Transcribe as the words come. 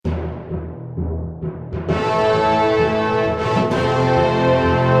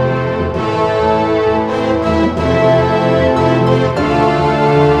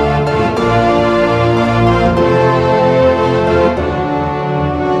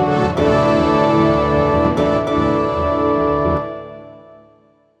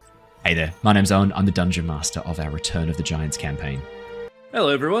My name's Owen, I'm the Dungeon Master of our Return of the Giants campaign. Hello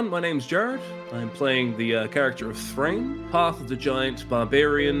everyone, my name's Jared. I'm playing the character of Thrain, Path of the Giant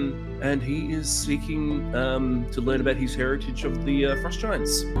Barbarian, and he is seeking to learn about his heritage of the Frost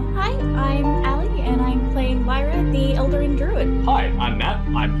Giants. Hi, I'm Ali, and I'm playing Lyra, the Eldering Druid. Hi, I'm Matt.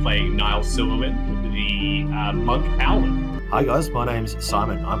 I'm playing Niall Silverwind, the monk Owlin. Hi guys, my name's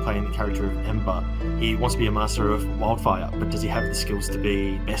Simon. I'm playing the character of Ember. He wants to be a master of wildfire, but does he have the skills to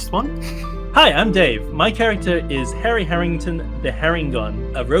be best one? Hi, I'm Dave. My character is Harry Harrington the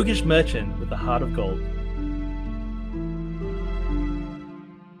Herringon, a roguish merchant with a heart of gold.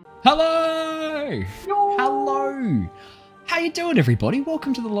 Hello! Hello! How you doing, everybody?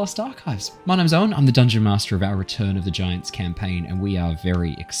 Welcome to the Lost Archives. My name's Owen. I'm the Dungeon Master of our Return of the Giants campaign, and we are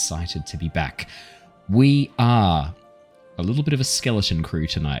very excited to be back. We are a little bit of a skeleton crew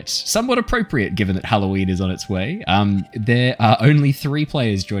tonight. Somewhat appropriate given that Halloween is on its way. There are only 3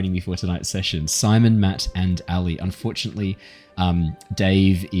 players joining me for tonight's session. Simon, Matt, and Ali. Unfortunately,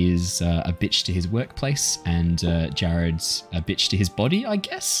 Dave is a bitch to his workplace and Jared's a bitch to his body, I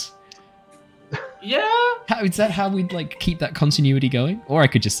guess? Yeah? Is that how we'd keep that continuity going? Or I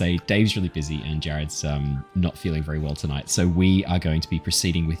could just say Dave's really busy and Jared's not feeling very well tonight. So we are going to be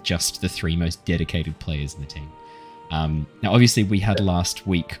proceeding with just the 3 most dedicated players in the team. Now, obviously, we had last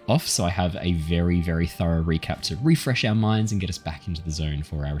week off, so I have a very, very thorough recap to refresh our minds and get us back into the zone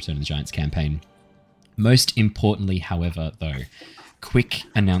for our Return of the Giants campaign. Most importantly, however, though, quick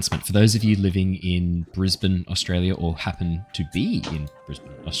announcement. For those of you living in Brisbane, Australia, or happen to be in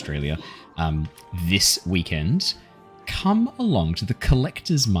Brisbane, Australia, this weekend, come along to the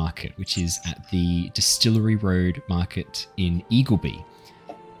Collectors Market, which is at the Distillery Road Market in Eagleby.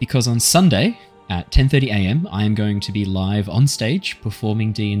 Because on Sunday at 10:30am, I am going to be live on stage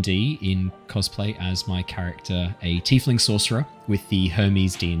performing D&D in cosplay as my character, a Tiefling Sorcerer with the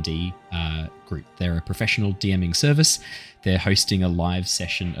Hermes D&D group. They're a professional DMing service. They're hosting a live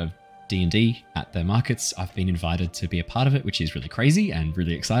session of D&D at their markets. I've been invited to be a part of it, which is really crazy and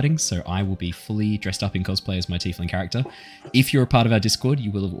really exciting. So I will be fully dressed up in cosplay as my Tiefling character. If you're a part of our Discord,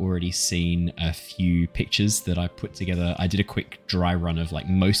 you will have already seen a few pictures that I put together. I did a quick dry run of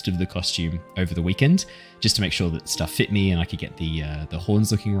most of the costume over the weekend, just to make sure that stuff fit me and I could get the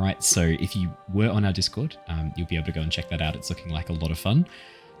horns looking right. So if you were on our Discord, you'll be able to go and check that out. It's looking like a lot of fun.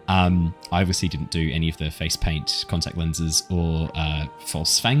 I obviously didn't do any of the face paint, contact lenses, or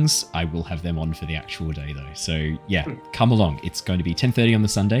false fangs. I will have them on for the actual day, though. So, yeah, come along. It's going to be 10:30 on the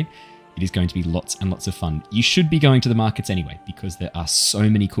Sunday. It is going to be lots and lots of fun. You should be going to the markets anyway, because there are so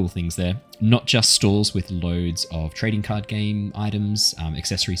many cool things there. Not just stalls with loads of trading card game items,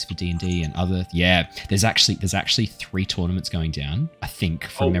 accessories for D&D and other... Yeah, there's actually 3 tournaments going down, I think,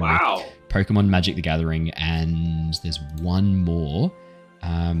 from memory. Wow. Pokemon, Magic the Gathering, and there's one more...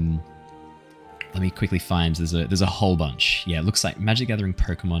 let me quickly find. There's a whole bunch. Yeah, it looks like Magic Gathering,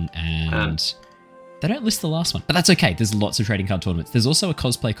 Pokemon, and they don't list the last one, but that's okay. There's lots of trading card tournaments. There's also a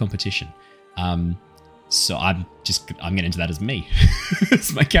cosplay competition. So I'm getting into that as me,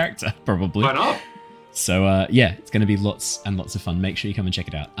 as my character probably. Why not? So yeah, it's going to be lots and lots of fun. Make sure you come and check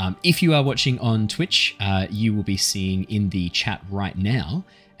it out. If you are watching on Twitch, you will be seeing in the chat right now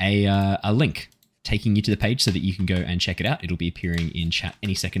a link taking you to the page so that you can go and check it out. It'll be appearing in chat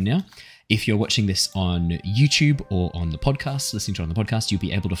any second now. If you're watching this on YouTube or on the podcast, listening to it on the podcast, you'll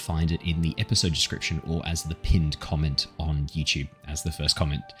be able to find it in the episode description or as the pinned comment on YouTube as the first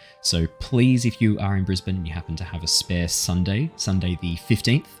comment. So please, if you are in Brisbane and you happen to have a spare Sunday the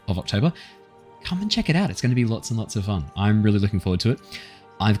 15th of October, come and check it out. It's going to be lots and lots of fun. I'm really looking forward to it.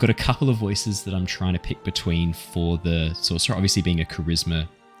 I've got a couple of voices that I'm trying to pick between for the Sorcerer, obviously being a charisma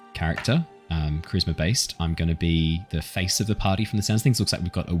character. Charisma based. I'm going to be the face of the party from the sounds of things. Looks like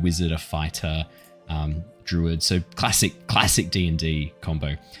we've got a wizard, a fighter, druid. So classic D&D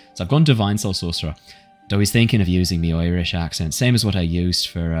combo. So I've gone Divine Soul Sorcerer. Though he's thinking of using the Irish accent, same as what I used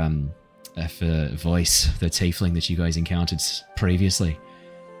for voice, the tiefling that you guys encountered previously.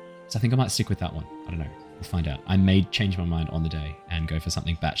 So I think I might stick with that one. I don't know. We'll find out. I may change my mind on the day and go for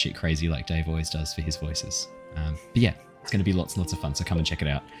something batshit crazy like Dave always does for his voices. But yeah, it's going to be lots and lots of fun. So come and check it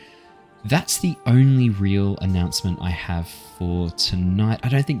out. That's the only real announcement I have for tonight. I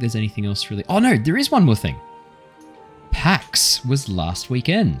don't think there's anything else really. Oh no, there is one more thing. PAX was last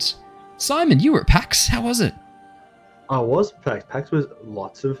weekend. Simon, you were at PAX. How was it? I was at PAX. PAX was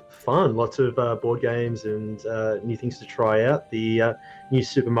lots of fun. Lots of board games and new things to try out. The new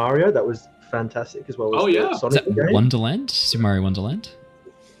Super Mario, that was fantastic, as well as the Sonic game. Wonderland? Super Mario Wonderland?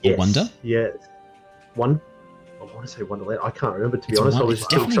 Yes. Wonder? Yeah. I want to say Wonderland. I can't remember, to be honest. I was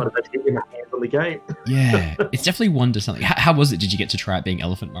still trying to get my hands on the game. Yeah, it's definitely Wonder something. How was it? Did you get to try it being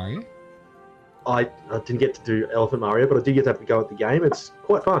Elephant Mario? I didn't get to do Elephant Mario, but I did get to have a go at the game. It's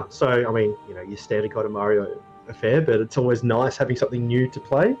quite fun. So, I mean, your standard kind of Mario affair, but it's always nice having something new to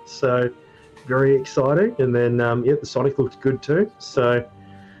play. So, very exciting. And then, the Sonic looks good too. So,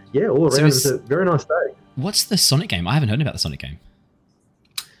 yeah, all around, it's a very nice day. What's the Sonic game? I haven't heard about the Sonic game.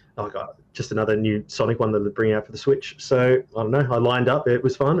 Oh, God, just another new Sonic one that they're bringing out for the Switch. So, I don't know. I lined up. It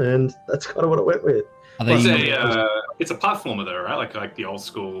was fun, and that's kind of what I went with. It's a platformer, though, right? Like the old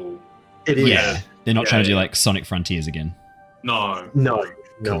school... It is. Yeah, they're not trying to do like Sonic Frontiers again. No.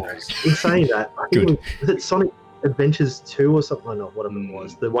 Cool. In saying that, I think was it Sonic Adventures 2 or something? I don't know what it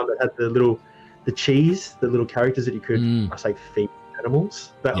was. The one that had the little characters that you could, feed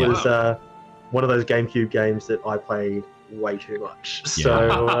animals. That was one of those GameCube games that I played way too much.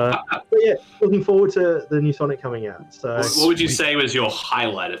 So, looking forward to the new Sonic coming out. So, what would you say was your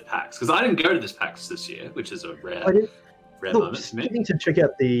highlight of PAX? Because I didn't go to this PAX this year, which is a rare. Getting to check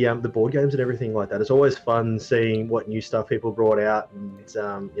out the board games and everything like that. It's always fun seeing what new stuff people brought out, and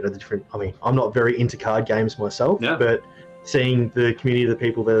the different. I mean, I'm not very into card games myself, but seeing the community of the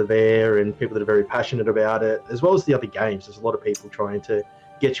people that are there and people that are very passionate about it, as well as the other games. There's a lot of people trying to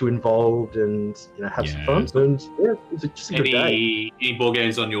get you involved and have some fun. And it's just a good day. Any board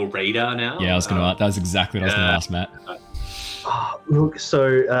games on your radar now? Yeah, I was gonna. That was exactly what I was gonna ask, Matt. Look,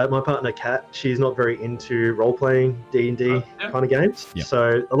 so my partner Kat, she's not very into role-playing D&D kind of games. Yep.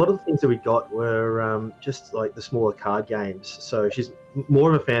 So a lot of the things that we got were just like the smaller card games. So she's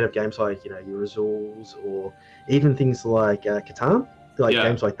more of a fan of games like your Azules or even things like Catan,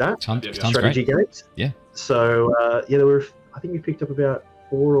 games like that. Strategy games. Yeah. So I think we picked up about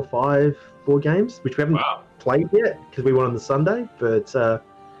 4 or 5 board games, which we haven't played yet because we went on the Sunday, but.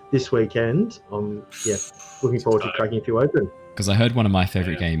 This weekend, looking forward to cracking a few open. Because I heard one of my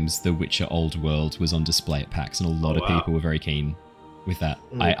favourite games, The Witcher Old World, was on display at PAX, and a lot of people were very keen with that.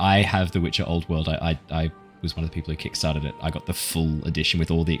 I have The Witcher Old World. I was one of the people who kickstarted it. I got the full edition with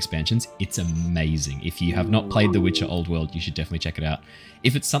all the expansions. It's amazing. If you have not played The Witcher Old World, you should definitely check it out.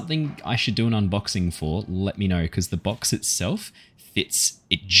 If it's something I should do an unboxing for, let me know, because the box itself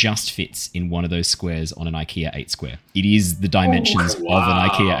just fits in one of those squares on an IKEA 8 square. It is the dimensions of an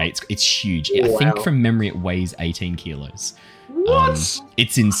IKEA 8 square. It's huge. I think from memory it weighs 18 kilos. What?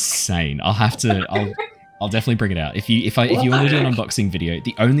 It's insane. I'll definitely bring it out. If you want to do an unboxing video,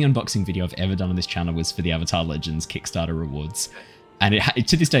 the only unboxing video I've ever done on this channel was for the Avatar Legends Kickstarter rewards. And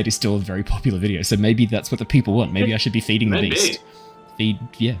to this date, it's still a very popular video. So maybe that's what the people want. Maybe I should be feeding the beast.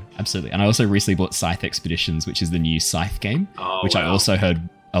 Yeah, absolutely. And I also recently bought Scythe Expeditions, which is the new Scythe game, I also heard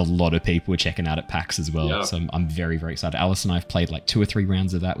a lot of people were checking out at PAX as well. Yeah. So I'm very, very excited. Alice and I have played like 2 or 3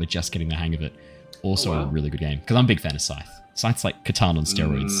 rounds of that. We're just getting the hang of it. Also a really good game, because I'm a big fan of Scythe. Scythe's like Catan on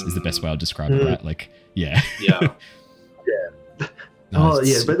steroids is the best way I'll describe it, right? Like, yeah. But no,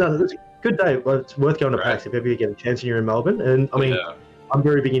 it's a good day. Well, it's worth going to PAX if ever you get a chance and you're in Melbourne. And I mean, I'm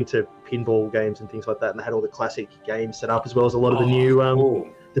very big into pinball games and things like that, and they had all the classic games set up as well as a lot of the new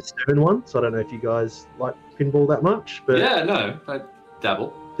the Stern one. So I don't know if you guys like pinball that much, but I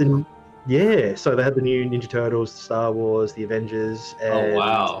dabble. So they had the new Ninja Turtles, Star Wars, the Avengers, and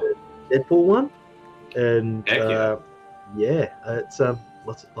the Deadpool one, and it's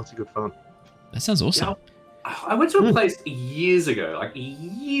lots of good fun. That sounds awesome. I went to a place years ago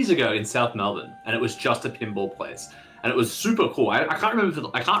in South Melbourne, and it was just a pinball place. And it was super cool. I can't remember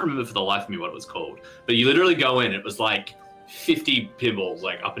for the life of me what it was called. But you literally go in. It was like 50 pinballs,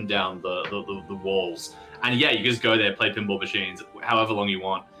 like up and down the walls. And you just go there, play pinball machines, however long you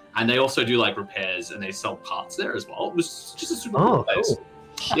want. And they also do like repairs, and they sell parts there as well. It was just a super cool place.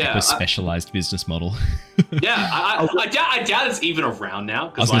 Cool. A specialized business model. I doubt it's even around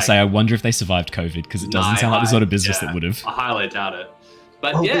now. I was going to say, I wonder if they survived COVID, because it doesn't sound like the sort of business that would have. I highly doubt it.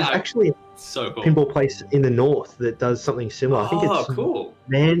 But there's actually so cool. Pinball place in the north that does something similar. I think it's cool.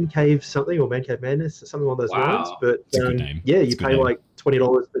 Man Cave something, or Man Cave Madness, or something along those lines. But you pay like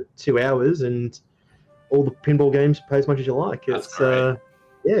 $20 for 2 hours, and all the pinball games pay as much as you like. It's great.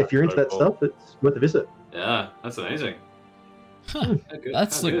 If you're into that stuff, it's worth a visit. Yeah, that's amazing. Huh. Good. I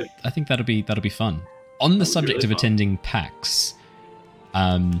think that'll be fun. On the subject of attending PAX,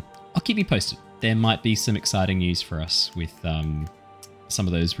 I'll keep you posted. There might be some exciting news for us with some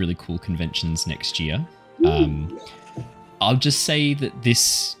of those really cool conventions next year. I'll just say that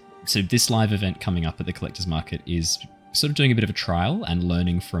this live event coming up at the Collectors Market is sort of doing a bit of a trial and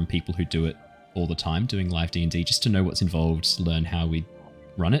learning from people who do it all the time, doing live D&D, just to know what's involved, learn how we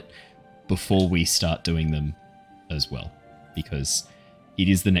run it before we start doing them as well, because it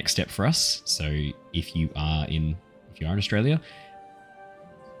is the next step for us. So if you are in Australia,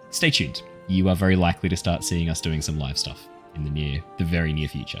 stay tuned. You are very likely to start seeing us doing some live stuff in the very near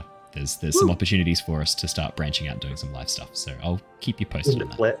future. there's some opportunities for us to start branching out and doing some live stuff. So I'll keep you posted on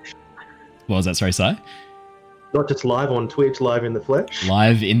that. Flesh. What was that? Sorry, Si? Not just live on Twitch, live in the flesh.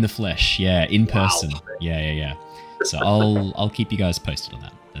 Live in the flesh, yeah, in person. Wow. Yeah. So I'll keep you guys posted on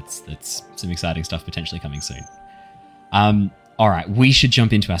that. That's some exciting stuff potentially coming soon. All right, we should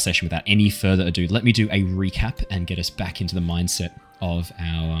jump into our session without any further ado. Let me do a recap and get us back into the mindset of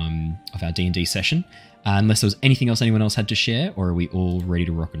our D&D session. Unless there was anything else anyone else had to share, or are we all ready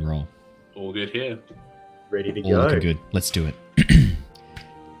to rock and roll? All good here. Ready to All go. looking good. Let's do it.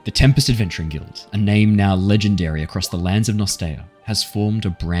 The Tempest Adventuring Guild, a name now legendary across the lands of Nostea, has formed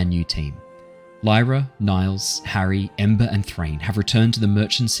a brand new team. Lyra, Niles, Harry, Ember, and Thrain have returned to the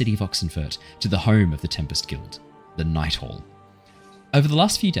merchant city of Oxenfurt, to the home of the Tempest Guild, the Night Hall. Over the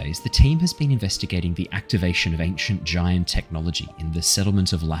last few days, the team has been investigating the activation of ancient giant technology in the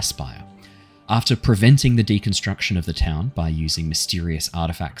settlement of Laspire. After preventing the deconstruction of the town by using mysterious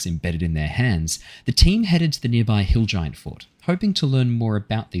artifacts embedded in their hands, the team headed to the nearby Hill Giant Fort, hoping to learn more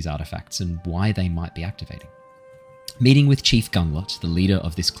about these artifacts and why they might be activating. Meeting with Chief Gunglot, the leader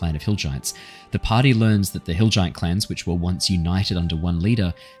of this clan of Hill Giants, the party learns that the Hill Giant clans, which were once united under one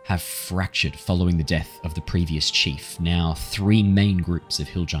leader, have fractured following the death of the previous chief. Now 3 main groups of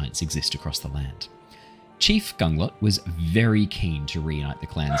Hill Giants exist across the land. Chief Gunglot was very keen to reunite the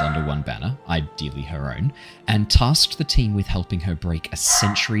clans under one banner, ideally her own, and tasked the team with helping her break a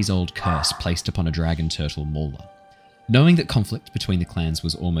centuries-old curse placed upon a dragon turtle Mauler. Knowing that conflict between the clans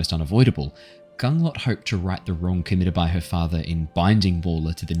was almost unavoidable, Gunglot hoped to right the wrong committed by her father in binding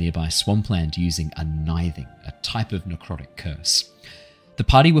Mauler to the nearby swampland using a nithing, a type of necrotic curse. The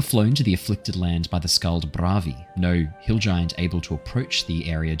party were flown to the afflicted land by the Skald Bravi, no hill giant able to approach the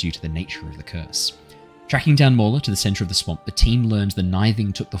area due to the nature of the curse. Tracking down Mauler to the centre of the swamp, the team learned the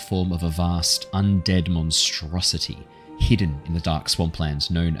nithing took the form of a vast, undead monstrosity, hidden in the dark swampland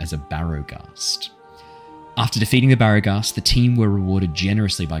known as a Barrowghast. After defeating the Barrowghast, the team were rewarded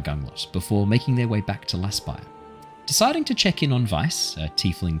generously by Gunglot before making their way back to Laspire. Deciding to check in on Vice, a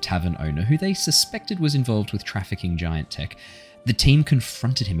tiefling tavern owner who they suspected was involved with trafficking giant tech, the team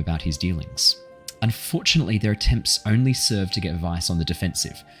confronted him about his dealings. Unfortunately, their attempts only served to get Vice on the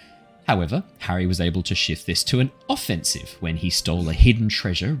defensive. However, Harry was able to shift this to an offensive when he stole a hidden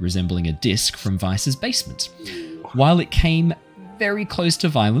treasure resembling a disc from Vice's basement. While it came very close to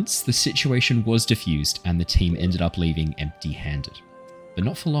violence, the situation was diffused and the team ended up leaving empty-handed. But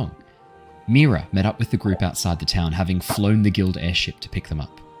not for long. Mira met up with the group outside the town, having flown the guild airship to pick them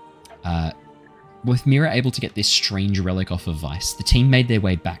up. With Mira able to get this strange relic off of Vice, the team made their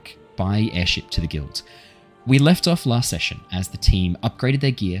way back by airship to the guild. We left off last session as the team upgraded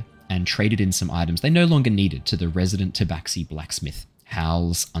their gear and traded in some items they no longer needed to the resident Tabaxi blacksmith,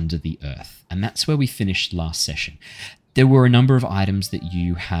 Howls Under the Earth. And that's where we finished last session. There were a number of items that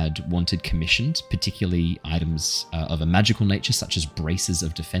you had wanted commissioned, particularly items of a magical nature, such as Braces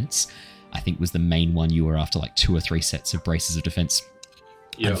of Defense. I think was the main one you were after, like 2 or 3 sets of Braces of Defense.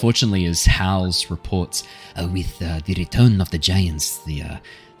 Yep. Unfortunately, as Howls reports, with the return of the giants, the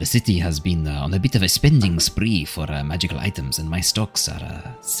city has been on a bit of a spending spree for magical items, and my stocks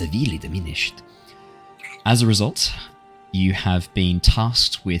are severely diminished. As a result, you have been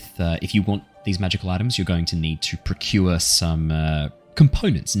tasked with, if you want these magical items, you're going to need to procure some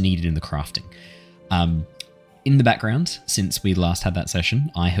components needed in the crafting. In the background, since we last had that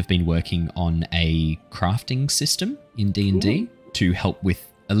session, I have been working on a crafting system in D&D to help with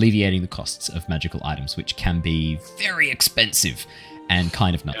alleviating the costs of magical items, which can be very expensive and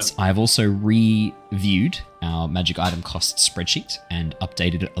kind of nuts. I have also reviewed our magic item costs spreadsheet and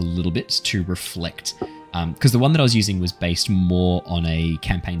updated it a little bit to reflect, because the one that I was using was based more on a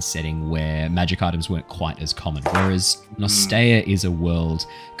campaign setting where magic items weren't quite as common, whereas Nostea is a world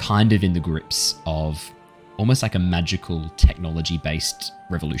kind of in the grips of almost like a magical technology-based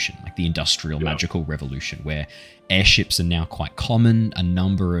revolution, like the industrial magical revolution, where airships are now quite common. A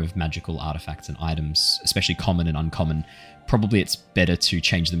number of magical artifacts and items, especially common and uncommon, probably it's better to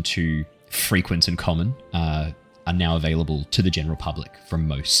change them to frequent and common, are now available to the general public from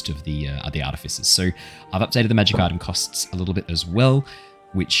most of the artificers. So I've updated the magic item costs a little bit as well,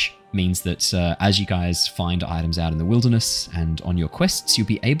 which means that as you guys find items out in the wilderness and on your quests, you'll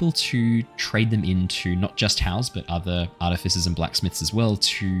be able to trade them into not just Howls, but other artificers and blacksmiths as well,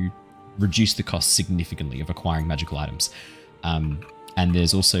 to reduce the cost significantly of acquiring magical items. And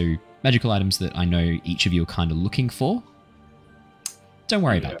there's also magical items that I know each of you are kind of looking for. Don't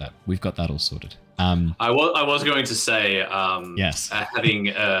worry about that. We've got that all sorted. I was going to say, yes, having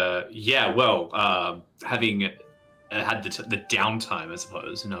had the downtime, I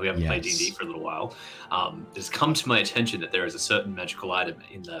suppose. We haven't played D&D for a little while. It's come to my attention that there is a certain magical item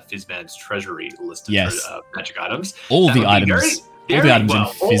in the Fizzman's treasury list of magic items. All the items in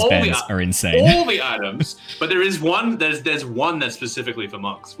Fizzbands are insane. All the items, but there is one. There's one that's specifically for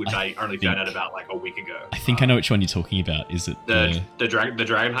monks, which I only found out about like a week ago. I think I know which one you're talking about. Is it the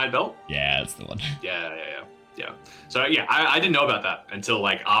Dragonhide belt? Yeah, that's the one. Yeah. So I didn't know about that until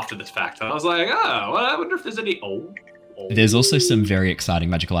like after the fact. I was like, I wonder if there's any old. There's also some very exciting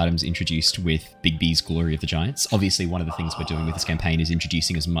magical items introduced with Big B's Glory of the Giants. Obviously, one of the things we're doing with this campaign is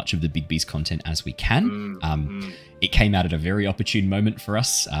introducing as much of the Big B's content as we can. It came out at a very opportune moment for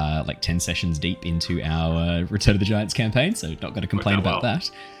us, like 10 sessions deep into our Return of the Giants campaign, so not going to complain about that.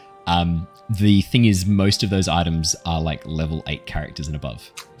 The thing is, most of those items are like level 8 characters and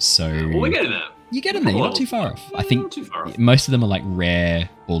above. So we get in there. You get in there, you're not too far off. I think most of them are like rare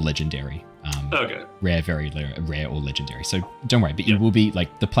or legendary. Rare, very rare or legendary. So don't worry, but you will be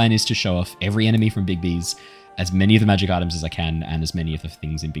like, the plan is to show off every enemy from Big B's, as many of the magic items as I can, and as many of the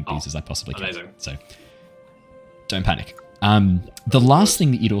things in Big B's as I possibly can. Amazing. So don't panic. The last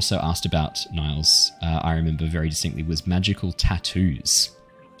thing that you'd also asked about, Niles, I remember very distinctly, was magical tattoos.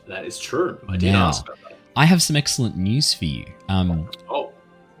 That is true. I did ask about that. I have some excellent news for you.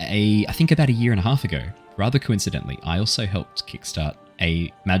 I think about a year and a half ago, rather coincidentally, I also helped kickstart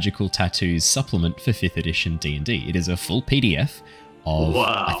a magical tattoos supplement for 5th edition D&D. It is a full PDF of,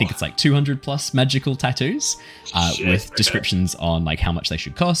 I think it's like 200 plus magical tattoos with descriptions on like how much they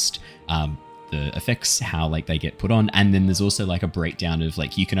should cost, the effects, how like they get put on, and then there's also like a breakdown of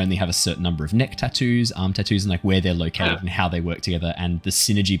like you can only have a certain number of neck tattoos, arm tattoos, and like where they're located and how they work together, and the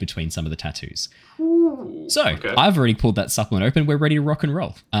synergy between some of the tattoos. I've already pulled that supplement open. We're ready to rock and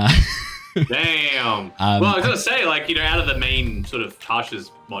roll. Damn. Well, I was gonna say, like, out of the main sort of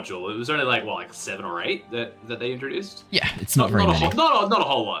Tasha's module, it was only like 7 or 8 that they introduced. Yeah, it's not very many. Not a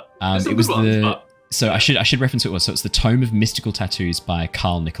whole lot. It was So I should reference what it was. So it's the Tome of Mystical Tattoos by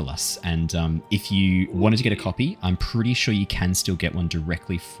Carl Nicholas. And if you wanted to get a copy, I'm pretty sure you can still get one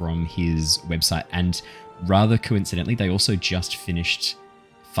directly from his website. And rather coincidentally, they also just finished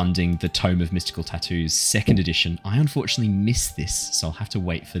funding the Tome of Mystical Tattoos 2nd edition. I unfortunately missed this, so I'll have to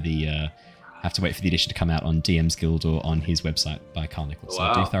wait for the edition to come out on DM's Guild or on his website by Carl Nicholas.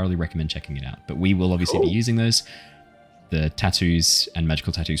 Wow. So I do thoroughly recommend checking it out. But we will obviously be using those. The tattoos and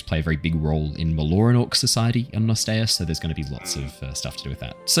magical tattoos play a very big role in Maloran Orc society in Nostea, so there's going to be lots of stuff to do with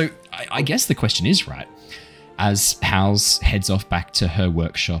that. So I guess the question is, right, as Hals heads off back to her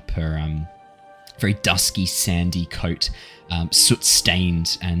workshop, her very dusky, sandy coat,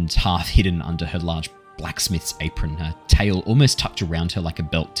 soot-stained and half hidden under her large blacksmith's apron, her tail almost tucked around her like a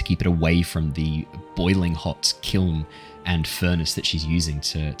belt to keep it away from the boiling hot kiln and furnace that she's using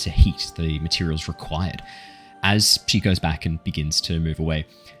to heat the materials required. As she goes back and begins to move away,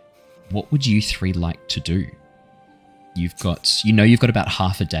 what would you three like to do? You've got about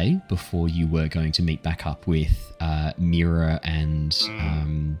half a day before you were going to meet back up with Mira and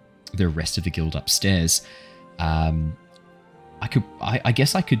the rest of the guild upstairs. I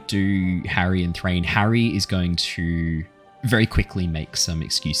guess I could do Harry and Thrain. Harry is going to very quickly make some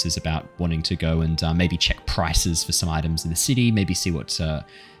excuses about wanting to go and maybe check prices for some items in the city, maybe see what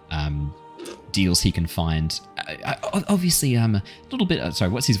deals he can find. Obviously, a little bit...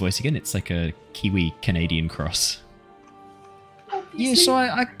 sorry, what's his voice again? It's like a Kiwi-Canadian cross. Obviously. Yeah, so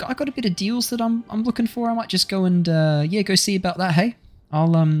I got a bit of deals that I'm looking for. I might just go and go see about that. Hey,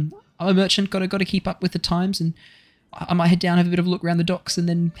 I'm a merchant. Got to keep up with the times, and I might head down, have a bit of a look around the docks, and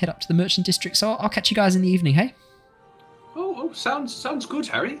then head up to the merchant district. So I'll catch you guys in the evening. Hey. Oh, sounds good,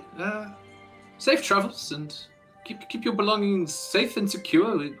 Harry. Safe travels, and keep your belongings safe and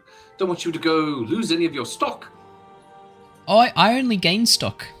secure. We don't want you to go lose any of your stock. Oh, I only gain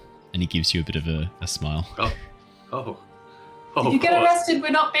stock. And he gives you a bit of a smile. Oh. If you get arrested, we're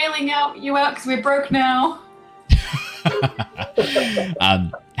not bailing you out because we're broke now.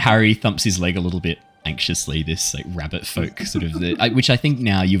 Harry thumps his leg a little bit anxiously, this like rabbit folk sort of, which I think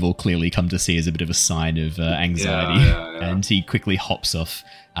now you've all clearly come to see as a bit of a sign of anxiety. Yeah. And he quickly hops off,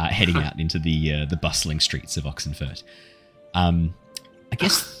 heading out into the bustling streets of Oxenfurt. I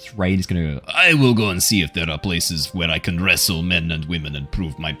guess Thrain is going to go, I will go and see if there are places where I can wrestle men and women and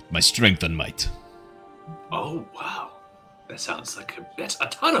prove my strength and might. Oh, wow. That sounds like a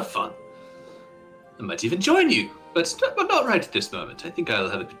ton of fun. I might even join you, but not right at this moment. I think I'll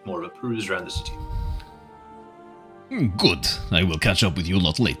have a bit more of a peruse around the city. Good. I will catch up with you a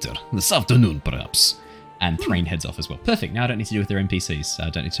lot later. This afternoon, perhaps. And Thrain heads off as well. Perfect. Now I don't need to deal with their NPCs. I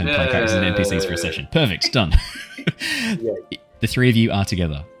don't need to turn player characters into NPCs for a session. Perfect. Done. The three of you are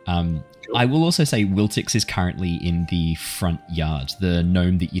together. I will also say Wiltix is currently in the front yard, the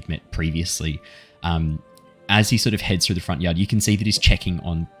gnome that you'd met previously. As he sort of heads through the front yard, you can see that he's checking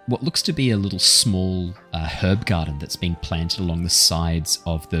on what looks to be a little small herb garden that's being planted along the sides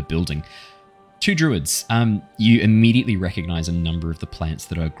of the building. Two druids. You immediately recognize a number of the plants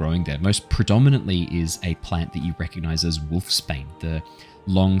that are growing there. Most predominantly is a plant that you recognize as wolfsbane, the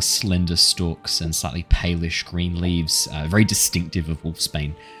long, slender stalks and slightly palish green leaves, very distinctive of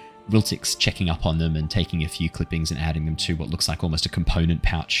wolfsbane. Wiltix checking up on them and taking a few clippings and adding them to what looks like almost a component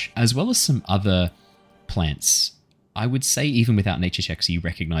pouch, as well as some other plants. I would say even without nature checks, you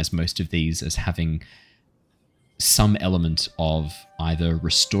recognize most of these as having some element of either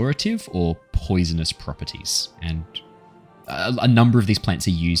restorative or poisonous properties. And a number of these plants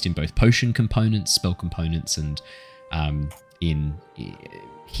are used in both potion components, spell components, and in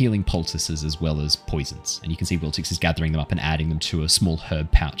healing poultices as well as poisons. And you can see Wiltix is gathering them up and adding them to a small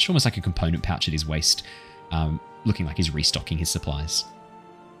herb pouch, almost like a component pouch at his waist, looking like he's restocking his supplies.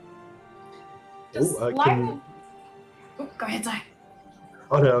 Lyra... Oh, go ahead, Zai.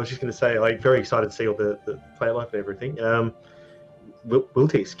 Oh no, I was just going to say, like, very excited to see all the plant life and everything.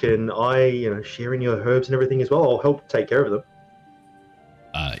 Wiltix, can I, share in your herbs and everything as well? I'll help take care of them.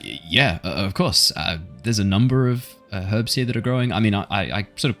 Yeah, of course. There's a number of herbs here that are growing. I mean, I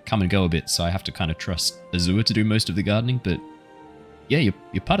sort of come and go a bit, so I have to kind of trust Azure to do most of the gardening. But yeah,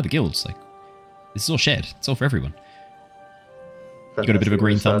 you're part of the guilds. Like, this is all shared. It's all for everyone. You got a bit of a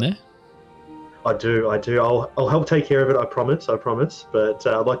green thumb there? I do. I'll help take care of it. I promise. But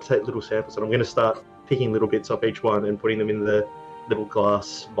I'd like to take little samples, and I'm going to start picking little bits off each one and putting them in the little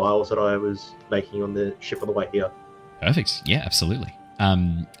glass vials that I was making on the ship on the way here. Perfect. Yeah, absolutely.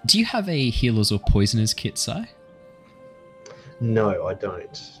 Do you have a healers or poisoners kit, Sai? No, I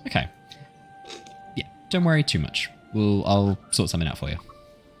don't. Okay. Yeah, don't worry too much. I'll sort something out for you.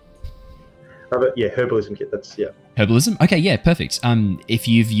 But yeah, herbalism kit. Yeah. Herbalism? Okay, yeah, perfect. If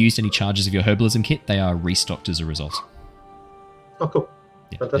you've used any charges of your herbalism kit, they are restocked as a result. Oh, cool.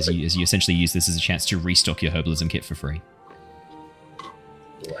 Yeah, as you essentially use this as a chance to restock your herbalism kit for free.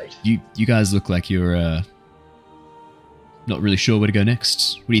 Right. You guys look like you're not really sure where to go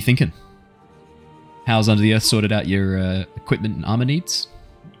next. What are you thinking? How's Under the Earth sorted out your equipment and armor needs?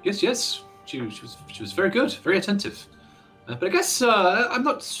 Yes. She was very good, very attentive. But I guess I'm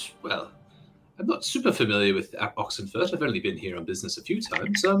not super familiar with Oxenfurt. I've only been here on business a few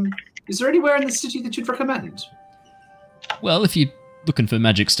times. Is there anywhere in the city that you'd recommend? Well, if you're looking for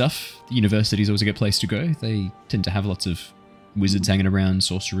magic stuff, the university's always a good place to go. They tend to have lots of wizards hanging around,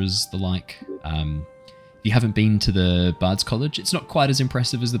 sorcerers, the like. If you haven't been to the Bard's College, it's not quite as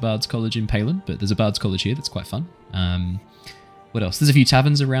impressive as the Bard's College in Palin, but there's a Bard's College here that's quite fun. What else? There's a few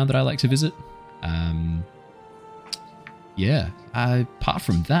taverns around that I like to visit. Yeah. Apart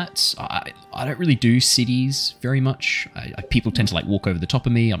from that, I don't really do cities very much. People tend to walk over the top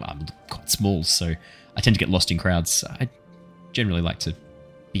of me. I'm quite small, so I tend to get lost in crowds. I generally like to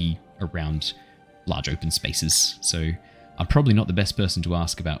be around large open spaces, so I'm probably not the best person to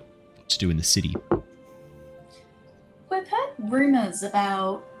ask about what to do in the city. We've heard rumors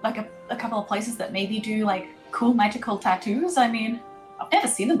about a couple of places that maybe do cool magical tattoos. I mean, I've never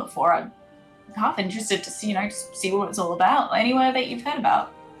seen them before. I'm half interested to see, just see what it's all about. Anywhere that you've heard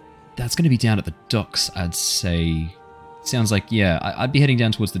about? That's going to be down at the docks, I'd say. Sounds like, yeah, I'd be heading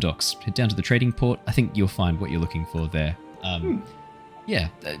down towards the docks. Head down to the trading port. I think you'll find what you're looking for there. Yeah,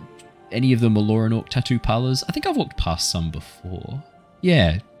 any of the Maloran tattoo parlors? I think I've walked past some before.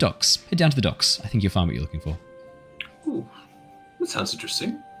 Yeah, docks. Head down to the docks. I think you'll find what you're looking for. Ooh, that sounds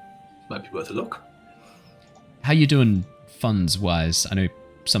interesting. Might be worth a look. How you doing funds-wise? I know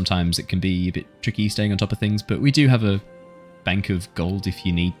sometimes it can be a bit tricky staying on top of things, but we do have a bank of gold if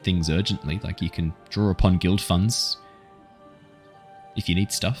you need things urgently. You can draw upon guild funds if you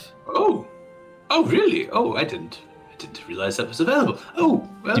need stuff. Oh, really? Oh, I didn't realize that was available. Oh,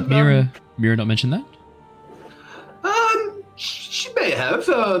 well, did Mira not mention that? She may have,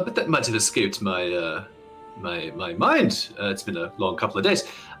 but that might have escaped my mind. It's been a long couple of days.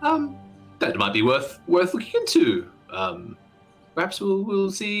 That might be worth looking into. Perhaps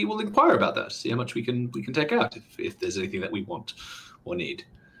we'll see. We'll inquire about that. See how much we can take out if there's anything that we want or need.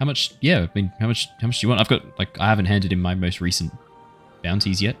 How much? Yeah, I mean, how much do you want? I've got I haven't handed in my most recent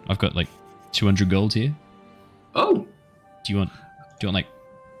bounties yet. I've got 200 gold here. Oh. Do you want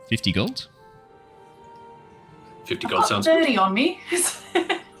 50 gold? 50 gold sounds 30 on me.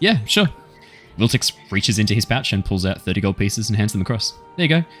 Yeah, sure. Wiltix reaches into his pouch and pulls out 30 gold pieces and hands them across. There you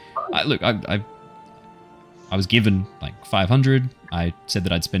go. I was given 500. I said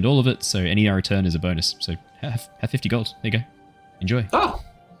that I'd spend all of it, so any return is a bonus. So have 50 gold. There you go. Enjoy. Oh,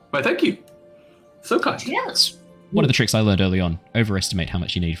 Why, thank you. So kind. Yes. One of the tricks I learned early on: overestimate how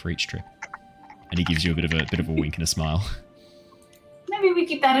much you need for each trip. And he gives you a bit of a wink and a smile. Maybe we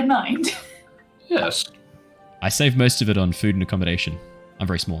keep that in mind. Yes. I save most of it on food and accommodation. I'm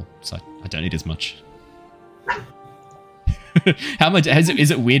very small, so I don't need as much. How much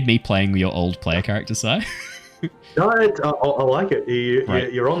is it weird me playing your old player character, Si? No, I like it.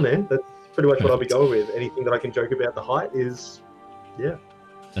 Right. You're on there. That's pretty much what I'll be going with. Anything that I can joke about the height is, yeah.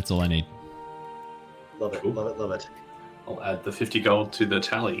 That's all I need. Love it, Cool. love it, love it. I'll add the 50 gold to the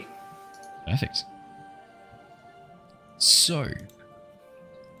tally. Perfect. So,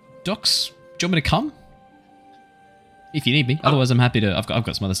 Docs, do you want me to come? If you need me. Otherwise, I'm happy to. I've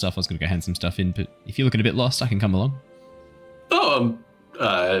got some other stuff. I was going to go hand some stuff in, but if you're looking a bit lost, I can come along. Oh,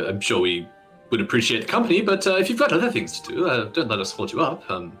 I'm sure we would appreciate the company, but if you've got other things to do, don't let us hold you up.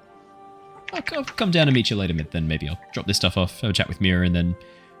 I'll come down and meet you later, then maybe I'll drop this stuff off, have a chat with Mira, and then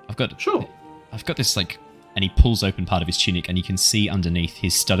I've got this, like, and he pulls open part of his tunic, and you can see underneath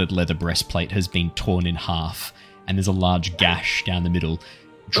his studded leather breastplate has been torn in half, and there's a large gash down the middle,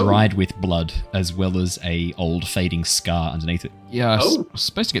 dried with blood, as well as a old fading scar underneath it. Yeah, I was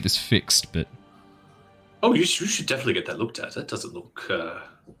supposed to get this fixed, but... Oh, you should definitely get that looked at. That doesn't look,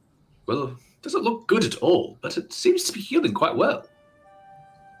 doesn't look good at all, but it seems to be healing quite well.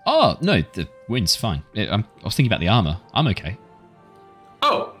 Oh, no, the wound's fine. I was thinking about the armor. I'm okay.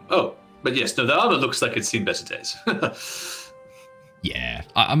 Oh, but yes, no, the armor looks like it's seen better days. Yeah,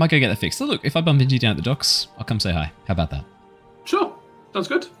 I might go get that fixed. So look, if I bump into you down at the docks, I'll come say hi. How about that? Sure, sounds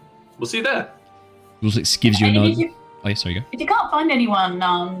good. We'll see you there. Rulix gives you a nod. Oh, yeah, sorry, go. If you can't find anyone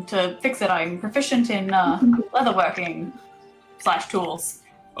to fix it, I'm proficient in leatherworking / tools.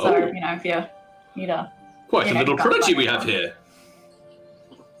 So, if you need a... Quite a little prodigy we have here.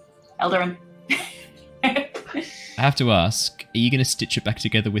 Eldarin. I have to ask, are you going to stitch it back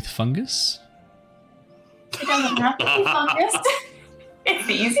together with fungus? It doesn't have to be fungus. It's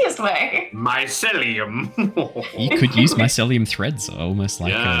the easiest way. Mycelium. You could use mycelium threads, almost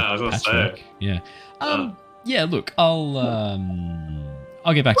like I was gonna patchwork. say. Yeah. Yeah. Look, I'll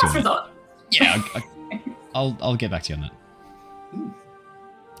get back to you. On that. Yeah. I'll get back to you on that.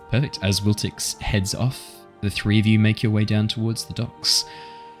 Perfect. As Wiltix heads off, the three of you make your way down towards the docks.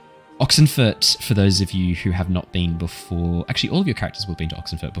 Oxenfurt, for those of you who have not been before, actually all of your characters will have been to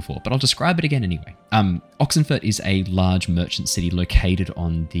Oxenfurt before, but I'll describe it again anyway. Oxenfurt is a large merchant city located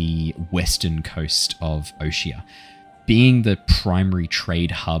on the western coast of Oceania, being the primary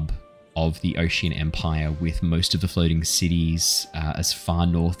trade hub of the Ocean Empire, with most of the floating cities as far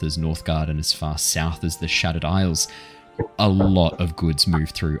north as Northgard and as far south as the Shattered Isles. A lot of goods move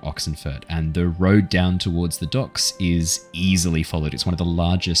through Oxenfurt, and the road down towards the docks is easily followed. It's one of the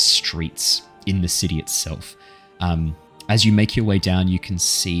largest streets in the city itself. As you make your way down, you can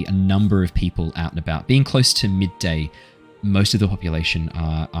see a number of people out and about. Being close to midday, most of the population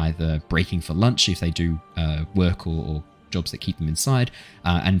are either breaking for lunch if they do work or jobs that keep them inside,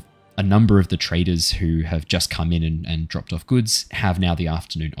 and a number of the traders who have just come in and dropped off goods have now the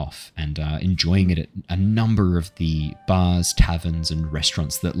afternoon off and are enjoying it at a number of the bars, taverns, and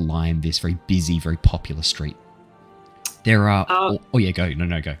restaurants that line this very busy, very popular street. There are... go.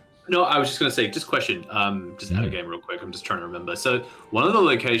 Go. No, I was just going to say, just question, just out of game real quick. I'm just trying to remember. So one of the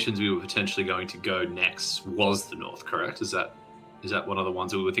locations we were potentially going to go next was the north, correct? Is that one of the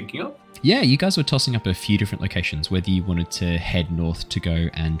ones that we were thinking of? Yeah, you guys were tossing up a few different locations, whether you wanted to head north to go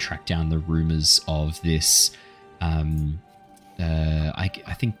and track down the rumors of this. I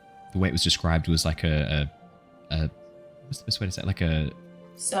think the way it was described was like a what's the best way to say it? Like a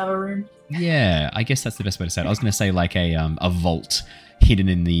server room. Yeah, I guess that's the best way to say it. I was going to say like a vault hidden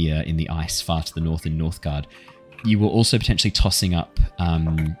in the ice far to the north in Northgard. You were also potentially tossing up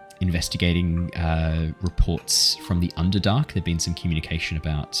investigating reports from the Underdark. There'd been some communication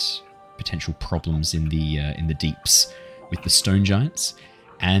about potential problems in the deeps with the stone giants,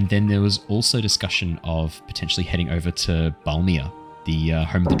 and then there was also discussion of potentially heading over to Balmir, the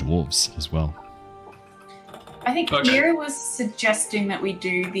home of the dwarves, as well. I think Mira was suggesting that we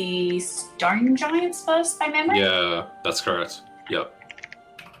do the stone giants first, by memory. Yeah, that's correct. Yep.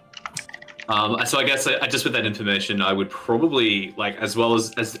 So I guess just with that information, I would probably, like, as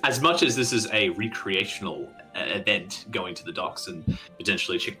much as this is a recreational event, going to the docks and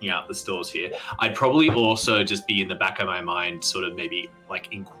potentially checking out the stores here, I'd probably also just be in the back of my mind, sort of maybe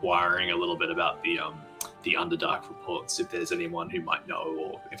like inquiring a little bit about the Underdark reports, if there's anyone who might know,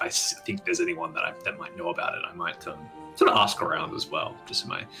 or if I think there's anyone that might know about it, I might sort of ask around as well, just in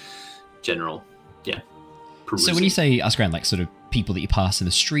my general, perusing. So when you say ask around, like sort of people that you pass in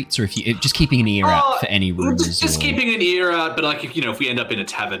the streets, or if you just keeping an ear out for any rumors? Just keeping an ear out, but like if we end up in a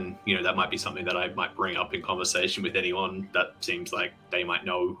tavern, that might be something that I might bring up in conversation with anyone that seems like they might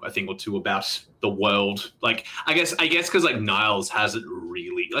know a thing or two about the world. Like I guess because like Niles hasn't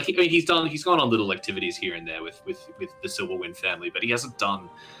really he's gone on little activities here and there with the Silverwind family, but he hasn't done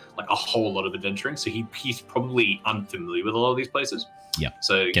like a whole lot of adventuring, so he's probably unfamiliar with a lot of these places. Yeah.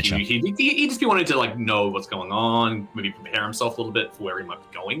 So he'd just be wanting to like know what's going on, maybe prepare himself a little bit for where he might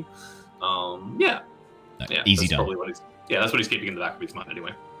be going. Easy done. That's what he's keeping in the back of his mind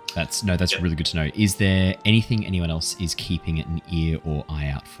anyway. That's really good to know. Is there anything anyone else is keeping an ear or eye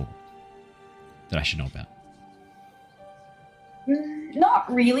out for that I should know about?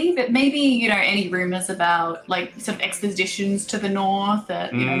 Not really, but maybe, any rumors about like sort of expeditions to the north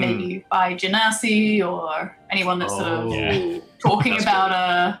that, maybe by Genasi or anyone that's sort of talking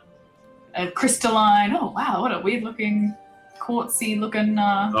about a crystalline. Oh, wow, what a weird looking, quartzy looking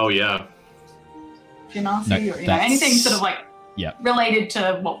Genasi or anything sort of like related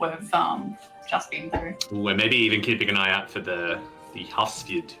to what we've just been through. We're maybe even keeping an eye out for the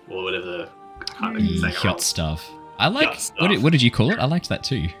Husfid or whatever. Yacht stuff. I like. What did you call it? I liked that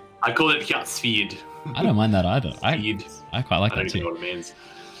too. I call it Yatsfeed. I don't mind that either. I quite like that too. I don't even know what it means.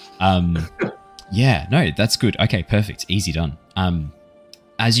 Yeah, no, that's good. Okay, perfect. Easy done.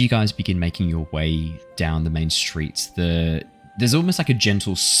 As you guys begin making your way down the main streets, there's almost like a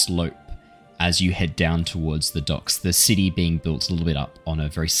gentle slope as you head down towards the docks. The city being built a little bit up on a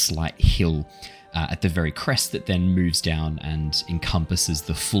very slight hill at the very crest that then moves down and encompasses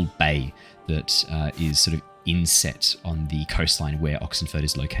the full bay that is sort of inset on the coastline where Oxenford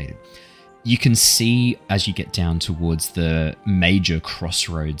is located. You can see as you get down towards the major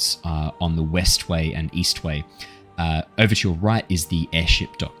crossroads on the westway and eastway. Over to your right is the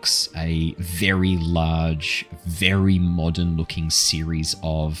airship docks, a very large, very modern looking series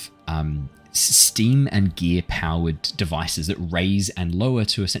of steam and gear powered devices that raise and lower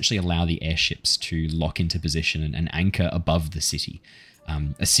to essentially allow the airships to lock into position and anchor above the city.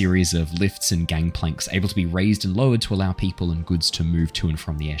 A series of lifts and gangplanks able to be raised and lowered to allow people and goods to move to and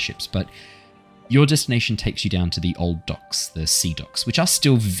from the airships. But your destination takes you down to the old docks, the sea docks, which are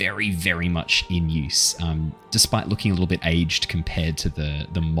still very, very much in use, despite looking a little bit aged compared to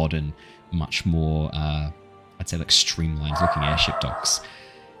the modern, much more, I'd say like streamlined looking airship docks.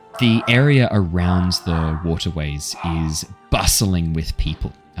 The area around the waterways is bustling with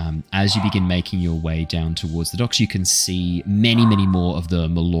people. As you begin making your way down towards the docks, you can see many, many more of the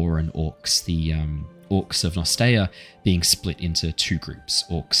Maloran orcs, the orcs of Nostea, being split into two groups,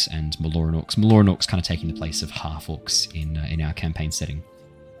 orcs and Maloran orcs. Maloran orcs kind of taking the place of half orcs in our campaign setting.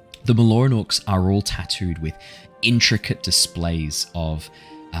 The Maloran orcs are all tattooed with intricate displays of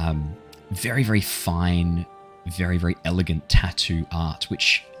very, very fine, very, very elegant tattoo art,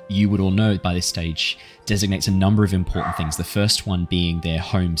 which you would all know by this stage designates a number of important things. The first one being their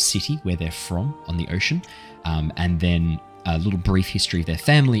home city, where they're from on the ocean, and then a little brief history of their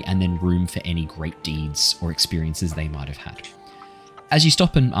family, and then room for any great deeds or experiences they might have had. As you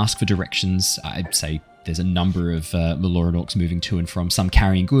stop and ask for directions, I'd say there's a number of Maloran orcs moving to and from, some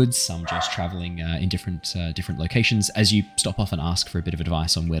carrying goods, some just traveling in different locations. As you stop off and ask for a bit of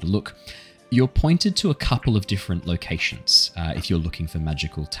advice on where to look, you're pointed to a couple of different locations if you're looking for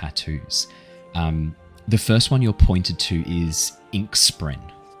magical tattoos. The first one you're pointed to is Inkspren,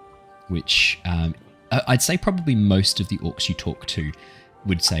 which I'd say probably most of the orcs you talk to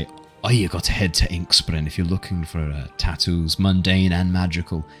would say, oh, you got to head to Inkspren if you're looking for tattoos, mundane and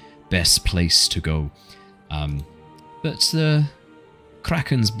magical. Best place to go. But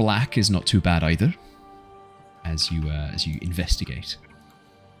Kraken's Black is not too bad either, as you investigate.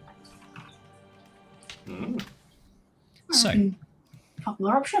 So,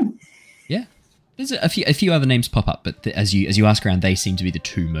 popular option. Yeah, there's a few other names pop up, but as you ask around, they seem to be the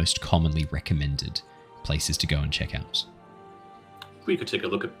two most commonly recommended places to go and check out. We could take a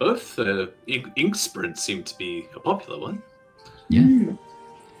look at both. Inkspren seemed to be a popular one. Yeah.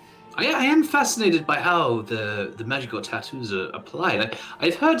 I am fascinated by how the magical tattoos are applied.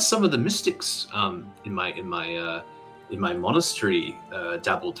 I've heard some of the mystics in my monastery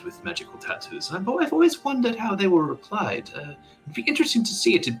dabbled with magical tattoos. I've always wondered how they were applied. It'd be interesting to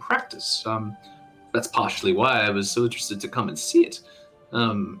see it in practice. That's partially why I was so interested to come and see it.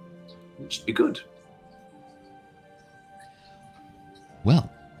 It should be good.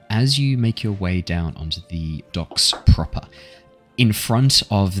 Well, as you make your way down onto the docks proper, in front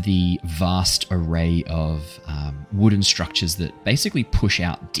of the vast array of wooden structures that basically push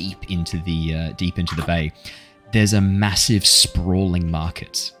out deep into the bay, there's a massive sprawling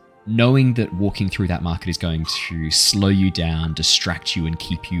market knowing that walking through that market is going to slow you down, distract you, and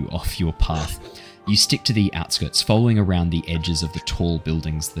keep you off your path, you stick to the outskirts, following around the edges of the tall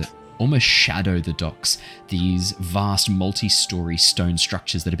buildings that almost shadow the docks, these vast multi-story stone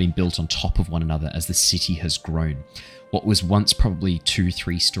structures that have been built on top of one another as the city has grown. What was once probably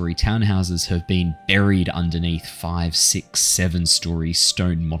 2-3-story townhouses have been buried underneath 5, 6, 7-story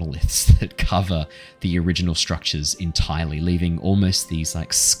stone monoliths that cover the original structures entirely, leaving almost these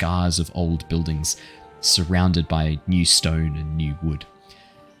like scars of old buildings surrounded by new stone and new wood.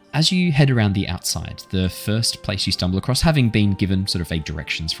 As you head around the outside, the first place you stumble across, having been given sort of vague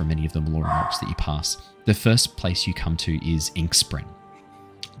directions from many of the Maloran mobs that you pass, the first place you come to is Inkspren.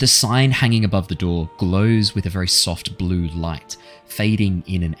 The sign hanging above the door glows with a very soft blue light, fading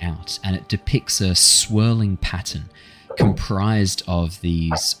in and out, and it depicts a swirling pattern comprised of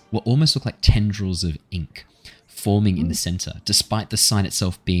these, what almost look like tendrils of ink, forming in the center, despite the sign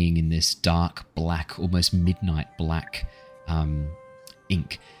itself being in this dark black, almost midnight black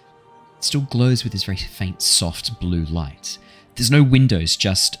ink. It still glows with this very faint, soft blue light. There's no windows,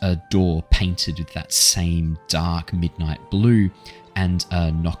 just a door painted with that same dark midnight blue, and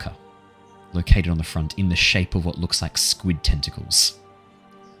a knocker located on the front in the shape of what looks like squid tentacles.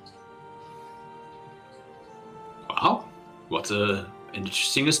 Wow, what an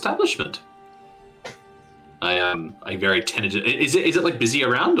interesting establishment. I'm very tentative. Is it like busy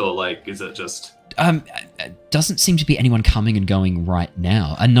around, or like is it just? Doesn't seem to be anyone coming and going right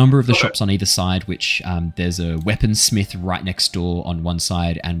now. A number of the shops on either side, which there's a weaponsmith right next door on one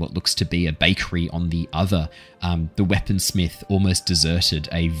side and what looks to be a bakery on the other. The weaponsmith almost deserted,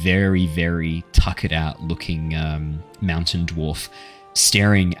 a very, very tuckered out looking mountain dwarf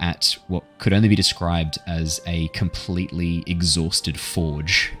staring at what could only be described as a completely exhausted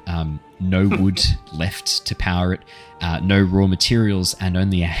forge. No wood left to power it, no raw materials, and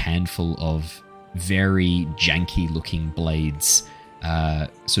only a handful of very janky looking blades,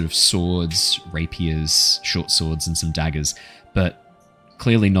 sort of swords, rapiers, short swords, and some daggers, but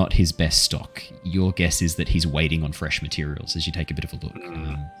clearly not his best stock. Your guess is that he's waiting on fresh materials as you take a bit of a look.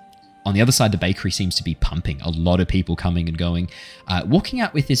 On the other side, the bakery seems to be pumping. A lot of people coming and going, walking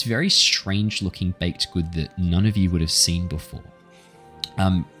out with this very strange looking baked good that none of you would have seen before.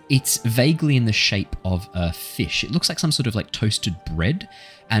 It's vaguely in the shape of a fish. It looks like some sort of like toasted bread.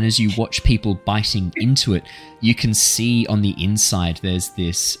 And as you watch people biting into it, you can see on the inside there's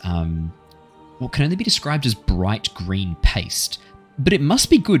this, what can only be described as bright green paste. But it must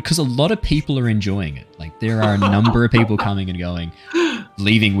be good because a lot of people are enjoying it. Like there are a number of people coming and going,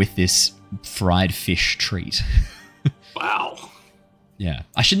 leaving with this fried fish treat. Wow. Yeah,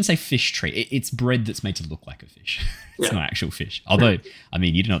 I shouldn't say fish treat. It's bread that's made to look like a fish. It's not actual fish. Although, I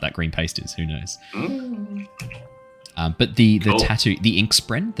mean, you don't know what that green paste is. Who knows? But the tattoo, the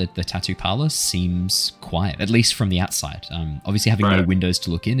Inkspren, the tattoo parlor seems quiet, at least from the outside. Obviously, having no windows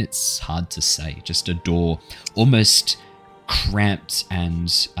to look in, it's hard to say. Just a door, almost cramped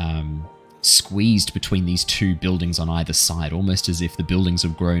and squeezed between these two buildings on either side, almost as if the buildings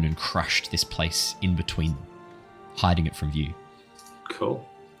have grown and crushed this place in between them, hiding it from view. Cool.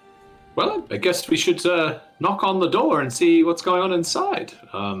 Well, I guess we should knock on the door and see what's going on inside.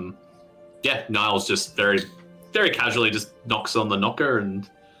 Yeah, Niles just very, very casually just knocks on the knocker and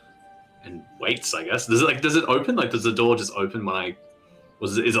waits, I guess. Does it open? Like, does the door just open when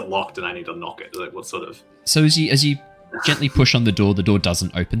is it locked and I need to knock it? Like, what sort of? So as you gently push on the door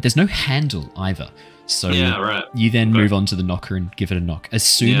doesn't open. There's no handle either. So you then move on to the knocker and give it a knock. As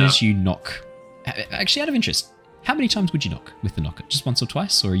soon as you knock, actually out of interest, how many times would you knock with the knocker? Just once or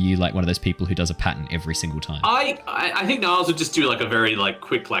twice? Or are you like one of those people who does a pattern every single time? I think Niles would just do like a very like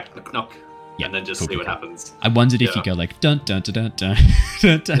quick like knock and then just see what happens. I wondered if you go like dun dun dun dun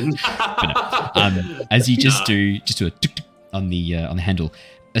dun dun. But no. As you just do a tuk, tuk on the handle.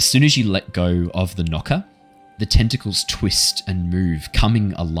 As soon as you let go of the knocker, the tentacles twist and move,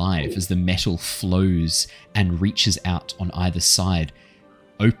 coming alive as the metal flows and reaches out on either side,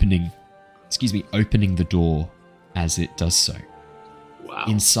 opening the door as it does so. Wow.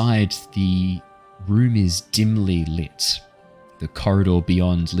 Inside, the room is dimly lit. The corridor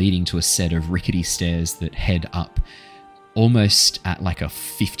beyond leading to a set of rickety stairs that head up almost at like a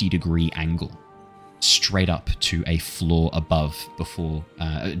 50-degree angle, straight up to a floor above before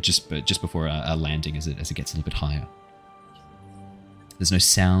just before a landing as it gets a little bit higher. There's no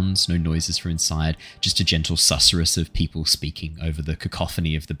sounds, no noises from inside, just a gentle susurrus of people speaking over the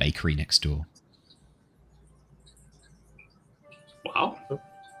cacophony of the bakery next door. Wow.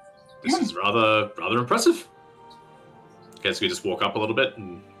 This is rather impressive. Guess we just walk up a little bit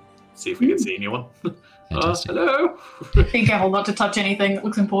and see if we can see anyone. Fantastic. Hello. Be careful not to touch anything that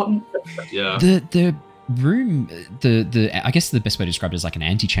looks important. Yeah. The room, I guess the best way to describe it is like an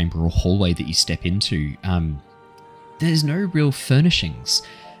antechamber or hallway that you step into. There's no real furnishings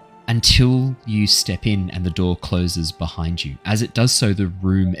until you step in and the door closes behind you. As it does so, the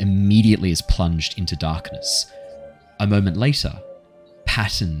room immediately is plunged into darkness. A moment later,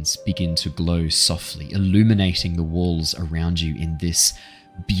 patterns begin to glow softly, illuminating the walls around you in this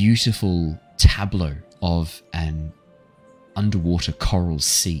beautiful tableau of an underwater coral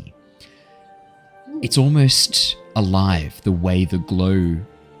sea. It's almost alive, the way the glow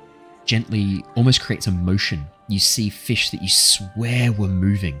gently almost creates a motion. You see fish that you swear were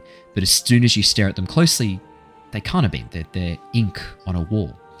moving, but as soon as you stare at them closely, they can't have been. They're ink on a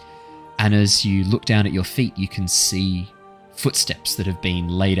wall. And as you look down at your feet, you can see footsteps that have been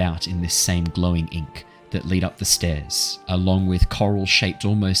laid out in this same glowing ink that lead up the stairs, along with coral shaped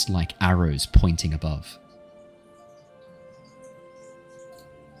almost like arrows pointing above.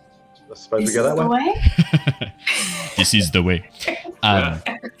 I suppose we go that way. This is the way.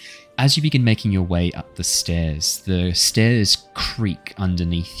 As you begin making your way up the stairs creak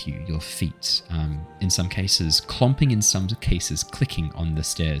underneath you, your feet. In some cases, clomping, in some cases, clicking on the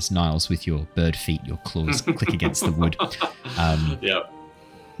stairs. Niles, with your bird feet, your claws click against the wood.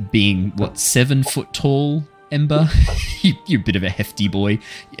 Being, 7 foot tall, Ember? You're a bit of a hefty boy.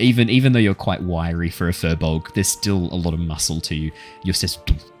 Even though you're quite wiry for a furbolg, there's still a lot of muscle to you. Your steps,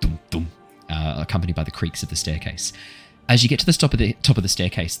 dum, dum, dum, accompanied by the creaks of the staircase. As you get to the top of the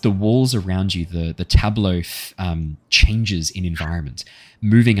staircase, the walls around you, the tableau changes in environment,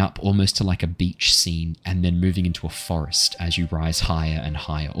 moving up almost to like a beach scene and then moving into a forest as you rise higher and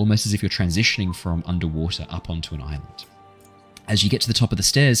higher, almost as if you're transitioning from underwater up onto an island. As you get to the top of the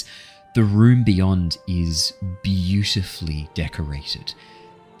stairs, the room beyond is beautifully decorated.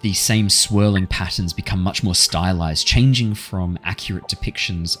 These same swirling patterns become much more stylized, changing from accurate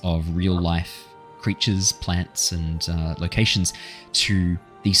depictions of real-life creatures, plants, and locations to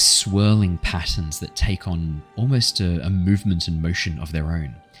these swirling patterns that take on almost a movement and motion of their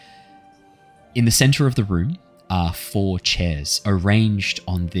own. In the center of the room are 4 chairs arranged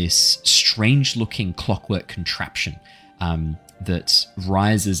on this strange-looking clockwork contraption that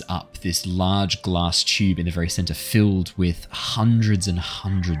rises up this large glass tube in the very center, filled with hundreds and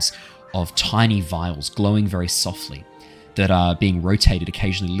hundreds of tiny vials glowing very softly that are being rotated,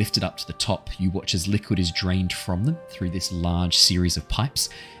 occasionally lifted up to the top. You watch as liquid is drained from them through this large series of pipes,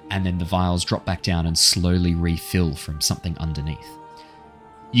 and then the vials drop back down and slowly refill from something underneath.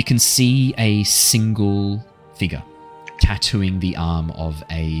 You can see a single figure tattooing the arm of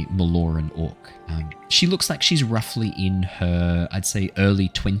a Maloran orc. She looks like she's roughly in her, I'd say, early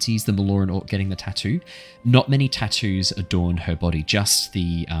 20s, the Maloran orc getting the tattoo. Not many tattoos adorn her body, just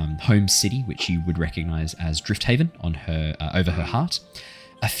the home city, which you would recognize as Drifthaven, on her over her heart.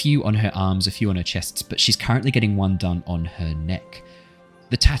 A few on her arms, a few on her chests, but she's currently getting one done on her neck.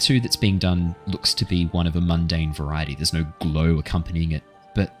 The tattoo that's being done looks to be one of a mundane variety. There's no glow accompanying it,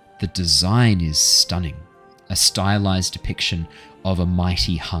 but the design is stunning. A stylized depiction of a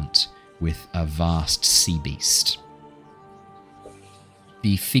mighty hunt with a vast sea beast.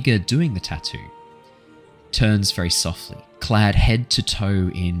 The figure doing the tattoo turns very softly, clad head to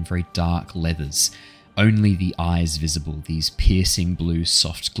toe in very dark leathers, only the eyes visible, these piercing blue,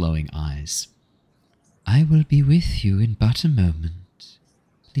 soft glowing eyes. "I will be with you in but a moment.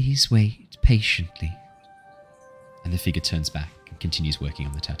 Please wait patiently." And the figure turns back and continues working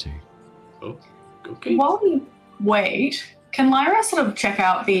on the tattoo. Oh, okay. While we wait, can Lyra sort of check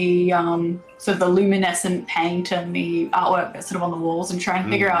out the sort of the luminescent paint and the artwork that's sort of on the walls and try and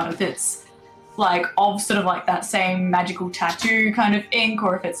figure out if it's like of sort of like that same magical tattoo kind of ink,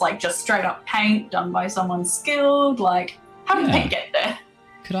 or if it's like just straight up paint done by someone skilled? Like, how did they get there?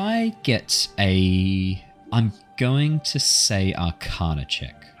 Could I get I'm going to say Arcana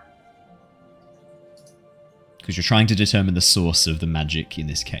check. Because you're trying to determine the source of the magic in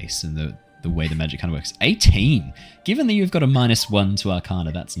this case, and the way the magic kind of works. 18! Given that you've got a -1 to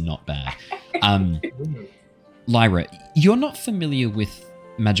Arcana, that's not bad. Lyra, you're not familiar with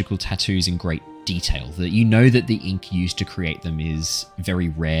magical tattoos in great detail. That you know that the ink used to create them is very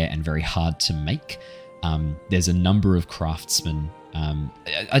rare and very hard to make. There's a number of craftsmen.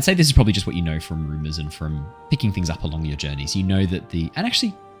 I'd say this is probably just what you know from rumors and from picking things up along your journeys. You know that and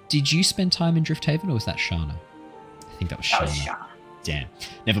actually, did you spend time in Drifthaven, or was that Shana? I think that was Shana. That was Shana. Damn.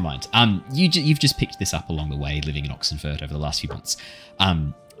 Never mind. You've just picked this up along the way, living in Oxenford over the last few months.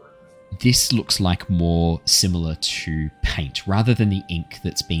 This looks like more similar to paint, rather than the ink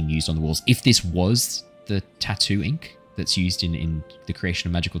that's being used on the walls. If this was the tattoo ink that's used in the creation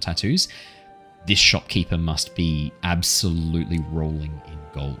of magical tattoos, this shopkeeper must be absolutely rolling in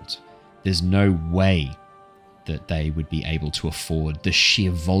gold. There's no way that they would be able to afford the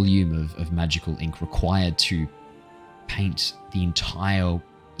sheer volume of magical ink required to paint the entire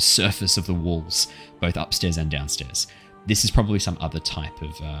surface of the walls, both upstairs and downstairs. This is probably some other type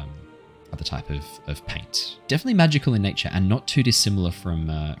of paint. Definitely magical in nature, and not too dissimilar from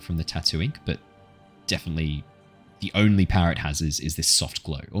the tattoo ink, but definitely the only power it has is this soft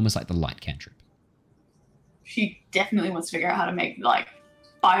glow, almost like the light cantrip. She definitely wants to figure out how to make like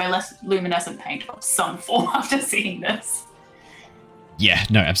bioluminescent paint of some form after seeing this. Yeah,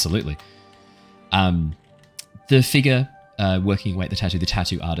 no, absolutely. The figure working away at the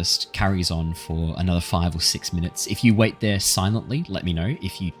tattoo artist carries on for another 5 or 6 minutes. If you wait there silently, let me know.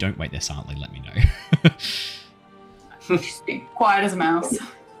 If you don't wait there silently, let me know. Just be quiet as a mouse.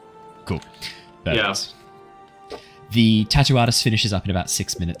 Cool. Perfect. Yeah. The tattoo artist finishes up in about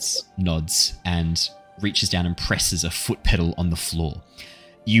 6 minutes, nods, and reaches down and presses a foot pedal on the floor.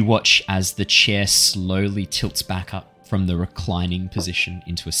 You watch as the chair slowly tilts back up from the reclining position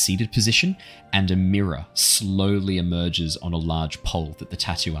into a seated position, and a mirror slowly emerges on a large pole that the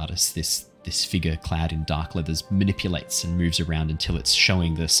tattoo artist, this figure clad in dark leathers, manipulates and moves around until it's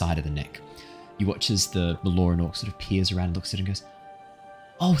showing the side of the neck. You watch as the Maloran orc sort of peers around and looks at it and goes,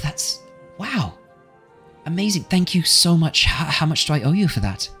 "Oh, wow. Amazing. Thank you so much. How much do I owe you for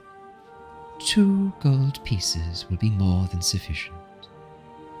that?" 2 gold pieces will be more than sufficient.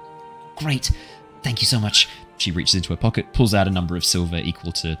 Great. Thank you so much. She reaches into her pocket, pulls out a number of silver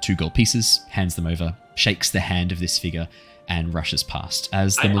equal to 2 gold pieces, hands them over, shakes the hand of this figure, and rushes past.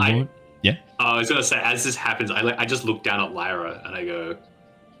 As the Malord... Yeah? I was going to say, as this happens, I just look down at Lyra and I go,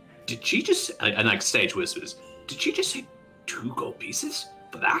 did she just... And like stage whispers, did she just say 2 gold pieces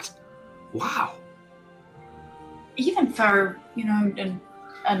for that? Wow. Even for,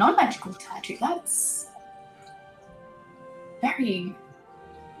 a non-magical tattoo, that's very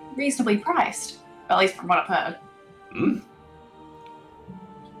reasonably priced. At least from what I've heard. Mm.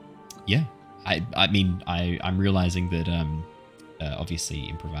 Yeah. I mean, I'm realizing that obviously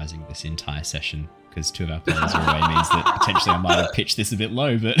improvising this entire session, because 2 of our players are away, means that potentially I might have pitched this a bit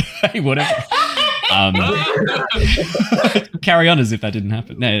low, but hey, whatever. Carry on as if that didn't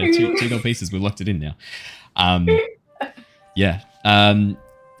happen. No, 2 gold pieces. We've locked it in now. Yeah.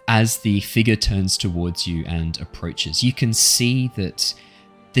 As the figure turns towards you and approaches, you can see that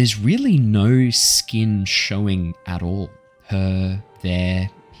there's really no skin showing at all. Her, there,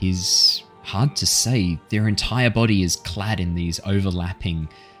 his, hard to say. Their entire body is clad in these overlapping,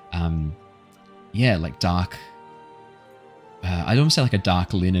 like dark, I'd almost say like a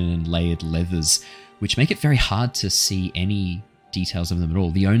dark linen and layered leathers, which make it very hard to see any details of them at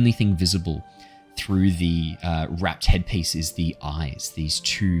all. The only thing visible through the wrapped headpiece is the eyes, these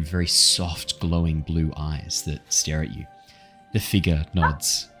 2 very soft, glowing blue eyes that stare at you. The figure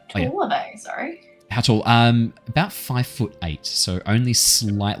nods. How tall are they? Sorry. How tall? About 5'8", so only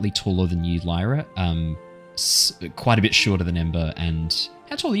slightly taller than you, Lyra. Quite a bit shorter than Ember. And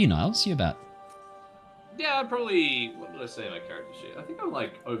how tall are you, Niles? You about? Yeah, probably. What did I say in my character sheet? I think I'm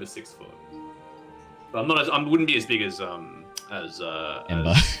like over 6 foot. But I'm not. I wouldn't be as big as Ember.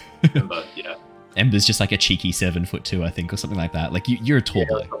 Ember, yeah. Ember's just like a cheeky 7'2", I think, or something like that. Like you're a tall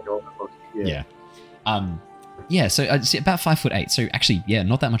boy. Yeah. Yeah, so about 5'8". So actually, yeah,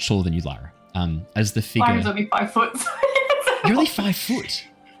 not that much taller than you, Lyra. As the figure, Lyra's only 5 foot. You're only 5 foot.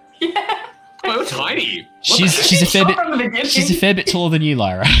 Yeah. Oh, you're tiny. She's a fair bit taller than you,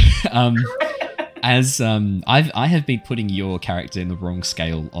 Lyra. I have been putting your character in the wrong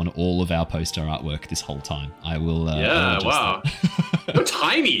scale on all of our poster artwork this whole time. I will. Wow. You're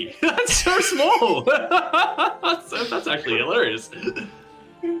tiny. That's so small. that's actually hilarious.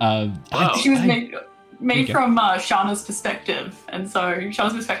 Wow. She was made from Shauna's perspective, and so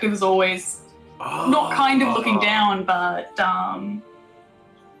Shauna's perspective is always not kind of looking down, but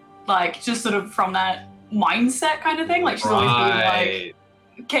like just sort of from that mindset kind of thing. Like she's always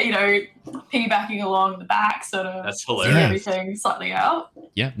being like, piggybacking along the back, sort of. That's hilarious. Everything slightly out.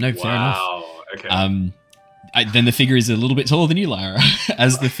 Yeah, no, fair enough. Wow. Okay. Then the figure is a little bit taller than you, Lyra.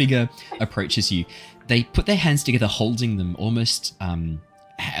 As the figure approaches you, they put their hands together, holding them almost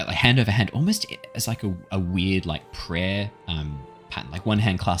hand over hand, almost as like a weird like prayer pattern, like one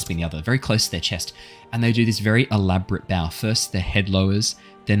hand clasping the other, very close to their chest. And they do this very elaborate bow. First their head lowers,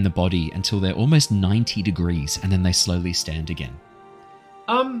 then the body, until they're almost 90 degrees, and then they slowly stand again.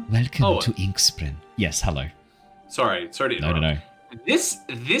 Welcome to Inkspren. Yes, hello. Sorry to interrupt. No. This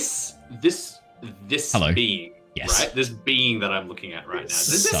hello. being, yes. Right? This being that I'm looking at right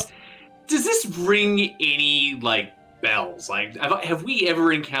now. Does this ring any like bells. Like, have we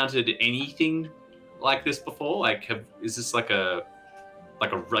ever encountered anything like this before? Like, is this like a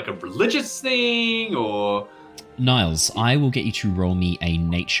religious thing, or? Niles, I will get you to roll me a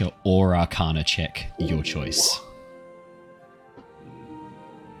nature or arcana check, your choice.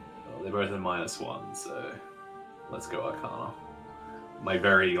 Well, they're both a -1, so let's go arcana. My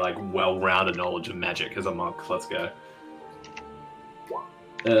very well-rounded knowledge of magic as a monk. Let's go.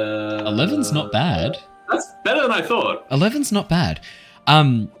 11's not bad. That's better than I thought. 11's not bad.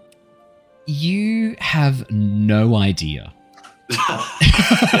 You have no idea.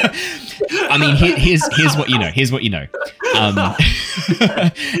 I mean, here's what you know. Here's what you know.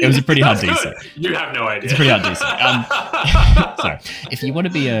 It was a pretty hard DC. You have no idea. It's a pretty hard DC. So, if you want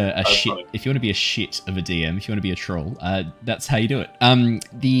to be a shit, funny. if you want to be a shit of a DM, if you want to be a troll, that's how you do it. I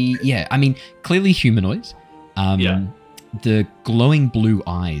mean, clearly humanoid. The glowing blue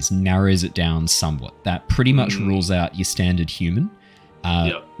eyes narrows it down somewhat. That pretty much rules out your standard human.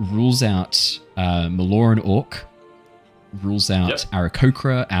 Rules out Maloran Orc. Rules out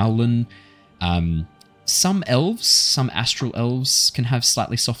Aarakocra, Owlin. Some elves, some astral elves can have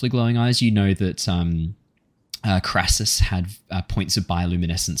slightly softly glowing eyes. You know that Crassus had points of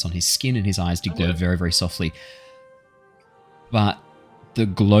bioluminescence on his skin and his eyes did glow very, very softly. But the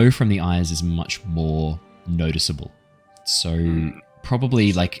glow from the eyes is much more noticeable. So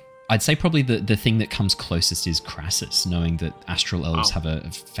probably I'd say probably the thing that comes closest is Crassus, knowing that astral elves have a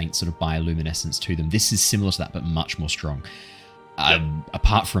faint sort of bioluminescence to them. This is similar to that, but much more strong.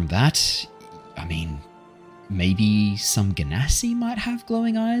 Apart from that, I mean, maybe some Ganassi might have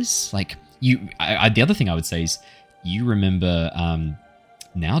glowing eyes. The other thing I would say is you remember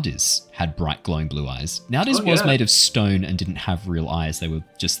Naldiz had bright glowing blue eyes. Naldiz was made of stone and didn't have real eyes. They were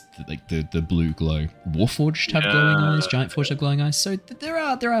just the blue glow. Warforged have glowing eyes. Giant Forged have glowing eyes. So there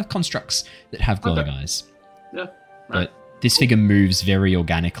are constructs that have glowing eyes. Yeah. But this figure moves very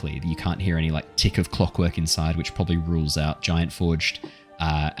organically. You can't hear any tick of clockwork inside, which probably rules out Giant Forged.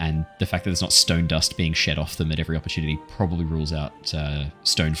 And the fact that there's not stone dust being shed off them at every opportunity probably rules out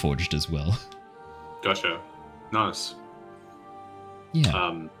Stone Forged as well. Gotcha. Nice.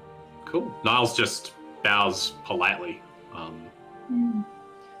 Yeah. Cool. Niles just bows politely.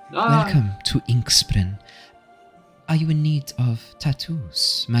 Welcome to Inkspren. Are you in need of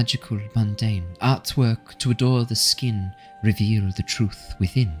tattoos, magical, mundane, artwork to adore the skin, reveal the truth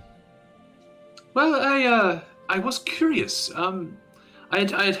within? Well, I was curious. I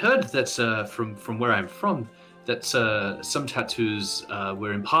had heard that from where I'm from that some tattoos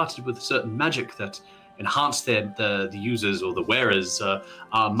were imparted with certain magic that enhance the users or the wearers'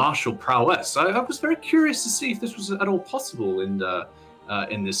 martial prowess. I was very curious to see if this was at all possible in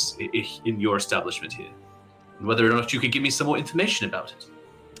your establishment here, and whether or not you could give me some more information about it.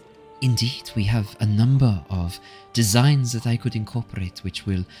 Indeed, we have a number of designs that I could incorporate which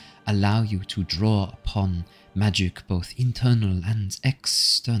will allow you to draw upon magic both internal and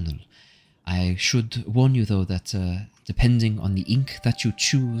external. I should warn you though that depending on the ink that you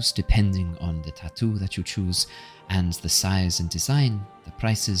choose, depending on the tattoo that you choose, and the size and design, the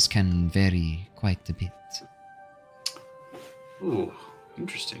prices can vary quite a bit. Ooh,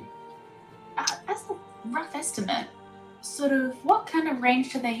 interesting. As a rough estimate, sort of what kind of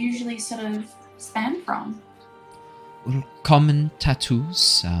range do they usually sort of span from? Well, common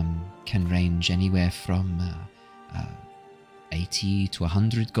tattoos can range anywhere from 80 to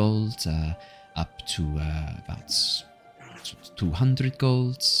 100 gold, up to about 200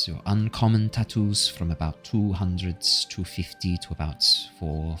 gold. So uncommon tattoos from about 200, 250 to about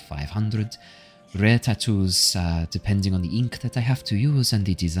 400-500. Rare tattoos, depending on the ink that I have to use and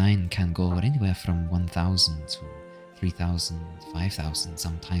the design, can go anywhere from 1,000 to 3,000, 5,000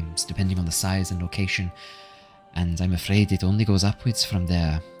 sometimes, depending on the size and location. And I'm afraid it only goes upwards from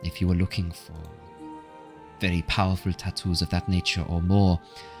there. If you were looking for very powerful tattoos of that nature or more,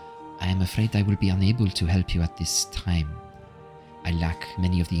 I am afraid I will be unable to help you at this time. I lack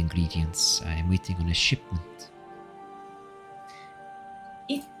many of the ingredients. I am waiting on a shipment.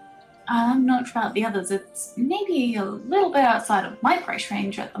 I'm not sure about the others. It's maybe a little bit outside of my price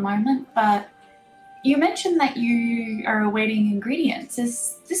range at the moment, but you mentioned that you are awaiting ingredients.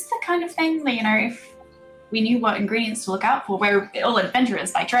 Is this the kind of thing that, if we knew what ingredients to look out for, we're all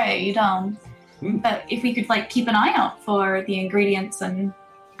adventurers by trade, but if we could keep an eye out for the ingredients and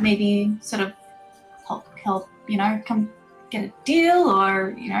maybe sort of help come get a deal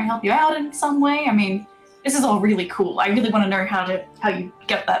or help you out in some way. I mean, this is all really cool. I really want to know how you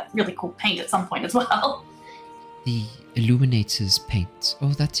get that really cool paint at some point as well. The Illuminator's paint. Oh,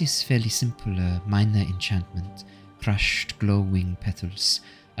 that is fairly simple. Minor enchantment. Crushed glowing petals,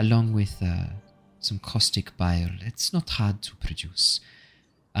 along with some caustic bile. It's not hard to produce.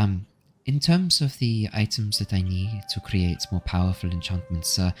 In terms of the items that I need to create more powerful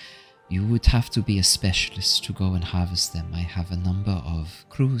enchantments, you would have to be a specialist to go and harvest them. I have a number of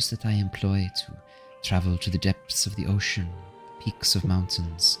crews that I employ to travel to the depths of the ocean, peaks of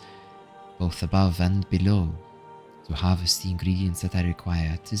mountains, both above and below, to harvest the ingredients that I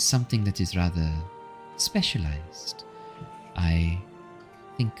require. It is something that is rather specialized. I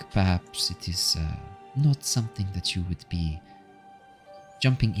think perhaps it is not something that you would be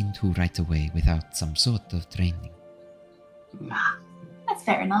jumping into right away without some sort of training. That's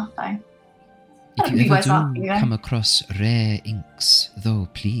fair enough, though. If you ever do come across rare inks, though,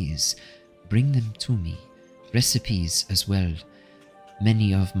 please bring them to me. Recipes as well.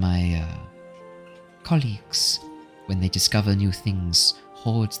 Many of my colleagues, when they discover new things,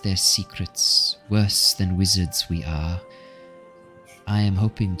 hoard their secrets. Worse than wizards we are. I am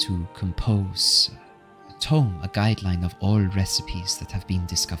hoping to compose a tome, a guideline of all recipes that have been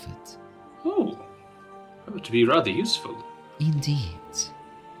discovered. Oh, that would be rather useful. Indeed.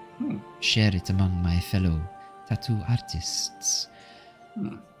 Share it among my fellow tattoo artists.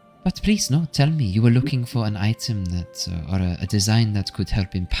 But please, no, tell me, you were looking for an item that, or a design that could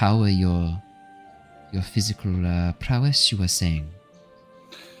help empower your physical prowess, you were saying?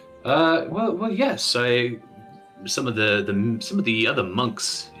 Well, yes. Some of the other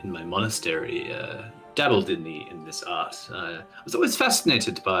monks in my monastery dabbled in this art. I was always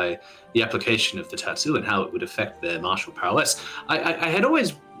fascinated by the application of the tattoo and how it would affect their martial prowess. I had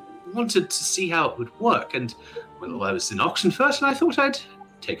always wanted to see how it would work, and well, I was in Oxenfurt, and I thought I'd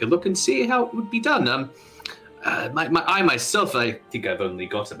take a look and see how it would be done. I myself, I think I've only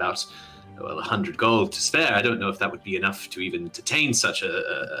got about 100 gold to spare. I don't know if that would be enough to even entertain such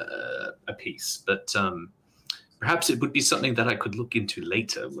a piece, but perhaps it would be something that I could look into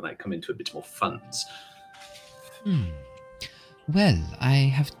later when I come into a bit more funds. Well, I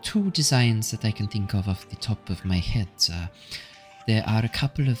have two designs that I can think of off the top of my head. There are a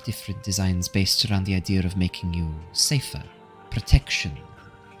couple of different designs based around the idea of making you safer, protection,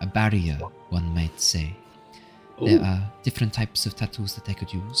 a barrier, one might say. Ooh. There are different types of tattoos that I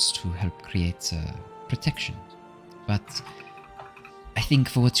could use to help create protection. But I think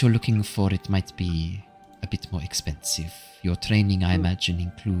for what you're looking for, it might be a bit more expensive. Your training, I imagine,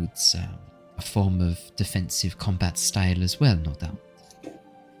 includes a form of defensive combat style as well, no doubt.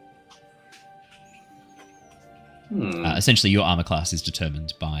 Essentially, your armor class is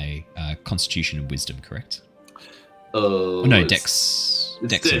determined by Constitution and Wisdom, correct? No, Dex.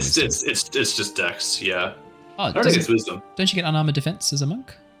 It's just Dex, yeah. Oh, I don't think it's Wisdom. Don't you get unarmored defense as a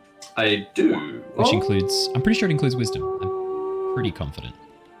monk? I do. Which includes... I'm pretty sure it includes Wisdom. I'm pretty confident.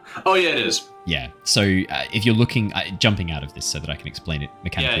 Oh, yeah, it is. Yeah, so if you're looking... jumping out of this so that I can explain it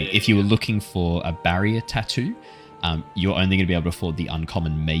mechanically. If you were looking for a barrier tattoo... you're only going to be able to afford the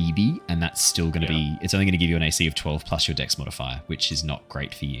uncommon maybe, and that's still going to be... It's only going to give you an AC of 12 plus your dex modifier, which is not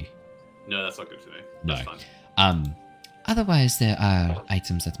great for you. No, that's not good for me. No. That's fine. Otherwise, there are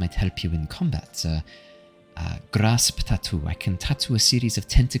items that might help you in combat. Grasp tattoo. I can tattoo a series of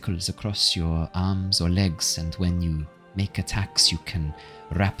tentacles across your arms or legs, and when you make attacks, you can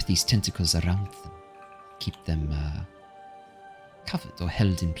wrap these tentacles around them. Keep them covered or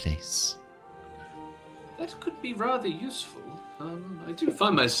held in place. That could be rather useful. I do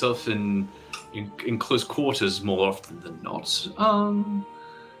find myself in close quarters more often than not.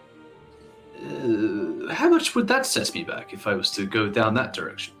 How much would that set me back if I was to go down that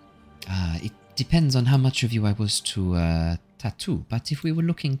direction? It depends on how much of you I was to tattoo. But if we were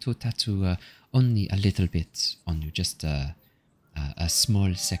looking to tattoo only a little bit on you, just a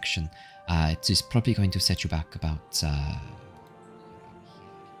small section, it is probably going to set you back about...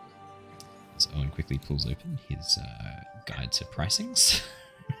 So Owen quickly pulls open his guide to pricings.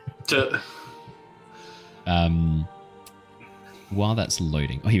 While that's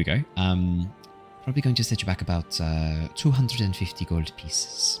loading... Oh, here we go. Probably going to set you back about 250 gold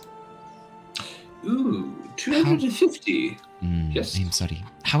pieces. Ooh, 250? Yes. I'm sorry.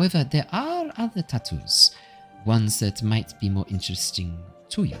 However, there are other tattoos. Ones that might be more interesting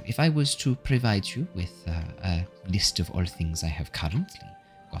to you. If I was to provide you with a list of all things I have currently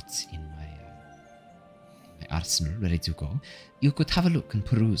got in my arsenal ready to go, you could have a look and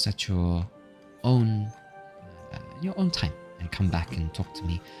peruse at your own time and come back and talk to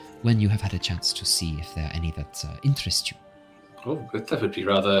me when you have had a chance to see if there are any that interest you. Oh, that would be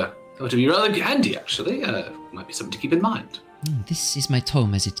rather handy, actually. Might be something to keep in mind. This is my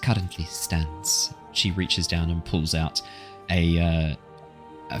tome as it currently stands. She reaches down and pulls out a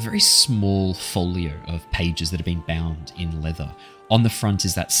very small folio of pages that have been bound in leather. On the front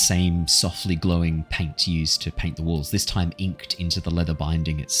is that same softly glowing paint used to paint the walls, this time inked into the leather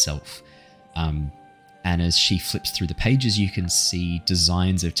binding itself. And as she flips through the pages, you can see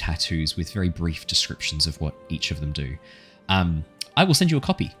designs of tattoos with very brief descriptions of what each of them do. I will send you a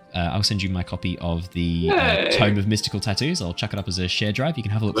copy. I'll send you my copy of the Tome of Mystical Tattoos. I'll chuck it up as a shared drive. You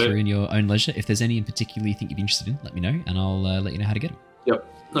can have a look through in your own leisure. If there's any in particular you think you'd be interested in, let me know, and I'll let you know how to get them. Yep.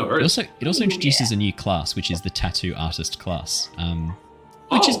 No worries. It also introduces a new class, which is the Tattoo Artist class,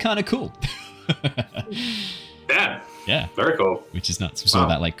 which is kind of cool. Yeah. Very cool. Which is nuts. It's all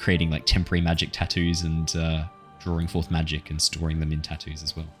about like creating like temporary magic tattoos and drawing forth magic and storing them in tattoos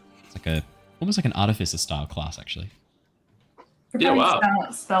as well. It's like almost like an artificer style class, actually. Yeah, wow.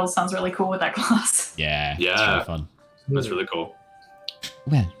 Spells sounds really cool with that class. Yeah. It's really fun. That's really cool.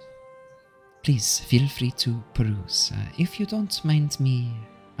 Well, please feel free to peruse. If you don't mind me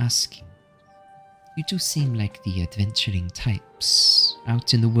asking, you do seem like the adventuring types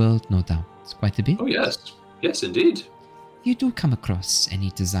out in the world, no doubt, quite a bit. Oh, yes. Yes, indeed. If you do come across any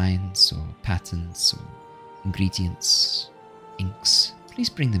designs or patterns or ingredients, inks, please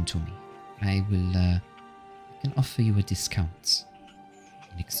bring them to me. I can offer you a discount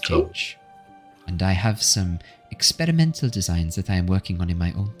in exchange. Cool. And I have some experimental designs that I am working on in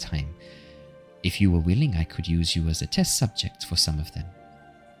my own time. If you were willing, I could use you as a test subject for some of them.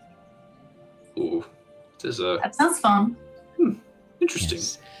 Ooh, that sounds fun. Interesting.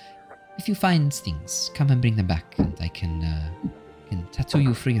 Yes. If you find things, come and bring them back, and I can tattoo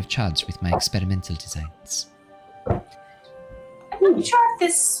you free of charge with my experimental designs. I'm not sure if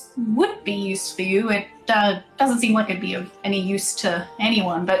this would be used for you. It doesn't seem like it'd be of any use to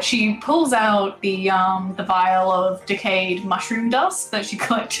anyone, but she pulls out the vial of decayed mushroom dust that she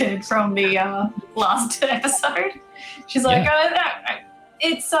collected from the last episode. She's like,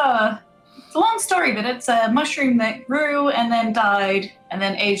 it's a long story, but it's a mushroom that grew and then died and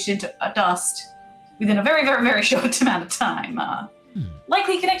then aged into a dust within a very, very, very short amount of time.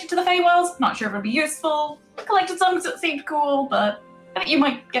 Likely connected to the Feywilds. Not sure if it'd be useful. Collected some because it seemed cool, but I think you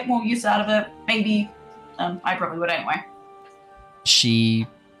might get more use out of it. Maybe. I probably would anyway. She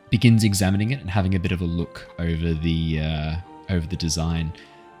begins examining it and having a bit of a look over the design,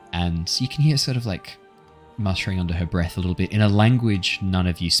 and you can hear sort of like muttering under her breath a little bit in a language none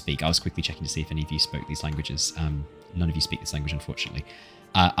of you speak. I was quickly checking to see if any of you spoke these languages. None of you speak this language, unfortunately.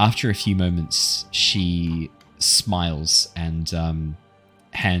 After a few moments, she smiles and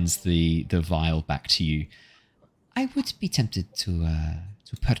hands the vial back to you. I would be tempted to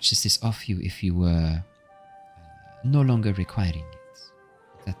purchase this off you if you were no longer requiring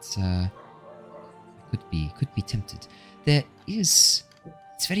it. That could be tempted.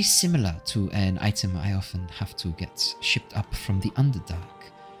 It's very similar to an item I often have to get shipped up from the Underdark.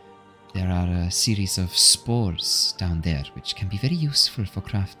 There are a series of spores down there which can be very useful for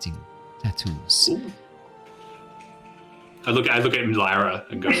crafting tattoos. Ooh. I look at Lyra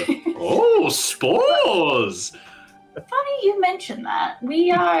and go, "Oh, spores!" Funny you mention that.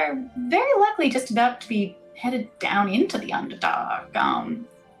 We are very likely just about to be headed down into the Underdark.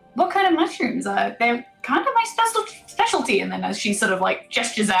 What kind of mushrooms? They're kind of my specialty. And then as she sort of like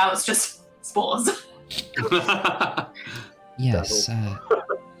gestures out, it's just spores. Yes.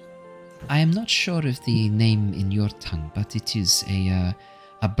 I am not sure of the name in your tongue, but it is a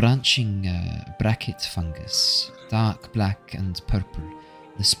branching bracket fungus, dark black and purple.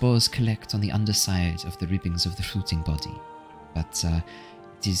 The spores collect on the underside of the ribbings of the fruiting body, but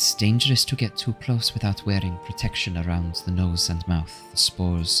it is dangerous to get too close without wearing protection around the nose and mouth. The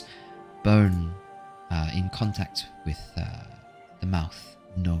spores burn in contact with the mouth,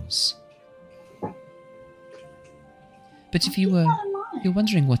 nose. But if you're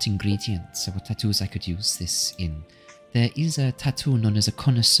wondering what ingredients or what tattoos I could use this in, there is a tattoo known as a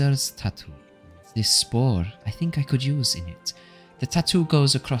connoisseur's tattoo. This spore, I think I could use in it. The tattoo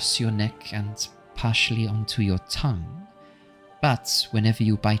goes across your neck and partially onto your tongue. But whenever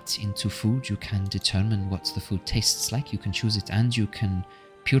you bite into food, you can determine what the food tastes like. You can choose it, and you can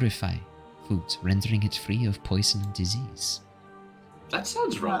purify food, rendering it free of poison and disease. That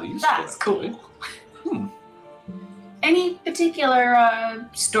sounds rather useful. That's cool. Any particular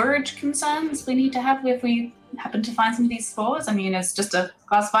storage concerns we need to have if we happen to find some of these spores? I mean, is just a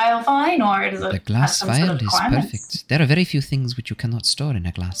glass vial fine, or does it? The glass vial is perfect. There are very few things which you cannot store in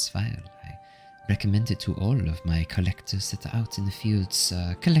a glass vial. I recommend it to all of my collectors that are out in the fields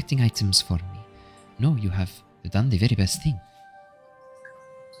collecting items for me. No, you have done the very best thing.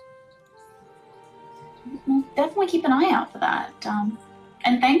 We'll definitely keep an eye out for that.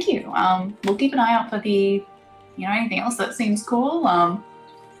 And thank you. We'll keep an eye out for the, anything else that seems cool.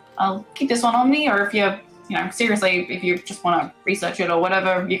 I'll keep this one on me, or if you seriously, if you just want to research it or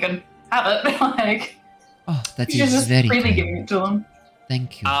whatever, you can have it. Like, Oh, that you should is just very freely kind. giving it to him.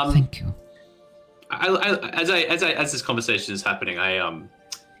 Thank you. Thank you. As this conversation is happening,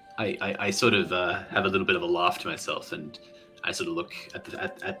 I sort of have a little bit of a laugh to myself, and I sort of look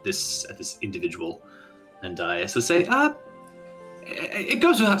at this individual, and I sort of say, it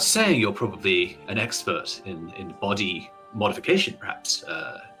goes without saying you're probably an expert in body modification, perhaps,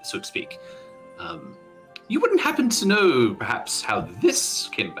 so to speak. You wouldn't happen to know, perhaps, how this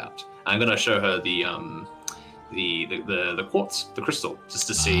came about? I'm going to show her the quartz, the crystal, just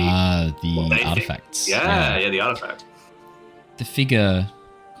to see the artifacts. Yeah, the artifact. The figure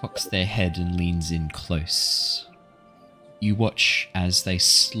cocks their head and leans in close. You watch as they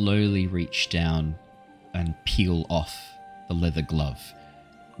slowly reach down and peel off the leather glove,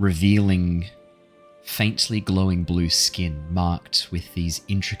 revealing faintly glowing blue skin marked with these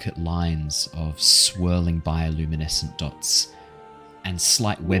intricate lines of swirling bioluminescent dots and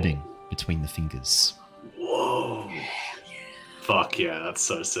slight webbing between the fingers. Whoa. Fuck yeah, that's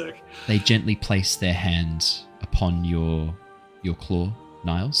so sick. They gently place their hand upon your claw,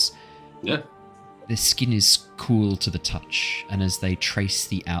 Niles. Yeah. The skin is cool to the touch, and as they trace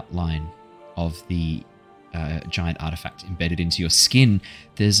the outline of the giant artifact embedded into your skin,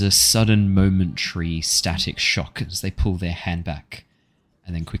 there's a sudden momentary static shock as they pull their hand back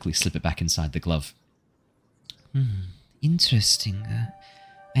and then quickly slip it back inside the glove. Interesting.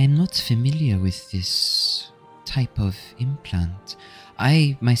 I am not familiar with this type of implant.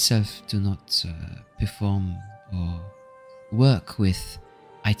 I myself do not perform or work with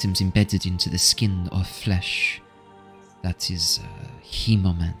items embedded into the skin or flesh. That is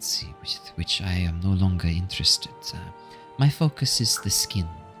hemomancy, with which I am no longer interested. My focus is the skin,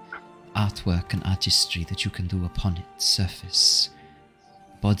 artwork and artistry that you can do upon its surface,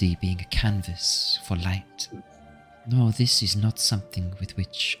 body being a canvas for light. No, this is not something with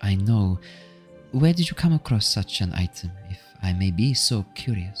which I know. Where did you come across such an item, if I may be so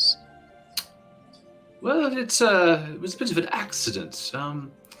curious? Well, it was a bit of an accident.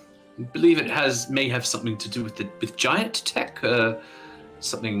 I believe it may have something to do with giant tech.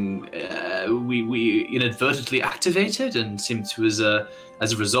 Something we inadvertently activated, and seemed to, as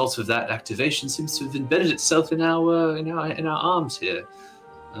a result of that activation, seems to have embedded itself in our arms here.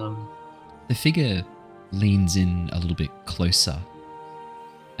 The figure leans in a little bit closer,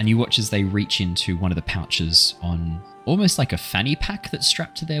 and you watch as they reach into one of the pouches on almost like a fanny pack that's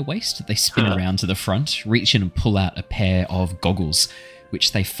strapped to their waist. They spin around to the front, reach in and pull out a pair of goggles,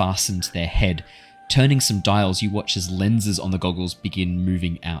 which they fasten to their head. Turning some dials, you watch as lenses on the goggles begin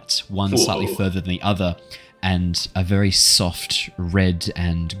moving out, one slightly further than the other, and a very soft red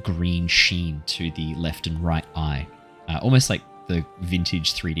and green sheen to the left and right eye. Almost like the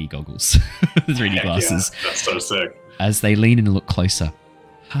vintage 3D goggles, 3D glasses. Yeah, that's so sick. As they lean in and look closer.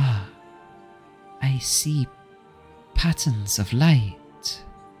 I see patterns of light.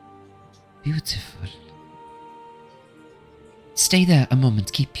 Beautiful. Stay there a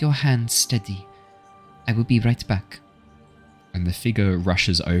moment. Keep your hand steady. I will be right back. And the figure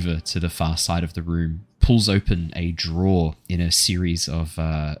rushes over to the far side of the room, pulls open a drawer in a series of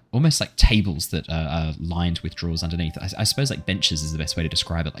almost like tables that are lined with drawers underneath. I suppose like benches is the best way to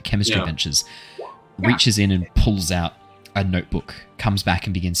describe it, like chemistry benches. Reaches in and pulls out a notebook, comes back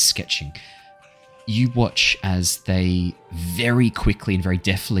and begins sketching. You watch as they very quickly and very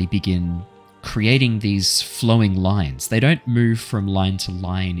deftly begin creating these flowing lines. They don't move from line to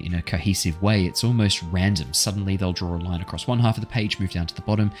line in a cohesive way. It's almost random. Suddenly they'll draw a line across one half of the page, move down to the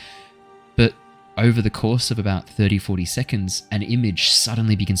bottom. But over the course of about 30, 40 seconds, an image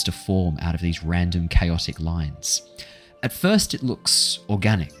suddenly begins to form out of these random chaotic lines. At first it looks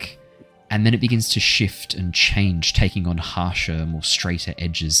organic, and then it begins to shift and change, taking on harsher, more straighter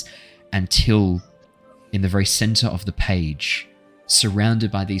edges, until in the very center of the page, surrounded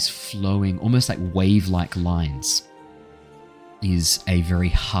by these flowing, almost like wave-like lines, is a very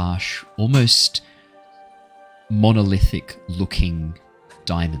harsh, almost monolithic-looking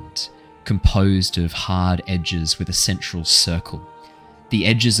diamond, composed of hard edges with a central circle, the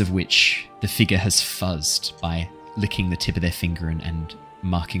edges of which the figure has fuzzed by licking the tip of their finger and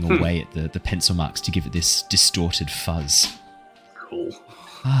marking away at the pencil marks to give it this distorted fuzz. Cool.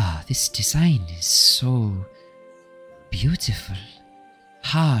 This design is so beautiful.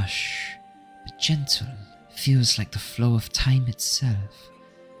 Harsh, but gentle. Feels like the flow of time itself.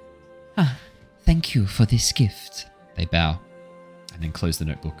 Thank you for this gift. They bow and then close the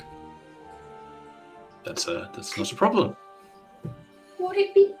notebook. That's not a problem. Would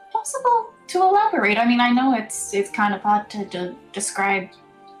it be possible to elaborate? I mean, I know it's kind of hard to describe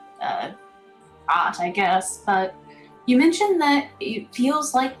art, I guess, but you mentioned that it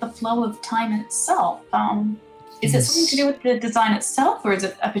feels like the flow of time itself. Is it something to do with the design itself, or is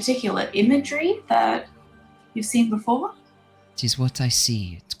it a particular imagery that you've seen before? It is what I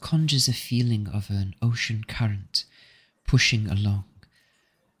see. It conjures a feeling of an ocean current pushing along.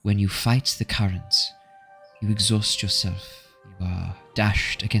 When you fight the current, you exhaust yourself. You are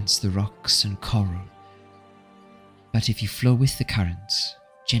dashed against the rocks and coral. But if you flow with the current,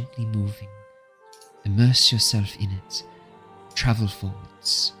 gently moving, immerse yourself in it, travel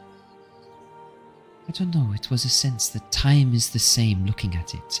forwards. I don't know, it was a sense that time is the same looking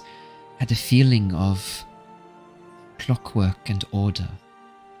at it. Had a feeling of clockwork and order.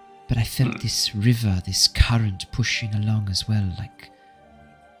 But I felt this river, this current pushing along as well, like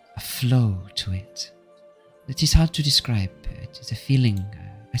a flow to it. It is hard to describe. It is a feeling.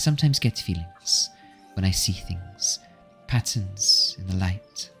 I sometimes get feelings when I see things. Patterns in the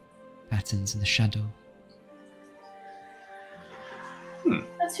light, patterns in the shadow.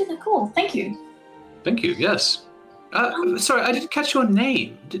 That's really cool. Thank you. Thank you, yes. Sorry, I didn't catch your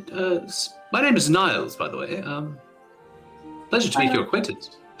name. My name is Niles, by the way. Pleasure to make your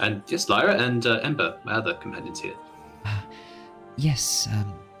acquaintance. And yes, Lyra and Ember, my other companions here. Yes,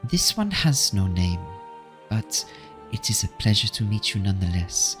 this one has no name, but it is a pleasure to meet you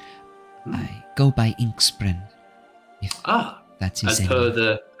nonetheless. I go by Inkspren, if that is as per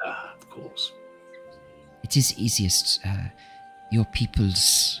the... of course. It is easiest. Your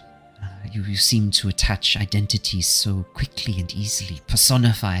peoples, you seem to attach identities so quickly and easily,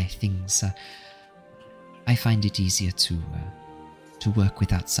 personify things. I find it easier to work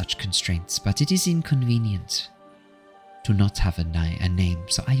without such constraints, but it is inconvenient to not have a name,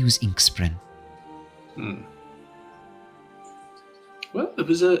 so I use Inkspren. Well, it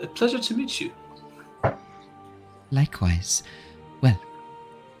was a pleasure to meet you. Likewise. Well,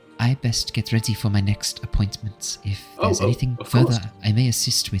 I best get ready for my next appointment. If there's anything further I may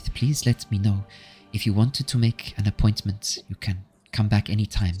assist with, please let me know. If you wanted to make an appointment, you can come back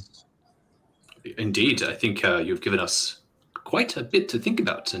anytime. Indeed, I think you've given us quite a bit to think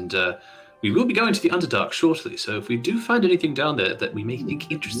about, and we will be going to the Underdark shortly, so if we do find anything down there that we may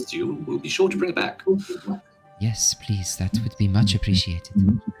think interests you, we'll be sure to bring it back. Yes, please, that would be much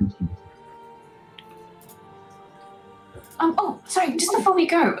appreciated. Sorry, just before we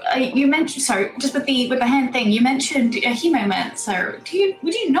go, you mentioned, just with the hand thing, you mentioned a hemoman, so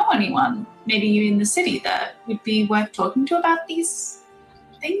would you know anyone, maybe you in the city, that would be worth talking to about these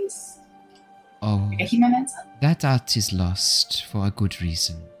things? Oh, like a hemomancer? That art is lost for a good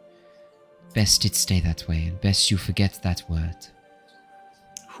reason. Best it stay that way, and best you forget that word.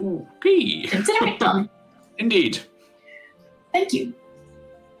 Okay. Consider it done. Indeed. Thank you.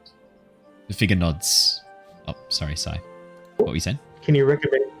 The figure nods. Oh, sorry, Sai. What were you saying? Do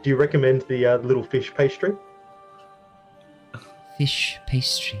you recommend the little fish pastry? Fish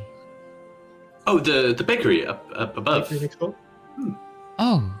pastry? Oh, the bakery up above. Bakery next door?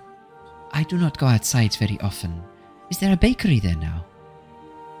 Oh, I do not go outside very often. Is there a bakery there now?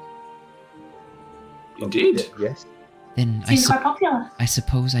 Indeed. Yes. Then Seems quite popular. I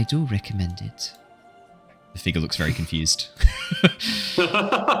suppose I do recommend it. The figure looks very confused.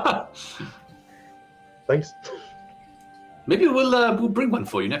 Thanks. Maybe we'll bring one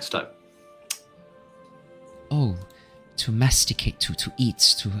for you next time. Oh, to masticate, to eat,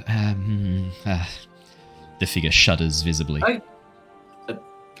 to The figure shudders visibly.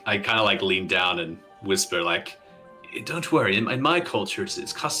 I kind of like lean down and whisper like, "Don't worry. In my culture,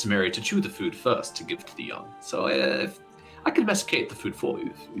 it's customary to chew the food first to give to the young. So I can masticate the food for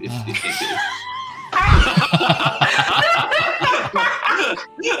you if you think it is."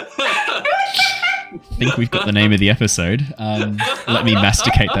 I think we've got the name of the episode. Let me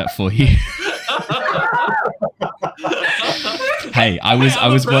masticate that for you. Hey, I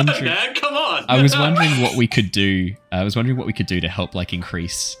was wondering. Man, come on. I was wondering what we could do. To help like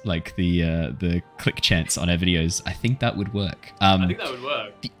increase like the click chance on our videos. I think that would work. I think that would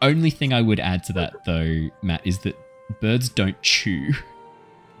work. The only thing I would add to that though, Matt, is that birds don't chew.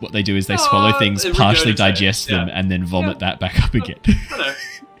 What they do is they swallow things, partially digest them, and then vomit that back up again. I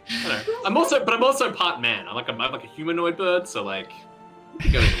know. I'm also part man. I'm like a humanoid bird, so like, you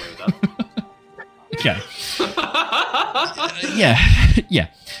can go either way with that. Okay. Yeah.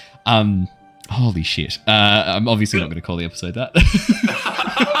 Holy shit. I'm obviously not going to call the episode that.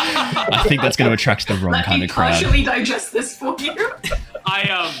 I think that's going to attract the wrong kind of crowd. Let me partially digest this for you.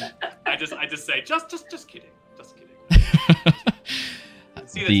 I just say, just kidding.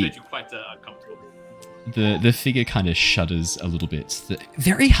 See, that's made you quite uncomfortable. The figure kind of shudders a little bit.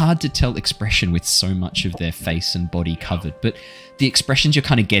 Very hard to tell expression with so much of their face and body covered, but the expressions you're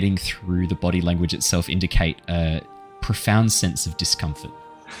kind of getting through the body language itself indicate a profound sense of discomfort.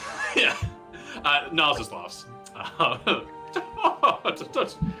 Yeah. Niles just laughs.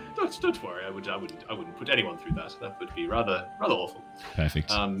 Don't worry. I wouldn't put anyone through that. That would be rather awful.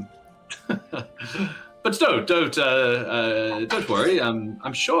 Perfect. But don't worry.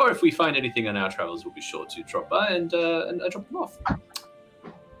 I'm sure if we find anything on our travels, we'll be sure to drop by and drop them off.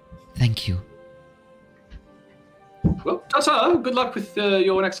 Thank you. Well, ta-ta. Good luck with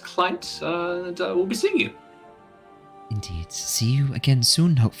your next client, and we'll be seeing you. Indeed. See you again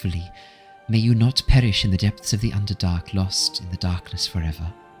soon, hopefully. May you not perish in the depths of the Underdark, lost in the darkness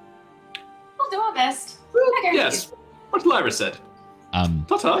forever. We'll do our best. Yes. What Lyra said.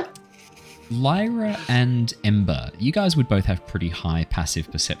 Ta-ta. Lyra and Ember, you guys would both have pretty high passive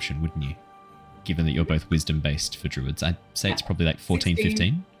perception, wouldn't you? Given that you're both wisdom-based for druids. I'd say it's probably like 14,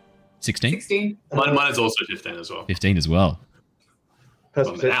 15? 16? 16. Mine is also 15 as well. 15 as well.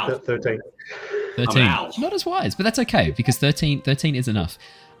 Passive 13. 13. Not as wise, but that's okay, because 13 is enough.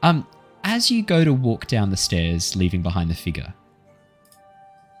 As you go to walk down the stairs, leaving behind the figure,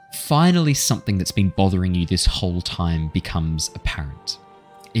 finally something that's been bothering you this whole time becomes apparent.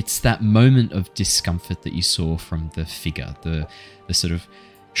 It's that moment of discomfort that you saw from the figure, the sort of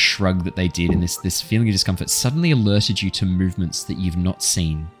shrug that they did, and this feeling of discomfort suddenly alerted you to movements that you've not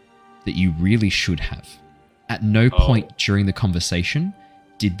seen, that you really should have. At no point during the conversation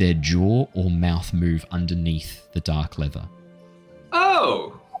did their jaw or mouth move underneath the dark leather.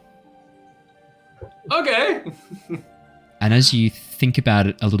 Oh! Okay. And as you think about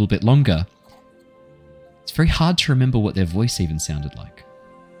it a little bit longer, it's very hard to remember what their voice even sounded like.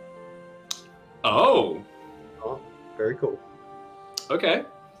 Oh, very cool. Okay.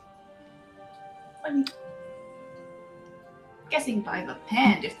 I'm guessing by the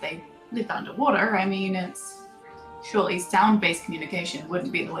hand, if they lived underwater, I mean, it's surely sound-based communication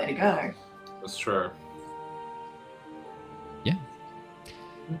wouldn't be the way to go. That's true. Yeah.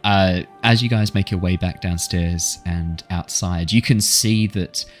 As you guys make your way back downstairs and outside, you can see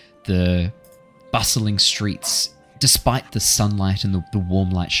that the bustling streets, despite the sunlight and the warm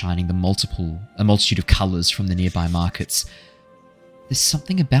light shining, a multitude of colours from the nearby markets, there's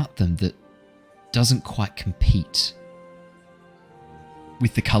something about them that doesn't quite compete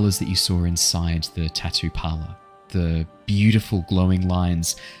with the colours that you saw inside the tattoo parlour. The beautiful glowing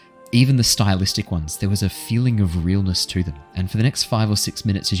lines, even the stylistic ones, there was a feeling of realness to them. And for the next 5 or 6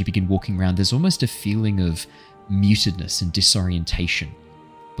 minutes as you begin walking around, there's almost a feeling of mutedness and disorientation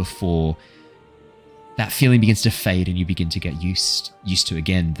before that feeling begins to fade and you begin to get used to,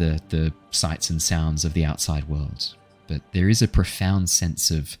 again, the sights and sounds of the outside world. But there is a profound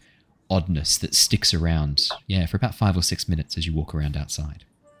sense of oddness that sticks around, for about 5 or 6 minutes as you walk around outside.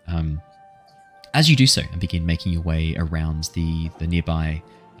 As you do so and begin making your way around the nearby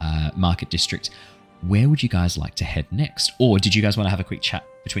market district, where would you guys like to head next? Or did you guys want to have a quick chat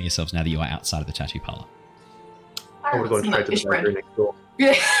between yourselves now that you are outside of the tattoo parlor? I would have gone straight to the bakery next door.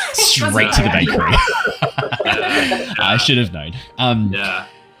 Straight to the bakery. I should have known. Yeah.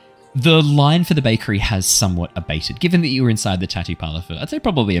 The line for the bakery has somewhat abated, given that you were inside the tattoo parlor for, I'd say,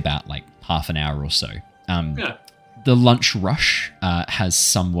 probably about like half an hour or so. The lunch rush has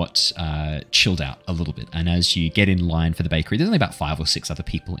somewhat chilled out a little bit, and as you get in line for the bakery, there's only about 5 or 6 other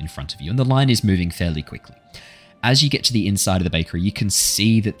people in front of you, and the line is moving fairly quickly. As you get to the inside of the bakery, you can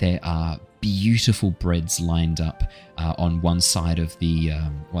see that there are beautiful breads lined up on one side of the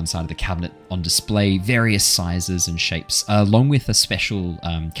cabinet on display, various sizes and shapes, along with a special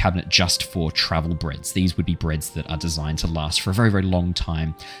cabinet just for travel breads. These would be breads that are designed to last for a very, very long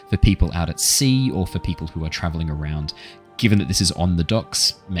time for people out at sea or for people who are traveling around. Given that this is on the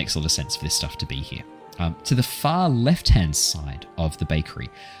docks, makes a lot of sense for this stuff to be here. To the far left-hand side of the bakery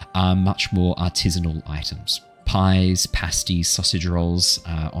are much more artisanal items. Pies, pasties, sausage rolls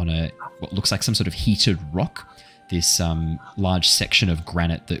on what looks like some sort of heated rock. This large section of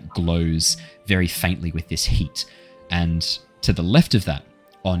granite that glows very faintly with this heat. And to the left of that,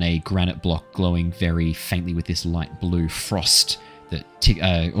 on a granite block glowing very faintly with this light blue frost that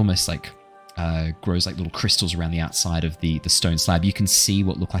almost like grows like little crystals around the outside of the stone slab, you can see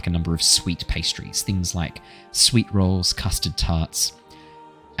what look like a number of sweet pastries, things like sweet rolls, custard tarts.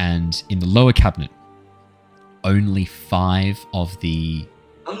 And in the lower cabinet, only 5 of the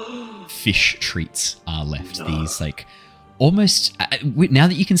fish treats are left. These like almost, now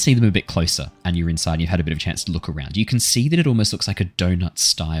that you can see them a bit closer and you're inside and you've had a bit of a chance to look around, you can see that it almost looks like a donut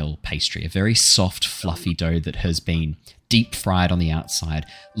style pastry, a very soft fluffy dough that has been deep fried on the outside,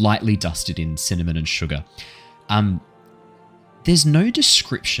 lightly dusted in cinnamon and sugar. There's no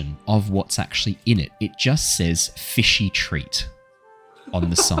description of what's actually in it. It just says fishy treat on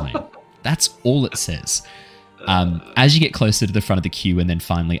the sign. That's all it says. As you get closer to the front of the queue and then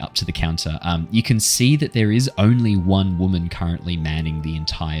finally up to the counter, you can see that there is only one woman currently manning the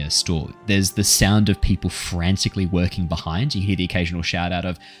entire store. There's the sound of people frantically working behind. You hear the occasional shout out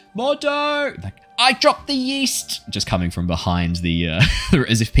of, "More dough!" Like, "I dropped the yeast!" Just coming from behind the,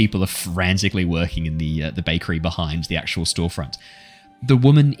 as if people are frantically working in the bakery behind the actual storefront. The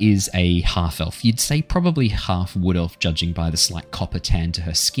woman is a half-elf. You'd say probably half wood elf, judging by the slight copper tan to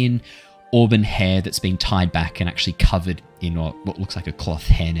her skin, auburn hair that's been tied back and actually covered in what looks like a cloth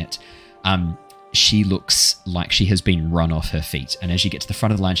hairnet. She looks like she has been run off her feet. And as you get to the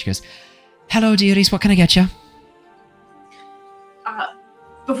front of the line, she goes, "Hello, dearies, what can I get you?"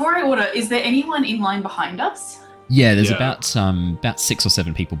 Before I order, is there anyone in line behind us? Yeah, there's about 6 or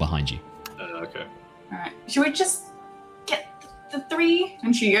 7 people behind you. Okay. All right. Should we just get the 3?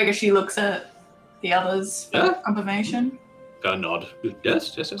 And she looks at the others for confirmation. Got a nod.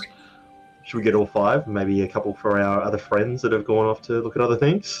 Yes. Should we get all 5? Maybe a couple for our other friends that have gone off to look at other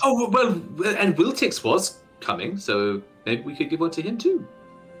things? Oh, well, and Wiltix was coming, so maybe we could give one to him too.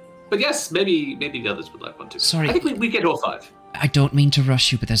 But yes, maybe the others would like one too. Sorry. I think we get all 5. I don't mean to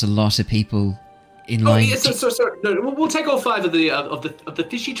rush you, but there's a lot of people in line. Oh, yes, sorry. No, we'll take all 5 of the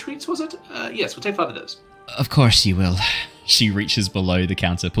fishy treats, was it? Yes, we'll take 5 of those. Of course you will. She reaches below the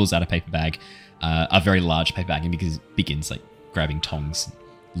counter, pulls out a paper bag, a very large paper bag, and begins like grabbing tongs,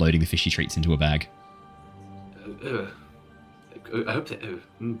 loading the fishy treats into a bag. I hope that.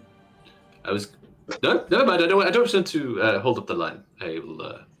 I was. No, never mind. I don't want to hold up the line. I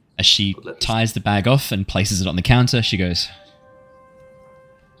will. As she ties the bag off and places it on the counter, she goes,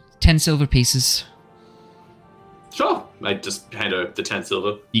 10 silver pieces. Sure. I just hand her the 10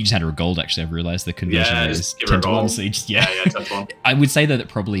 silver. You just hand her a gold, actually. I've realised the conversion rate is 10 to 1. So you just, yeah, 10 to 1. I would say that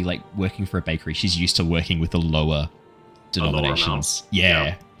probably, like, working for a bakery, she's used to working with the lower denominations.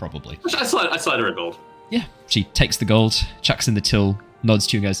 Yeah, probably. I slide her a gold. Yeah. She takes the gold, chucks in the till, nods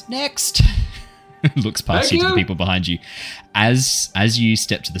to you and goes, "Next!" Looks past you to the people behind you. As you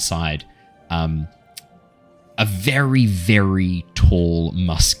step to the side, a very, very tall,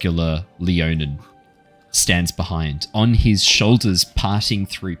 muscular Leonin stands behind. On his shoulders,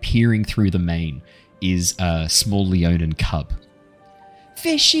 peering through the mane, is a small Leonin cub.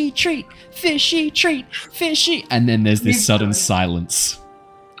 "Fishy treat, fishy treat, fishy." And then there's this sudden silence.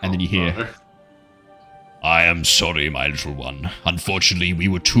 And then you hear, "I am sorry, my little one. Unfortunately, we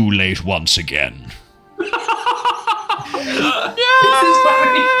were too late once again."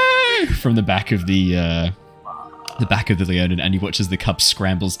 From the back of the Leonin, and you watch as the cub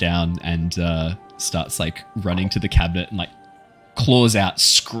scrambles down and starts like running to the cabinet and like claws out,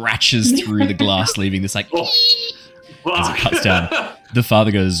 scratches through the glass, leaving this like as it cuts down. The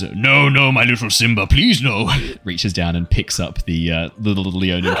father goes, No, my little Simba, please no." Reaches down and picks up the little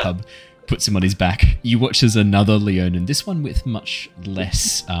Leonin cub, puts him on his back. You watch as another Leonin, this one with much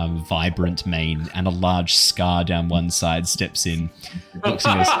less vibrant mane and a large scar down one side, steps in, looks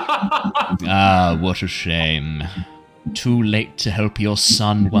and goes, "Ah, what a shame. Too late to help your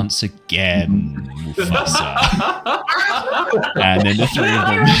son once again, Mufasa." And then the 3 of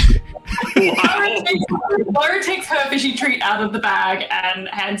them... Laura takes her fishy treat out of the bag and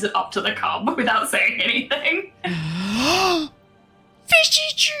hands it up to the cub without saying anything.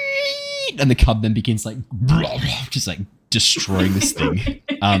 "Fishy treat!" And the cub then begins like just like destroying this thing.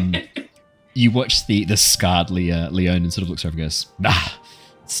 You watch the scarred Leonin sort of looks over and goes,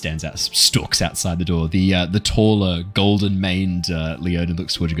 stands out, stalks outside the door. The taller, golden-maned Leonin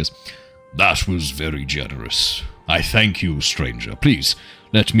looks towards you and goes, "That was very generous. I thank you, stranger. Please,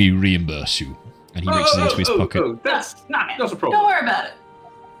 let me reimburse you." And he reaches into his pocket. That's not a problem. Don't worry about it.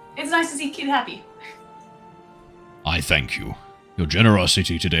 It's nice to see kids happy. "I thank you. Your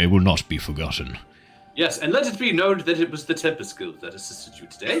generosity today will not be forgotten." Yes, and let it be known that it was the Tempest Guild that assisted you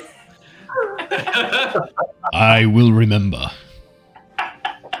today. I will remember.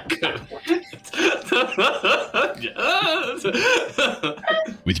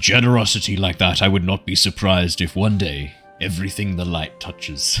 With generosity like that, I would not be surprised if one day everything the light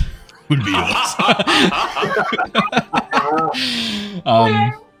touches would be yours.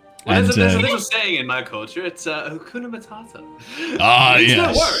 There's a little saying in my culture. It's Hakuna Matata.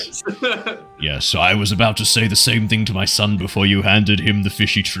 Yes. No worries. Yes, I was about to say the same thing to my son before you handed him the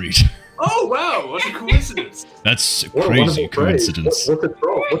fishy treat. Oh, wow. What a coincidence. That's a crazy coincidence. What's it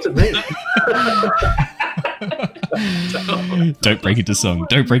from? What's it mean? Don't break into song.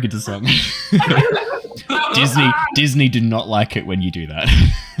 Don't break into song. Disney do not like it when you do that.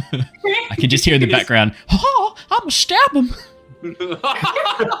 I can just hear in the background, "Oh, I'm gonna stab him."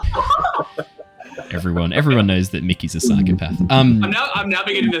 Everyone knows that Mickey's a psychopath. I'm now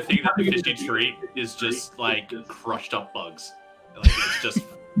beginning to think that the fishy treat is just like crushed up bugs. Like it's just.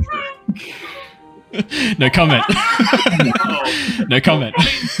 No comment. No comment.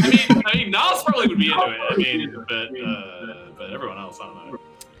 I mean, Nas probably would be into it. But everyone else, I don't know.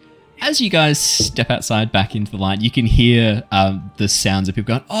 As you guys step outside back into the line, you can hear the sounds of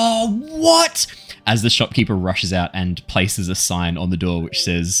people going, "Oh, what?" as the shopkeeper rushes out and places a sign on the door which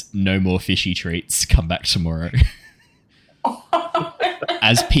says, "No more fishy treats. Come back tomorrow."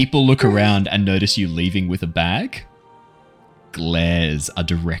 As people look around and notice you leaving with a bag, glares are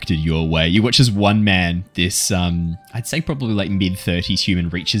directed your way. You watch as one man, this I'd say probably like mid-30s human,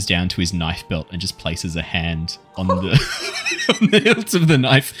 reaches down to his knife belt and just places a hand on the on the hilt of the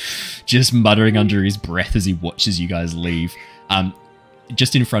knife, just muttering under his breath as he watches you guys leave.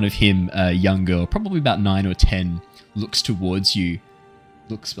 Just in front of him, a young girl, probably about 9 or 10, looks towards you,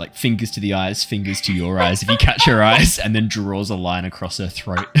 looks like fingers to the eyes, fingers to your eyes if you catch her eyes, and then draws a line across her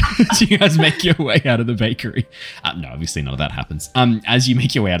throat. So you guys make your way out of the bakery. No, obviously none of that happens. As you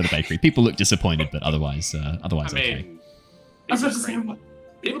make your way out of the bakery, people look disappointed, but otherwise okay.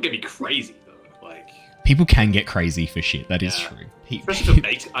 People can be crazy though. Like people can get crazy for shit. That is true. Especially for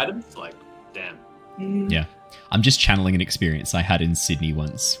baked items. Like, damn. Yeah. I'm just channeling an experience I had in Sydney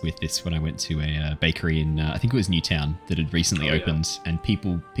once with this when I went to a bakery in, I think it was Newtown, that had recently opened, and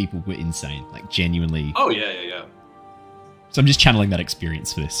people were insane, like genuinely. Oh, yeah. So I'm just channeling that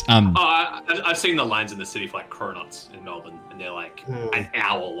experience for this. I've seen the lines in the city for like cronuts in Melbourne, and they're like an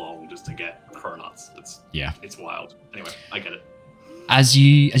hour long just to get cronuts. It's wild. Anyway, I get it. As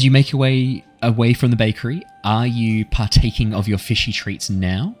you make your way away from the bakery, are you partaking of your fishy treats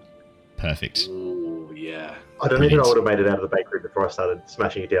now? Perfect. Ooh, yeah. I don't even know I would have made it out of the bakery before I started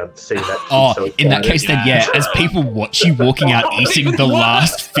smashing it down, seeing that. Oh, in that case, then yeah. As people watch you walking out eating the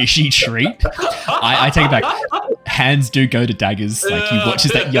last fishy treat, I take it back. Hands do go to daggers. Like you watch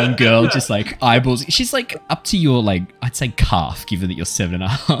as that young girl just like eyeballs. She's like up to your like I'd say calf, given that you're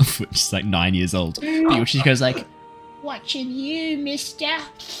 7.5, which is like 9 years old. But she goes like, "Watching you, mister."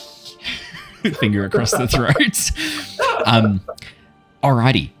 Finger across the throat.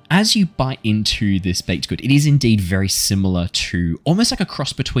 Alrighty. As you bite into this baked good, it is indeed very similar to almost like a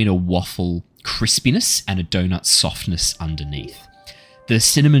cross between a waffle crispiness and a donut softness underneath. The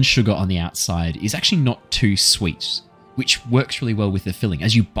cinnamon sugar on the outside is actually not too sweet, which works really well with the filling.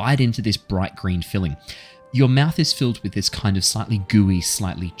 As you bite into this bright green filling, your mouth is filled with this kind of slightly gooey,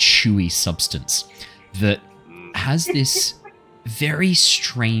 slightly chewy substance that has this very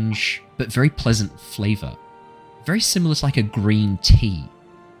strange but very pleasant flavor. Very similar to like a green tea.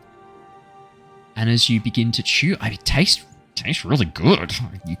 And as you begin to chew, it tastes really good.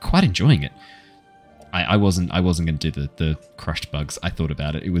 You're quite enjoying it. I wasn't going to do the crushed bugs. I thought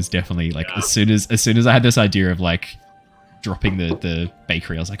about it. It was definitely like as soon as I had this idea of like dropping the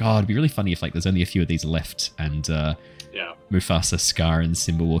bakery, I was like, oh, it'd be really funny if like there's only a few of these left, and Mufasa, Scar, and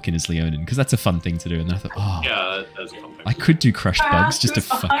Simba walk in as Leonin, because that's a fun thing to do. And then I thought, that's a fun thing. I could do crushed bugs just to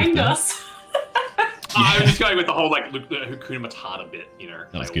fuck with them. I was just going with the whole like Hakuna Matata bit, you know.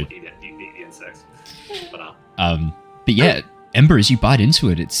 That was like, good. Eat the insects. But yeah, Ember, as you bite into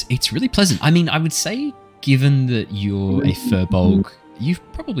it, it's really pleasant. I mean, I would say, given that you're a furbolg, you've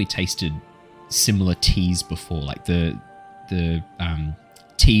probably tasted similar teas before. Like the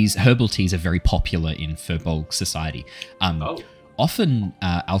teas, herbal teas are very popular in furbolg society. Often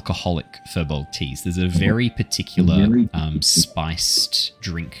alcoholic furbolg teas. There's a very particular spiced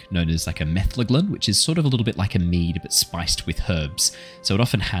drink known as like a methlaglen, which is sort of a little bit like a mead but spiced with herbs. So it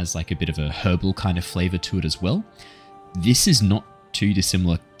often has like a bit of a herbal kind of flavor to it as well. This is not too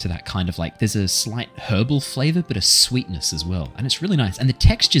dissimilar to that kind of like, there's a slight herbal flavor but a sweetness as well. And it's really nice. And the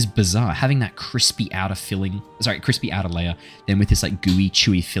texture's bizarre, having that crispy outer layer, then with this like gooey,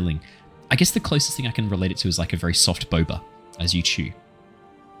 chewy filling. I guess the closest thing I can relate it to is like a very soft boba as you chew.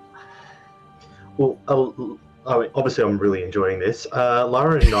 Well, obviously I'm really enjoying this.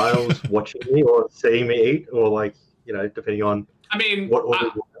 Lara and Niles watching me or seeing me eat, or like, you know, depending on. I mean, what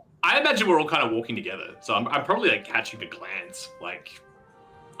I imagine we're all kind of walking together, so I'm probably like catching a glance, like,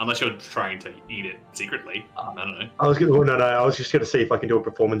 unless you're trying to eat it secretly. I don't know. I was just going to see if I can do a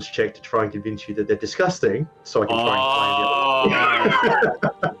performance check to try and convince you that they're disgusting, so I can try and find the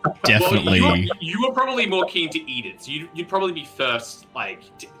other. Definitely. Well, you were probably more keen to eat it, so you'd probably be first, like,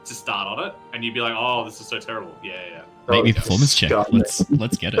 to start on it, and you'd be like, "Oh, this is so terrible." Yeah. Make me a performance check.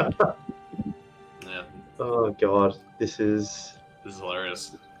 Let's get it. Yeah. Oh god, this is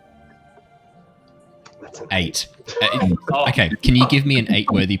hilarious. That's an 8. Okay, can you give me an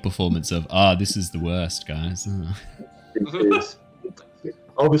 8-worthy performance of, this is the worst, guys? It is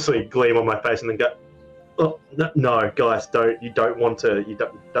obviously gleam on my face and then go, oh no, guys, don't want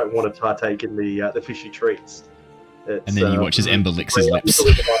to partake in the fishy treats. And then you watch as Ember licks his lips.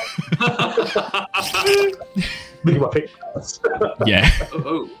 Look at my pictures. Yeah.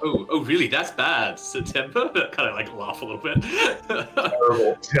 Oh, really? That's bad. September? Kind of like laugh a little bit.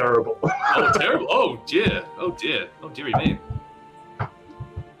 Terrible. Oh, terrible. Oh, dear. Oh, dearie me.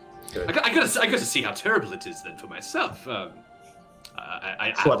 I gotta see how terrible it is then for myself.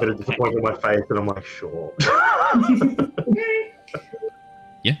 Slight bit of disappointment in my face, and I'm like, sure.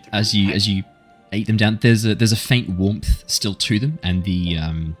 Yeah, as you eat them down, there's a faint warmth still to them, and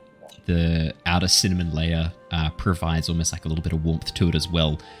the outer cinnamon layer provides almost like a little bit of warmth to it as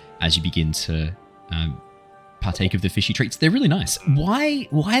well as you begin to partake of the fishy treats. They're really nice. Why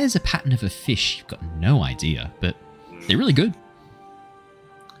there's a pattern of a fish, you've got no idea, but they're really good.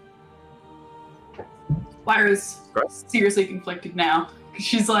 Lyra's seriously conflicted now, because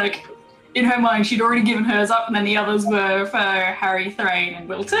she's like, in her mind, she'd already given hers up, and then the others were for Harry, Thrain, and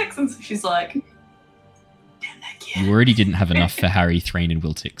Wiltix, and so she's like, damn that kid. You already didn't have enough for Harry, Thrain, and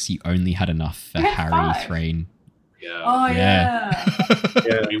Wiltix. You only had enough for Harry, 5. Thrain. Yeah. Oh, yeah.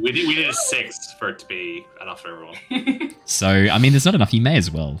 Yeah. We needed a 6 for it to be enough for everyone. So, I mean, there's not enough. You may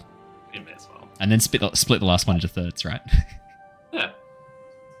as well. You may as well. And then split the last one into thirds, right? Yeah.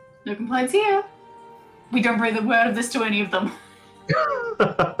 No complaints here. We don't breathe a word of this to any of them.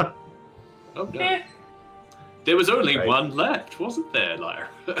 Oh, no. Yeah. There was only Right. one left, wasn't there, Lyra?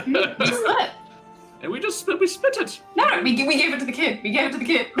 We split. And we split it. No, we gave it to the kid. We gave it to the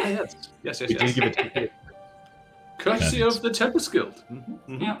kid. Yes. You did give it to me. Courtesy Perfect. of the Tempest Guild.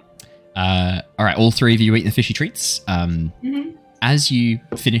 Yeah. All right, all three of you eat the fishy treats. Mm-hmm. As you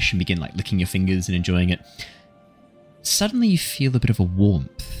finish and begin like licking your fingers and enjoying it, suddenly you feel a bit of a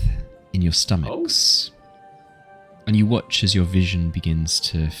warmth in your stomachs. And you watch as your vision begins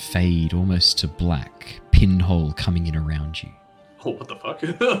to fade almost to black, pinhole coming in around you. Oh, what the fuck?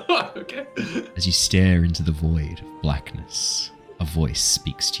 Okay. As you stare into the void of blackness, a voice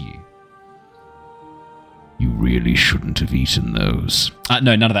speaks to you. You really shouldn't have eaten those.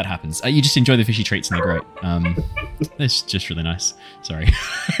 No, none of that happens. You just enjoy the fishy treats and they're great. It's just really nice. Sorry.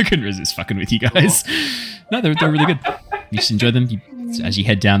 I couldn't resist fucking with you guys. No, they're really good. You just enjoy them. As you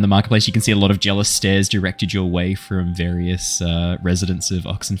head down the marketplace, you can see a lot of jealous stares directed your way from various residents of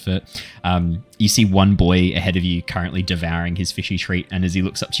Oxenfurt. You see one boy ahead of you currently devouring his fishy treat, and as he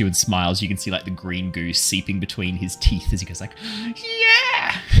looks up to you and smiles, you can see like the green goose seeping between his teeth as he goes like,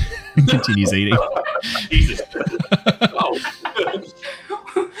 yeah! And continues eating. Jesus. Oh.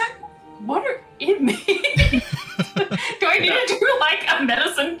 What are it mean? Do I need to do like a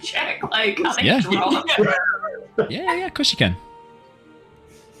medicine check? Like, are they Yeah. drunk? Yeah, of course you can.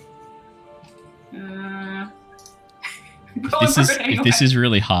 If this is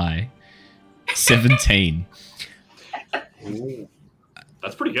really high, 17. Ooh.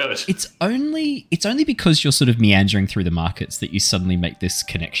 That's pretty good. It's only because you're sort of meandering through the markets that you suddenly make this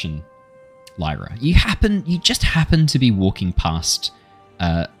connection, Lyra. You just happen to be walking past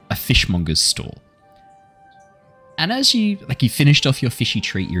a fishmonger's stall. And as you finished off your fishy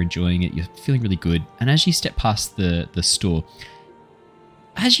treat, you're enjoying it, you're feeling really good. And as you step past the store,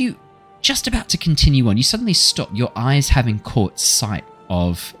 as you just about to continue on, you suddenly stop, your eyes having caught sight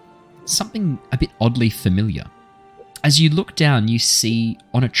of something a bit oddly familiar. As you look down, you see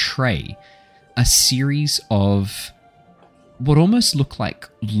on a tray a series of what almost look like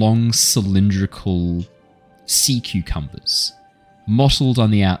long cylindrical sea cucumbers, mottled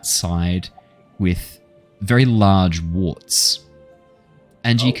on the outside with very large warts.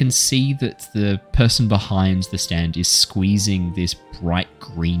 And you can see that the person behind the stand is squeezing this bright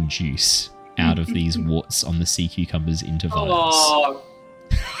green juice out of these warts on the sea cucumbers into vials. Oh.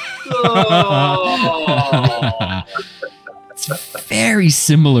 It's very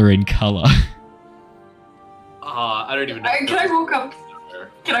similar in color. I don't even know. Can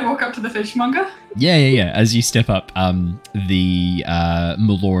I walk up to the fishmonger? Yeah. As you step up, the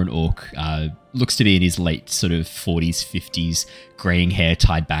Maloran orc looks to be in his late sort of 40s, 50s, greying hair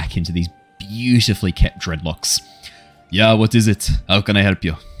tied back into these beautifully kept dreadlocks. Yeah, what is it? How can I help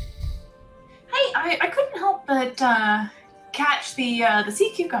you? Hey, I couldn't help but catch the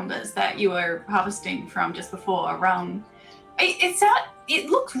sea cucumbers that you were harvesting from just before. It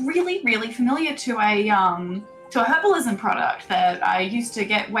looked really, really familiar to a herbalism product that I used to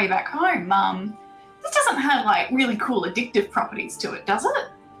get way back home. This doesn't have like really cool addictive properties to it, does it?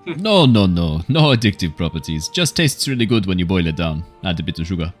 No addictive properties. Just tastes really good when you boil it down. Add a bit of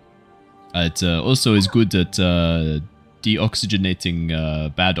sugar. It also is good at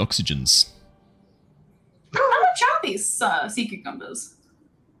deoxygenating bad oxygens. How much are these sea cucumbers?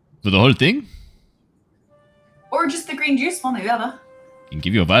 For the whole thing? Or just the green juice, one or the other? I can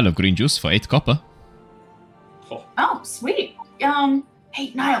give you a vial of green juice for 8 copper. Oh, sweet.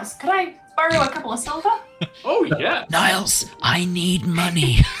 Hey, Niles, could I borrow a couple of silver? Oh, yeah. Niles, I need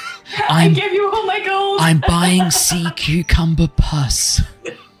money. I give you all my gold. I'm buying sea cucumber pus.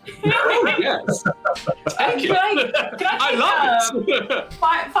 Oh, yes. Thank you. Can I love it.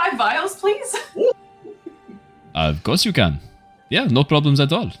 5 vials, please? Of course you can. Yeah, no problems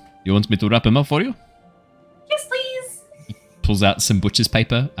at all. You want me to wrap them up for you? Yes, please. Pulls out some butcher's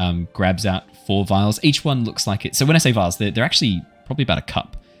paper, grabs out 4 vials. Each one looks like it. So when I say vials, they're actually probably about a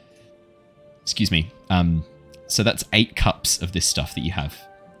cup. Excuse me. So that's 8 cups of this stuff that you have,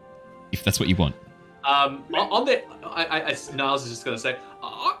 if that's what you want. On their, Niles is just going to say,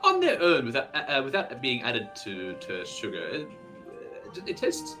 on their own, without being added to sugar, did it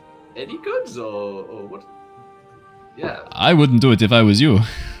taste any goods or what? Yeah. I wouldn't do it if I was you.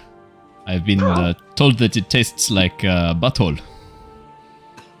 I've been told that it tastes like butthole.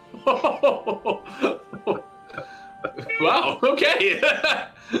 Wow. Okay.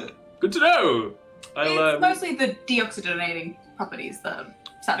 Good to know. It's mostly the deoxygenating properties that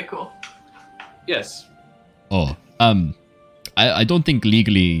sounded cool. Yes. Oh, I don't think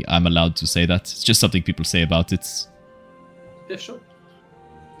legally I'm allowed to say that. It's just something people say about it. Yeah, sure.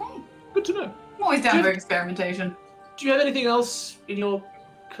 Hey, Good to know. I'm always down for experimentation. Do you have anything else in your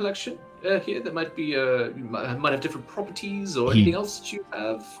collection here that might be might have different properties or anything else that you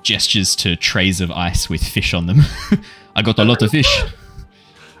have? Gestures to trays of ice with fish on them. I got a lot of fish.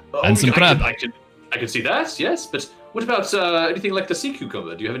 And some crab. I can see that, yes, but what about anything like the sea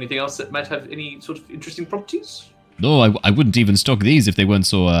cucumber? Do you have anything else that might have any sort of interesting properties? No, I wouldn't even stock these if they weren't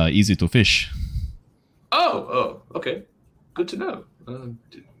so easy to fish. Oh, okay. Good to know.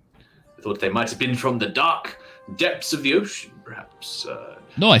 I thought they might have been from the dark depths of the ocean, perhaps.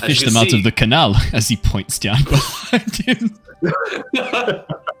 No, I fished them out of the canal, as he points down behind him.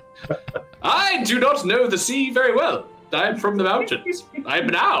 I do not know the sea very well. I'm from the mountains. I'm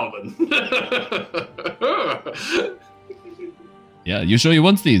an almond. Yeah, you sure you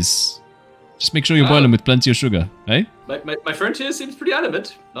want these? Just make sure you boil them with plenty of sugar, eh? My friend here seems pretty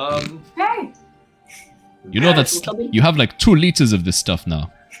adamant. Hey. You know you have like 2 liters of this stuff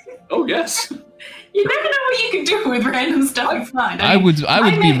now. Oh yes. You never know what you can do with random stuff you find. I would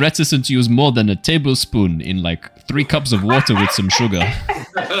be reticent to use more than a tablespoon in like 3 cups of water with some sugar. Hey,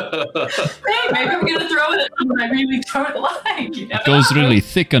 maybe I'm gonna throw it at something I really don't like. You never It goes know. really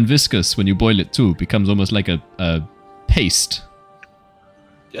thick and viscous when you boil it too. It becomes almost like a paste.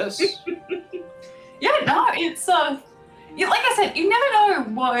 Yes. Yeah, no, it's like I said, you never know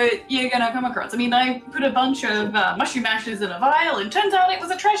what you're gonna come across. I mean, I put a bunch of mushroom ashes in a vial, and turns out it was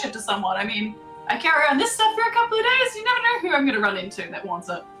a treasure to someone. I mean, I carry around this stuff for a couple of days. You never know who I'm gonna run into that wants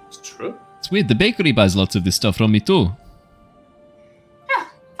it. It's true. It's weird. The bakery buys lots of this stuff from me too. Yeah,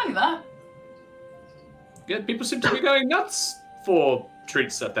 funny that. Yeah, people seem to be going nuts for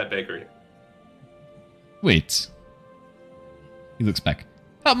treats at that bakery. Wait. He looks back.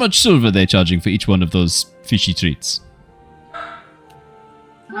 How much silver are they charging for each one of those fishy treats?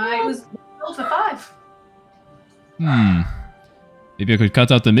 I was sold for 5. Maybe I could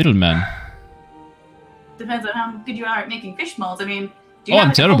cut out the middleman. Depends on how good you are at making fish molds. I mean, do you Oh, I'm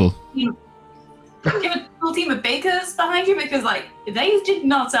have a terrible. whole team- do you have a full team of bakers behind you? Because, like, they did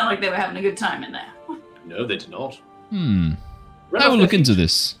not sound like they were having a good time in there. No, they did not. I will look into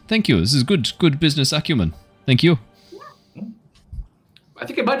this. Thank you. This is good business acumen. Thank you. I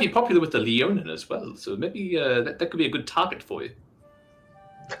think it might be popular with the Leonin as well, so maybe that could be a good target for you.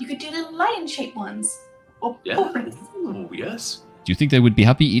 You could do little lion-shaped ones. Or Yeah. portraits. Oh, yes. Do you think they would be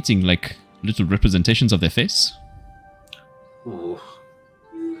happy eating like little representations of their face? Ooh.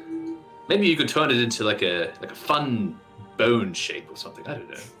 Maybe you could turn it into like a fun bone shape or something. I don't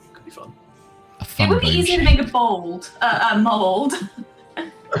know. Could be fun. A fun It would be bone easier to shape. make a mold.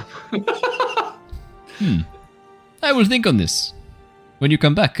 I will think on this. When you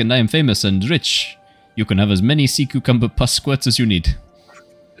come back and I am famous and rich, you can have as many sea cucumber pus squirts as you need.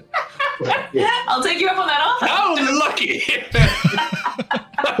 I'll take you up on that offer. How lucky!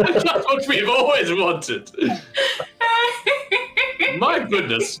 That's what we've always wanted. My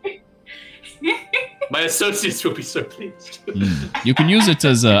goodness. My associates will be so pleased. You can use it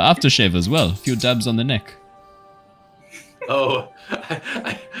as aftershave as well. A few dabs on the neck. Oh,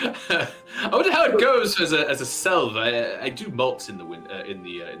 I wonder how it goes as a salve. I do malts in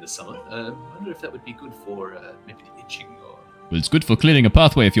the summer. I wonder if that would be good for maybe the itching or Well, it's good for clearing a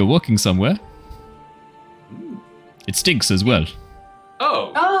pathway if you're walking somewhere. It stinks as well.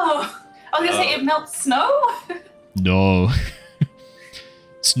 Oh. Oh, I was gonna say it melts snow. No.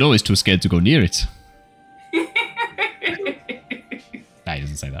 Snow is too scared to go near it. Nah, he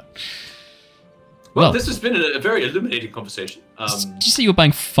doesn't say that. Well, this has been a very illuminating conversation. Did you say you were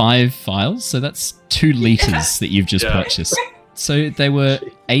buying 5 files? So that's 2 liters that you've just purchased. So they were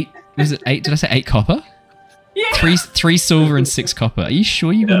 8. Was it 8? Did I say 8 copper? Yeah. 3 silver and 6 copper. Are you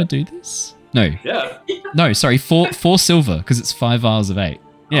sure you want to do this? No. Yeah. No, sorry, 4 silver because it's 5 vials of 8.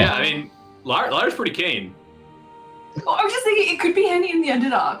 Yeah. I mean, Lyra's pretty keen. Well, I was just thinking it could be handy in the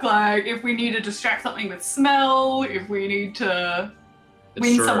Underdark, like if we need to distract something with smell, if we need to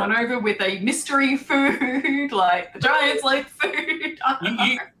win someone over with a mystery food, like the giants like food.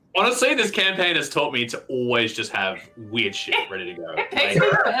 Honestly, this campaign has taught me to always just have weird shit ready to go.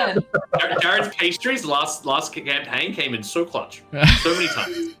 Jared's pastries last campaign came in so clutch, so many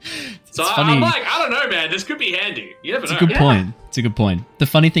times. So I'm like, I don't know, man. This could be handy. You never know. It's a good point. It's a good point. The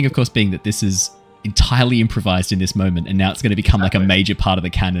funny thing, of course, being that this is entirely improvised in this moment, and now it's going to become like a major part of the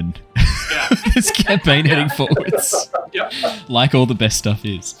canon. This campaign heading forwards. Like all the best stuff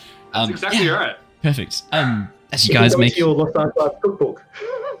is. That's exactly right. Perfect. As you guys make your Lost Archives cookbook.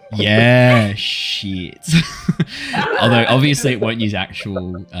 Yeah, shit. Although obviously it won't use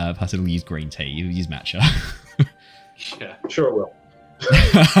actual pus, it'll use green tea. You'll use matcha. Yeah, sure it will.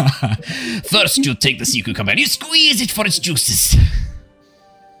 First, you take the sea cucumber and you squeeze it for its juices.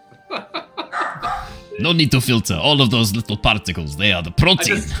 No need to filter. All of those little particles, they are the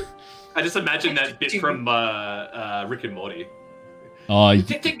protein. I just imagine that bit from Rick and Morty. Oh, you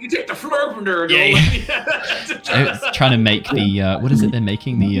take the floor from there. Trying to make the what is it they're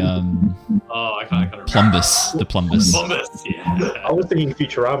making? The I can't remember. Plumbus. The plumbus. Plumbus, yeah. I was thinking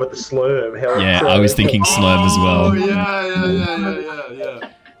Futurama, the slurm. I was thinking slurm as well.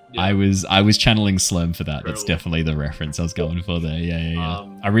 Yeah. I was channeling Slurm for that. That's definitely the reference I was going for there. Yeah.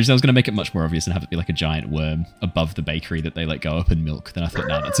 Originally, I was going to make it much more obvious and have it be like a giant worm above the bakery that they let go up and milk. Then I thought,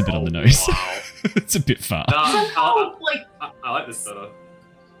 that's a bit on the nose. Wow. It's a bit far. I like this better.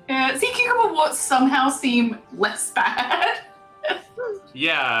 Sea cucumber would somehow seem less bad.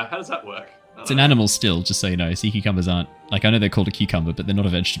 Yeah, how does that work? It's an animal still, just so you know. Sea cucumbers aren't, like, I know they're called a cucumber, but they're not a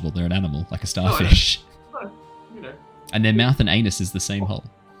vegetable. They're an animal, like a starfish. And their mouth and anus is the same hole.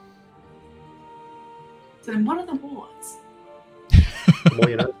 So then what are the wards? The more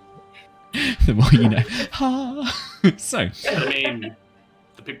you know. The more you know. So. I mean,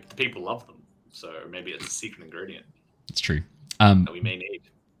 the people love them, so maybe it's a secret ingredient. It's true. That we may need.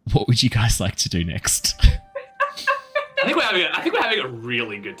 What would you guys like to do next? I think we're having a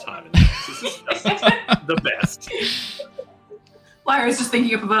really good time in this. This is just the best. Lyra's just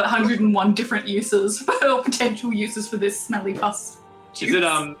thinking of about 101 different uses or potential uses for this smelly pus juice.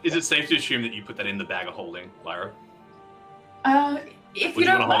 Is it safe to assume that you put that in the bag of holding, Lyra? If you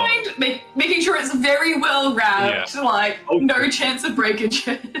don't mind, making sure it's very well wrapped, no chance of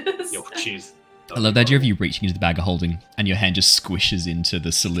breakages. Jeez. I love the idea of you reaching into the bag of holding and your hand just squishes into the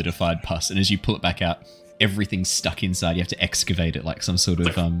solidified pus, and as you pull it back out, everything's stuck inside. You have to excavate it like some sort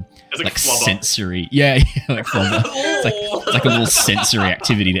of like sensory. Yeah, like flubber. It's like a little sensory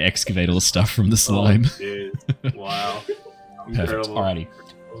activity to excavate all the stuff from the slime. Wow. Perfect. Alrighty.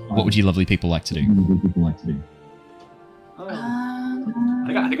 What would you lovely people like to do? I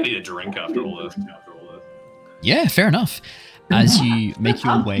think I need a drink after all this. Yeah, fair enough. As you make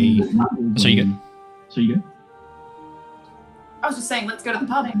your way, so you go. I was just saying, let's go to the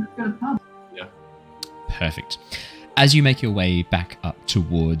pub. Yeah. Perfect. As you make your way back up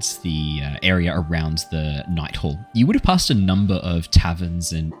towards the area around the Night Hall, you would have passed a number of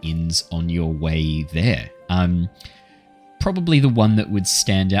taverns and inns on your way there. Probably the one that would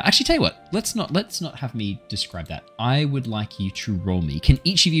stand out. Actually, tell you what, let's not have me describe that. I would like you to roll me. Can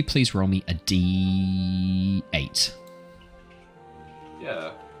each of you please roll me a D8?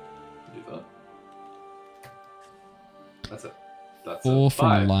 Yeah, do that. That's it. That's 4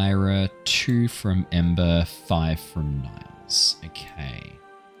 from Lyra, 2 from Ember, 5 from Niles. Okay.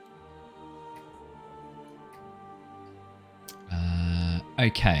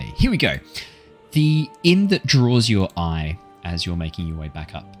 Okay, here we go. The inn that draws your eye as you're making your way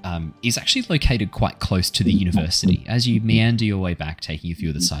back up is actually located quite close to the university. As you meander your way back, taking a few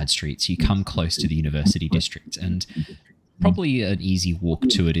of the side streets, you come close to the university district, and probably an easy walk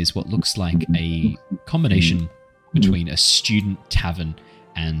to it is what looks like a combination between a student tavern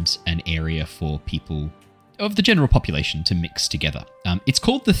and an area for people of the general population to mix together. It's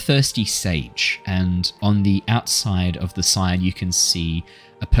called the Thirsty Sage, and on the outside of the sign you can see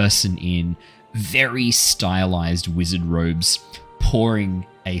a person in very stylized wizard robes, pouring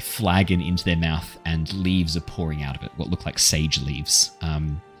a flagon into their mouth, and leaves are pouring out of it, what look like sage leaves.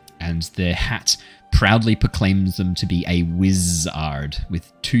 And their hat proudly proclaims them to be a wizard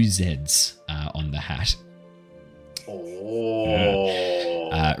with 2 Zs on the hat.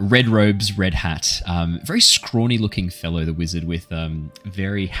 Red robes, red hat. Very scrawny looking fellow, the wizard, with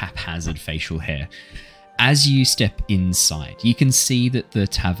very haphazard facial hair. As you step inside, you can see that the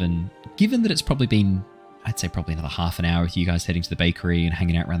tavern, given that it's probably been, I'd say probably another half an hour with you guys heading to the bakery and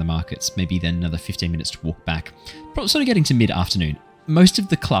hanging out around the markets, maybe then another 15 minutes to walk back, probably sort of getting to mid-afternoon. Most of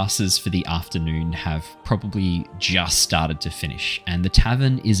the classes for the afternoon have probably just started to finish, and the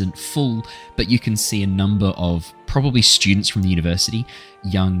tavern isn't full, but you can see a number of probably students from the university,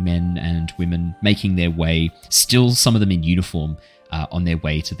 young men and women, making their way, still some of them in uniform, on their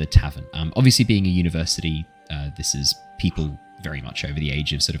way to the tavern. Obviously, being a university, this is people very much over the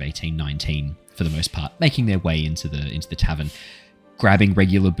age of sort of 18, 19, for the most part, making their way into the tavern, grabbing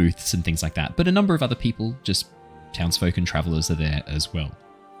regular booths and things like that. But a number of other people, just townsfolk and travelers, are there as well.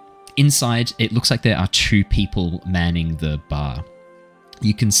 Inside, it looks like there are 2 people manning the bar.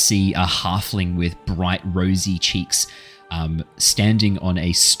 You can see a halfling with bright rosy cheeks standing on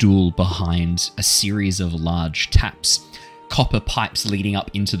a stool behind a series of large taps, copper pipes leading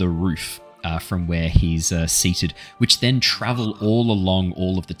up into the roof from where he's seated, which then travel all along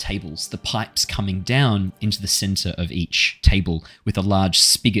all of the tables, the pipes coming down into the center of each table with a large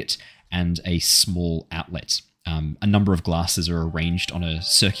spigot and a small outlet. A number of glasses are arranged on a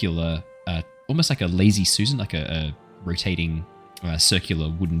circular, almost like a lazy Susan, like a rotating circular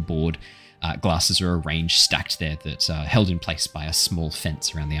wooden board. Glasses are arranged, stacked there, that are held in place by a small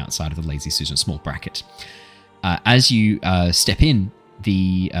fence around the outside of the lazy Susan, a small bracket. As you step in,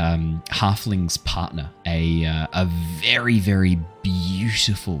 the halfling's partner, a very, very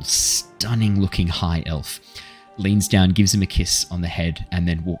beautiful, stunning-looking high elf, leans down, gives him a kiss on the head, and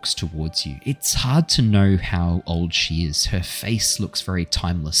then walks towards you. It's hard to know how old she is. Her face looks very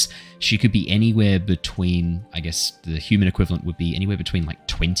timeless. She could be anywhere between, I guess the human equivalent would be anywhere between like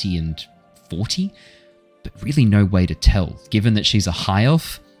 20 and 40, but really no way to tell. Given that she's a high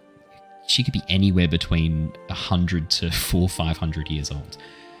elf, she could be anywhere between 100 to 400 or 500 years old.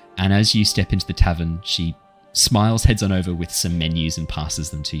 And as you step into the tavern, she smiles, heads on over with some menus and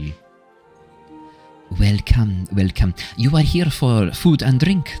passes them to you. Welcome, welcome. You are here for food and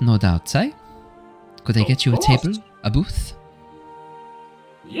drink, no doubt, eh? Could I get you a table, a booth?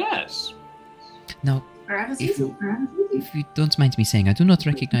 Yes. Now, if you don't mind me saying, I do not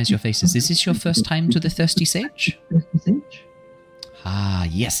recognize your faces. Is this your first time to the Thirsty Sage? Ah,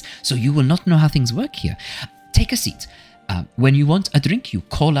 yes. So you will not know how things work here. Take a seat. When you want a drink, you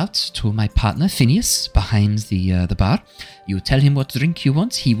call out to my partner, Phineas, behind the bar. You tell him what drink you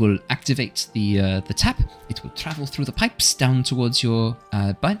want. He will activate the tap. It will travel through the pipes down towards your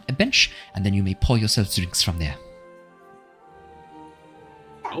bench, and then you may pour yourself drinks from there.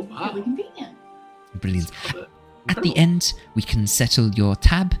 Oh, wow. Really convenient. Brilliant. At the end, we can settle your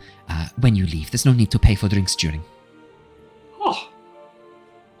tab when you leave. There's no need to pay for drinks during. Oh,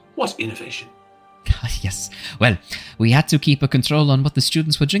 what innovation. Yes. Well, we had to keep a control on what the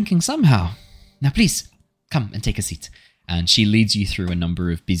students were drinking somehow. Now, please, come and take a seat. And she leads you through a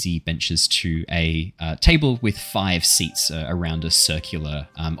number of busy benches to a table with 5 seats around a circular,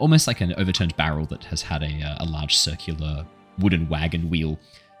 almost like an overturned barrel that has had a large circular wooden wagon wheel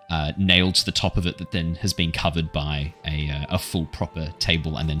nailed to the top of it that then has been covered by a full proper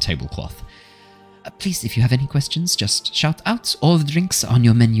table and then tablecloth. Please, if you have any questions, just shout out. All the drinks are on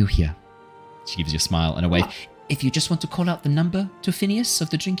your menu here. She gives you a smile and a wave. If you just want to call out the number to Phineas of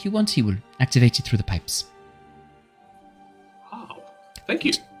the drink you want, he will activate it through the pipes. Wow. Thank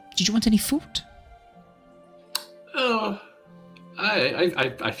you. Did you want any food?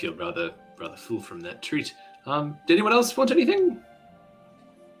 I feel rather full from that treat. Did anyone else want anything?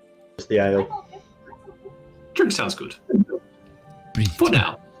 Just the ale. Drink sounds good. Brilliant. For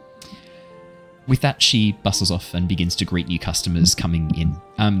now. With that, she bustles off and begins to greet new customers coming in.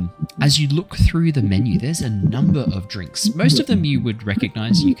 As you look through the menu, there's a number of drinks. Most of them you would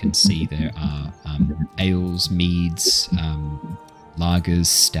recognize. You can see there are ales, meads, lagers,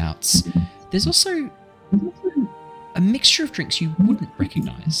 stouts. There's also a mixture of drinks you wouldn't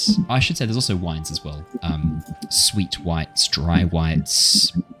recognize. I should say there's also wines as well. Sweet whites, dry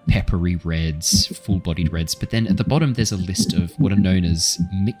whites, peppery reds, full-bodied reds. But then at the bottom, there's a list of what are known as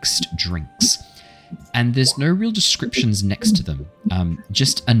mixed drinks. And there's no real descriptions next to them.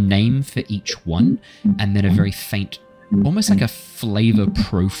 Just a name for each one, and then a very faint, almost like a flavor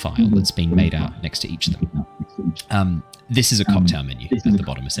profile that's been made out next to each of them. This is a cocktail menu at the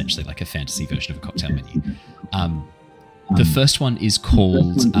bottom, essentially, like a fantasy version of a cocktail menu. The first one is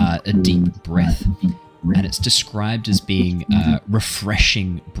called A Deep Breath, and it's described as being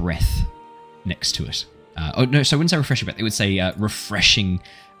refreshing breath next to it. So I wouldn't say refreshing breath. It would say refreshing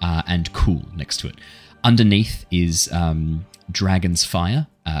and cool next to it. Underneath is Dragon's Fire,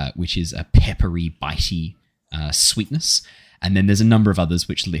 which is a peppery, bitey sweetness. And then there's a number of others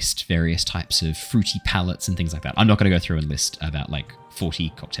which list various types of fruity palettes and things like that. I'm not going to go through and list about like 40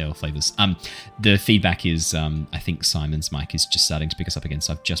 cocktail flavors. The feedback is, I think Simon's mic is just starting to pick us up again,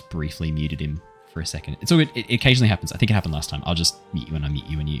 so I've just briefly muted him for a second. It's all good. It occasionally happens. I think it happened last time. I'll just mute you when I mute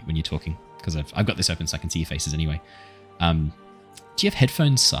you when you're talking, because I've got this open so I can see your faces anyway. Do you have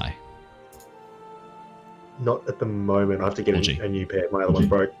headphones, Si? Not at the moment. I have to get a new pair. My other one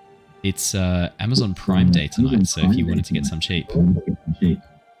broke. It's Amazon Prime Day tonight, so if you wanted to get some cheap. And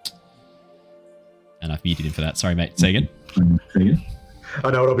I've muted him for that. Sorry, mate. Say again. I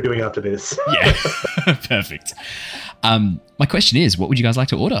know what I'll be doing after this. Yeah, perfect. My question is, what would you guys like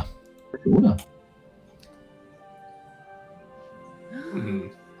to order?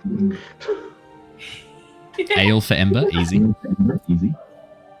 Ale for Ember, easy.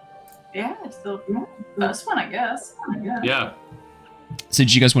 Yeah, it's the first one, I guess. Yeah. So,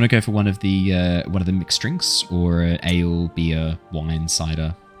 did you guys want to go for one of the mixed drinks, or ale, beer, wine,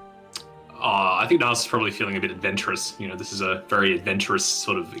 cider? I think Nas is probably feeling a bit adventurous. You know, this is a very adventurous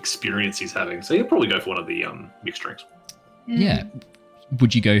sort of experience he's having. So he'll probably go for one of the mixed drinks. Yeah.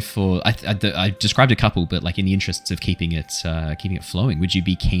 Would you go for? I described a couple, but like in the interests of keeping it flowing, would you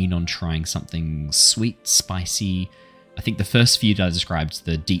be keen on trying something sweet, spicy? I think the first few that I described,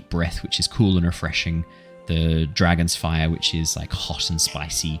 the Deep Breath, which is cool and refreshing, the Dragon's Fire, which is like hot and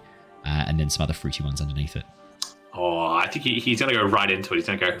spicy, and then some other fruity ones underneath it. Oh, I think he's going to go right into it. He's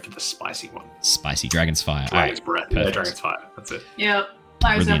going to go for the spicy one. Spicy Dragon's Fire. Dragon's Breath. Dragon's Fire. That's it. Yep.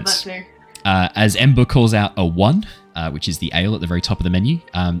 I was on that too. As Ember calls out a 1, which is the ale at the very top of the menu.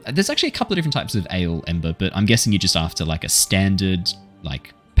 There's actually a couple of different types of ale, Ember, but I'm guessing you're just after like a standard,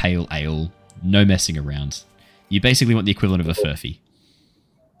 like pale ale, no messing around. You basically want the equivalent of a Furphy.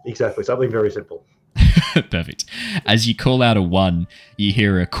 Exactly. Something very simple. Perfect. As you call out a 1, you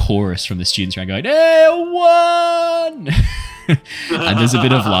hear a chorus from the students around going, "Hey, a 1!" And there's a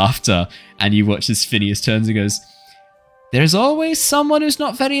bit of laughter, and you watch as Phineas turns and goes, "There's always someone who's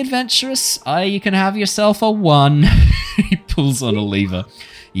not very adventurous. You can have yourself a 1. He pulls on a lever.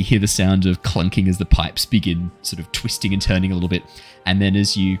 You hear the sound of clunking as the pipes begin sort of twisting and turning a little bit. And then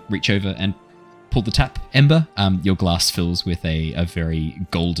as you reach over and pull the tap, Ember, your glass fills with a very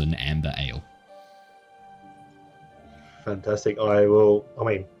golden amber ale. Fantastic.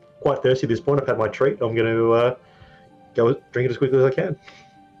 Quite thirsty at this point. I've had my treat. I'm going to go drink it as quickly as I can.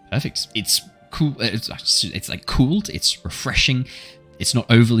 Perfect. It's cool. It's like cooled. It's refreshing. It's not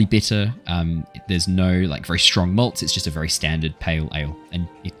overly bitter. There's no like very strong malts. It's just a very standard pale ale, and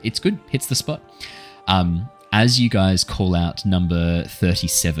it's good. Hits the spot. As you guys call out number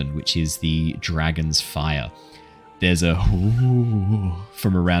 37, which is the Dragon's Fire, there's a ooh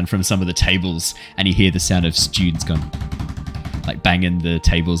from some of the tables, and you hear the sound of students going, like banging the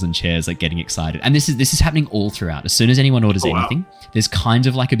tables and chairs, like getting excited. And this is happening all throughout. As soon as anyone orders anything, there's kind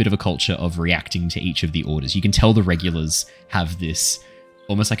of like a bit of a culture of reacting to each of the orders. You can tell the regulars have this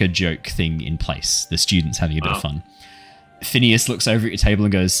almost like a joke thing in place. The students having a bit of fun. Phineas looks over at your table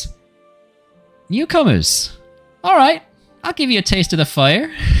and goes, "Newcomers, all right, I'll give you a taste of the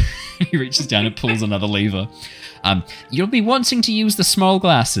fire." He reaches down and pulls another lever. You'll be wanting to use the small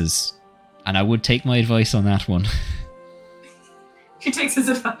glasses, and I would take my advice on that one. He takes his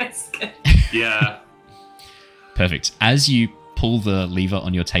advice. Yeah. Perfect. As you pull the lever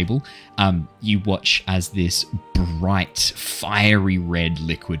on your table, you watch as this bright, fiery red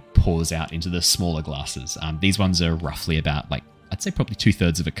liquid pours out into the smaller glasses. These ones are roughly about, like, I'd say probably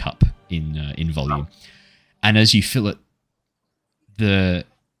 2/3 of a cup in volume. And as you fill it, the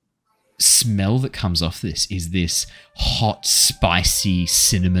smell that comes off this is this hot, spicy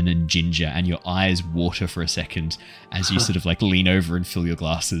cinnamon and ginger, and your eyes water for a second as you sort of like lean over and fill your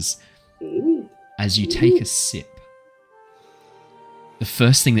glasses. As you take a sip, the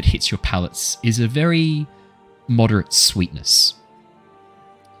first thing that hits your palates is a very moderate sweetness,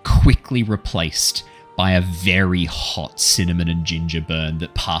 quickly replaced by a very hot cinnamon and ginger burn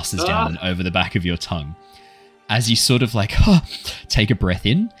that passes down and over the back of your tongue. As you sort of like take a breath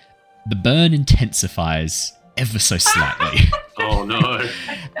in, the burn intensifies ever so slightly. Oh no.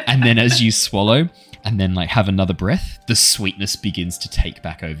 And then as you swallow and then like have another breath, the sweetness begins to take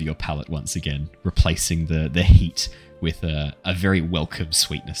back over your palate once again, replacing the heat with a very welcome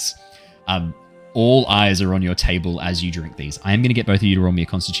sweetness. all eyes are on your table as you drink these. I am going to get both of you to roll me a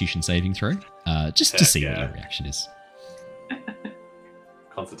Constitution saving throw, just to see what your reaction is.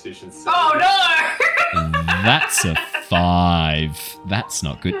 Constitution. Oh no! That's a 5. That's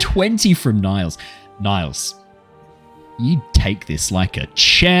not good. 20 from Niles. Niles, you take this like a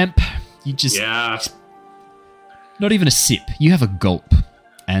champ. You just... Yeah. Not even a sip. You have a gulp.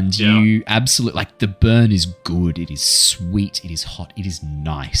 And you absolutely... Like, the burn is good. It is sweet. It is hot. It is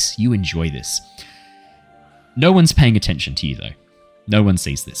nice. You enjoy this. No one's paying attention to you, though. No one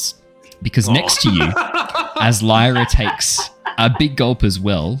sees this. Because next to you, as Lyra takes a big gulp as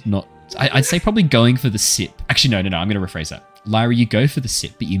well, I'd say probably going for the sip. Actually, no. I'm going to rephrase that. Lyra, you go for the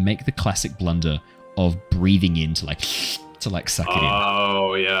sip, but you make the classic blunder of breathing in to suck it in.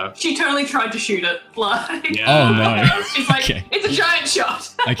 Oh, yeah. She totally tried to shoot it. Like, Oh, no. she's like, Okay. it's a giant shot.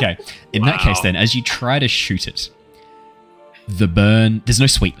 Okay. In that case, then, as you try to shoot it, the burn, there's no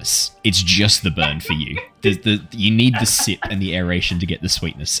sweetness. It's just the burn for you. You need the sip and the aeration to get the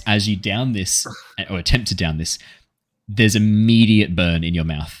sweetness. As you down this, or attempt to down this, there's immediate burn in your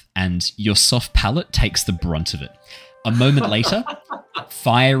mouth, and your soft palate takes the brunt of it. A moment later,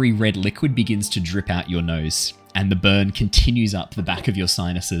 fiery red liquid begins to drip out your nose, and the burn continues up the back of your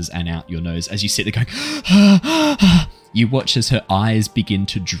sinuses and out your nose as you sit there going, You watch as her eyes begin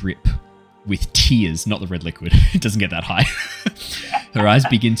to drip with tears, not the red liquid. It doesn't get that high. Her eyes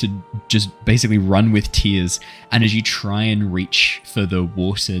begin to just basically run with tears, and as you try and reach for the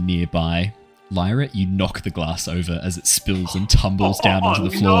water nearby, Lyra, you knock the glass over as it spills and tumbles down onto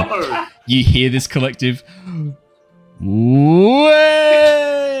the floor. No. You hear this collective way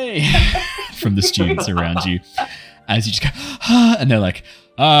from the students around you as you just go, and they're like,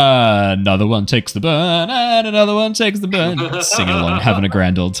 another one takes the burn, and another one takes the burn. Singing along, having a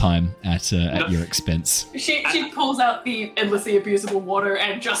grand old time at your expense. She pulls out the endlessly abusable water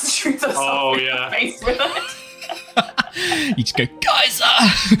and just shoots herself in the face with it. You just go, Geyser!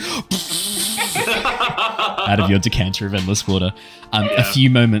 Out of your decanter of endless water. A few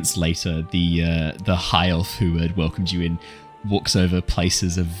moments later, the high elf who had welcomed you in walks over,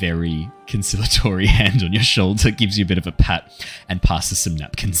 places a very conciliatory hand on your shoulder, gives you a bit of a pat, and passes some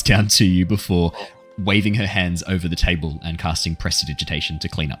napkins down to you before waving her hands over the table and casting prestidigitation to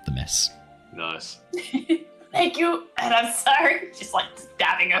clean up the mess. Nice. Thank you, and I'm sorry. Just like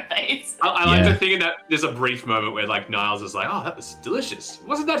stabbing her face. I like to think that there's a brief moment where like Niles is like, "Oh, that was delicious.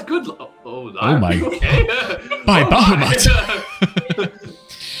 Wasn't that good?" Oh my! Okay. By Bahamut!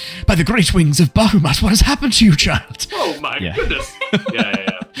 By the great wings of Bahamut, what has happened to you, child? Oh my goodness!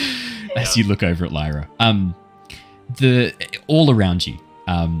 Yeah. As you look over at Lyra, all around you,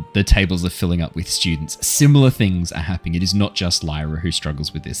 the tables are filling up with students. Similar things are happening. It is not just Lyra who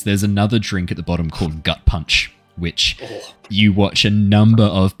struggles with this. There's another drink at the bottom called Gut Punch, which you watch a number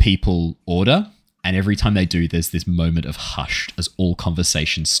of people order, and every time they do, there's this moment of hushed as all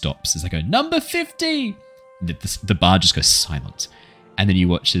conversation stops as they go, number 50! The bar just goes silent. And then you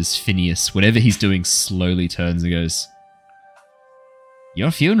watch as Phineas, whatever he's doing, slowly turns and goes, your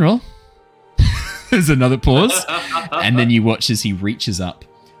funeral? There's another pause. And then you watch as he reaches up,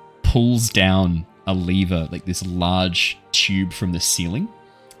 pulls down a lever, like this large tube from the ceiling,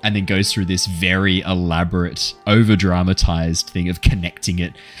 and then goes through this very elaborate, over-dramatized thing of connecting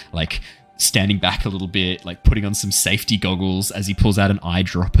it, like standing back a little bit, like putting on some safety goggles as he pulls out an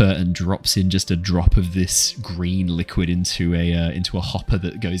eyedropper and drops in just a drop of this green liquid into a hopper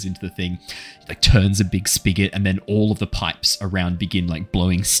that goes into the thing. Like turns a big spigot, and then all of the pipes around begin like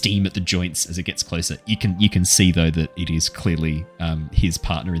blowing steam at the joints as it gets closer. You can see though that it is clearly his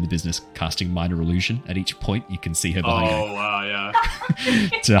partner in the business casting minor illusion at each point. You can see her behind him. Oh wow, yeah.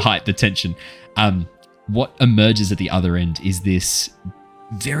 To heighten the tension. What emerges at the other end is this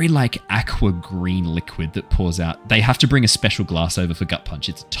very like aqua green liquid that pours out. They have to bring a special glass over for Gut Punch.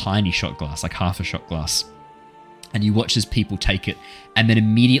 It's a tiny shot glass, like half a shot glass. And you watch as people take it, and then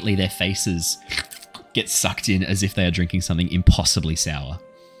immediately their faces get sucked in as if they are drinking something impossibly sour.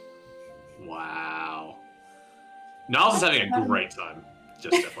 Wow. Niles is having a great time.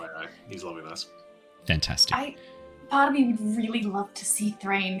 Just FYI. He's loving this. Fantastic. Part of me would really love to see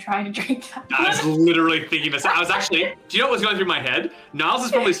Thrain try to drink that. I was literally thinking this. I was actually, do you know what was going through my head? Niles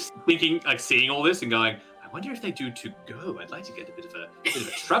is probably thinking, like seeing all this and going, I wonder if they do to go. I'd like to get a bit of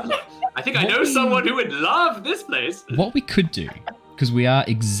a traveler. I think I know someone who would love this place. What we could do, because we are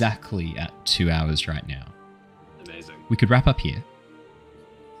exactly at 2 hours right now. Amazing. We could wrap up here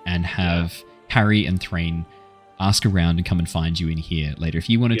and have Harry and Thrain ask around and come and find you in here later. If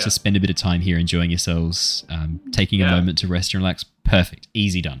you wanted to spend a bit of time here enjoying yourselves, taking a moment to rest and relax, perfect.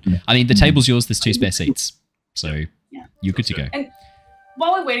 Easy done. I mean, the table's yours. There's 2 spare seats. So you're good to go. And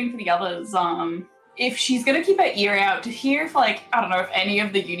while we're waiting for the others, if she's gonna keep her ear out to hear if, like, I don't know if any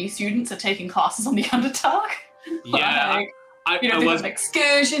of the uni students are taking classes on the Underdark. Yeah, like, they have an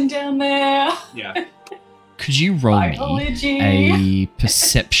excursion down there. Yeah. Could you roll Biology. me a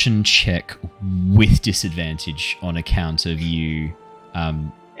perception check with disadvantage on account of you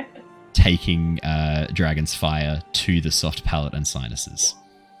taking Dragon's Fire to the soft palate and sinuses?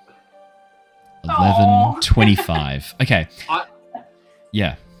 11, 25. Okay.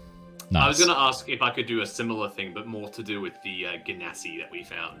 Yeah. Nice. I was going to ask if I could do a similar thing, but more to do with the Ganassi that we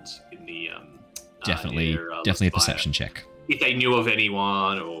found in the... definitely a perception check. If they knew of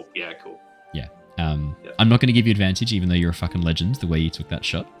anyone, or... Yeah, cool. Yeah. I'm not going to give you advantage, even though you're a fucking legend, the way you took that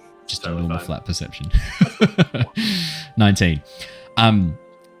shot. Just totally a normal flat perception. 19.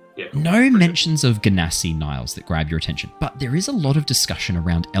 Yeah, cool. No mentions of Ganassi Niles that grab your attention, but there is a lot of discussion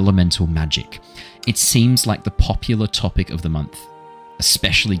around elemental magic. It seems like the popular topic of the month,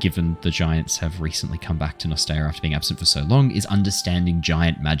 especially given the giants have recently come back to Nostea after being absent for so long, is understanding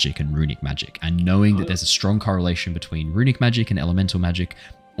giant magic and runic magic, and knowing that there's a strong correlation between runic magic and elemental magic.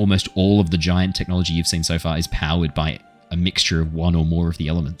 Almost all of the giant technology you've seen so far is powered by a mixture of one or more of the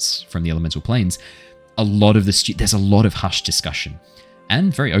elements from the elemental planes. There's a lot of hushed discussion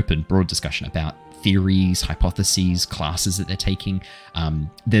and very open, broad discussion about theories, hypotheses, classes that they're taking.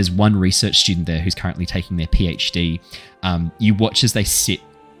 There's one research student there who's currently taking their PhD. You watch as they sit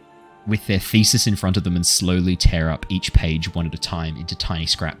with their thesis in front of them and slowly tear up each page one at a time into tiny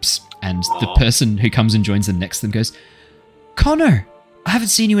scraps. And the person who comes and joins them next to them goes, "Connor, I haven't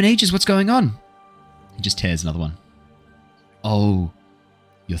seen you in ages. What's going on?" He just tears another one. "Oh,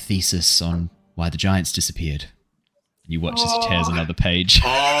 your thesis on why the giants disappeared." You watch as he tears another page.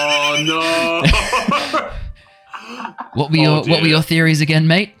 Oh no! What were your theories again,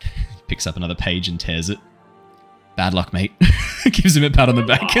 mate? Picks up another page and tears it. "Bad luck, mate." Gives him a pat on the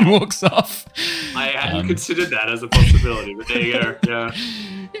back and walks off. I hadn't considered that as a possibility, but there you go. Yeah.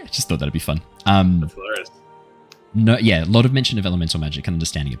 Just thought that'd be fun. That's hilarious. No, yeah, a lot of mention of elemental magic and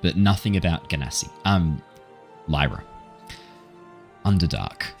understanding it, but nothing about Ganassi. Lyra.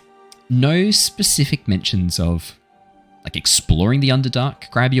 Underdark. No specific mentions of like exploring the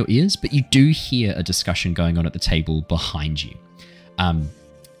Underdark grab your ears, but you do hear a discussion going on at the table behind you.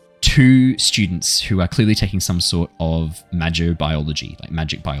 Two students who are clearly taking some sort of magiobiology, like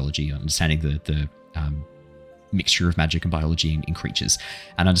magic biology, understanding the mixture of magic and biology in creatures,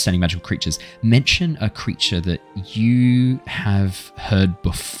 and understanding magical creatures, mention a creature that you have heard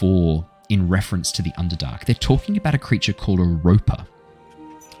before in reference to the Underdark. They're talking about a creature called a roper.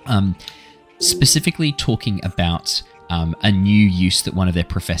 Specifically talking about a new use that one of their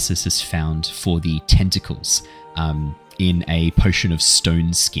professors has found for the tentacles in a potion of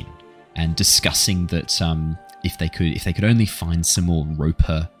stone skin, and discussing that if they could only find some more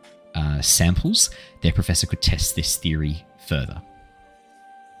roper samples, their professor could test this theory further.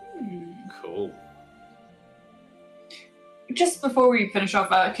 Cool. Just before we finish off,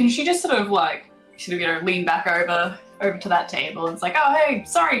 can she just sort of lean back over to that table and it's like, "Oh, hey,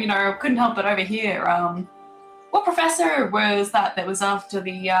 sorry, couldn't help it over here. What professor was that was after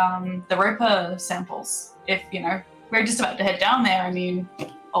the roper samples? If, we're just about to head down there, I mean,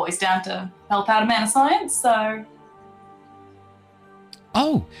 always down to help out a man of science, so..."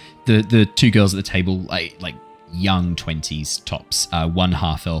 Oh, the two girls at the table, like young 20s tops, one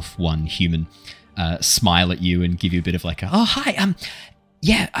half elf, one human, smile at you and give you a bit of like, "Oh, hi, I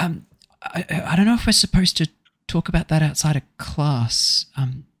don't know if we're supposed to talk about that outside of class.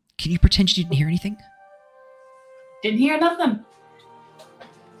 Can you pretend you didn't hear anything?" "Didn't hear nothing."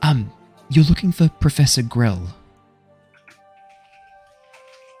 You're looking for Professor Grell."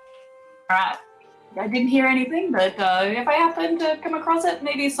 Alright. I didn't hear anything, but if I happen to come across it,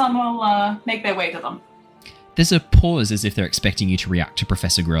 maybe some will make their way to them. There's a pause as if they're expecting you to react to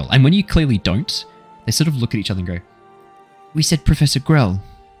Professor Grell, and when you clearly don't, they sort of look at each other and go, "We said Professor Grell,"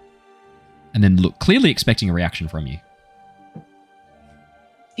 and then look, clearly expecting a reaction from you.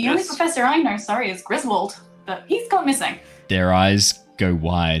 The only professor I know, is Griswold, but he's gone missing. Their eyes go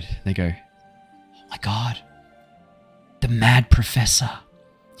wide. They go, "Oh my god, the mad professor.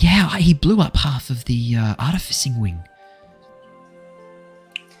 Yeah, he blew up half of the artificing wing."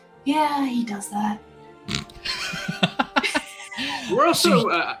 Yeah, he does that. We're also...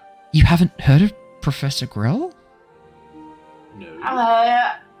 you haven't heard of Professor Grell? No.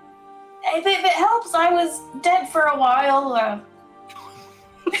 If it helps, I was dead for a while.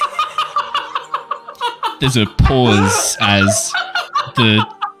 There's a pause as the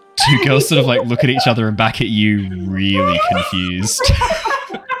two girls sort of like look at each other and back at you, really confused.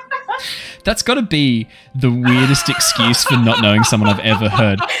 That's got to be the weirdest excuse for not knowing someone I've ever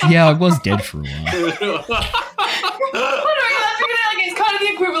heard. Yeah, I was dead for a while. It's kind of the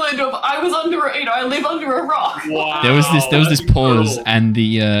equivalent of I live under a rock. Wow. There was this pause, and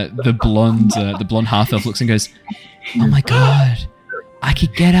the blonde half elf looks and goes, "Oh my god, I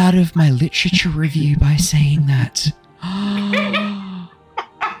could get out of my literature review by saying that." I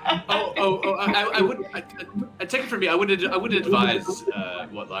take it from me. I would advise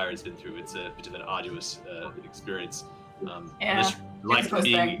what Lyra's been through. It's a bit of an arduous experience. Unless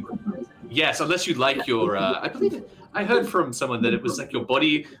you like your. I believe I heard from someone that it was like your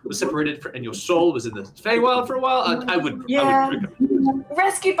body was separated and your soul was in the Feywild for a while. I would recommend.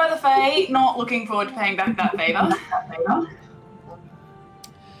 Rescued by the Fey. Not looking forward to paying back that favor.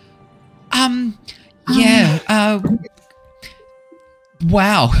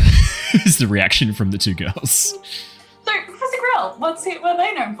 Wow, is the reaction from the two girls. So, Professor Grell, what are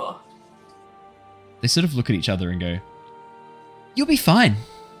they known for? They sort of look at each other and go, "You'll be fine."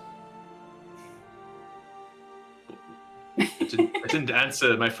 I didn't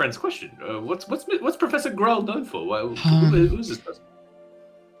answer my friend's question. What's Professor Grell known for? Who is this person?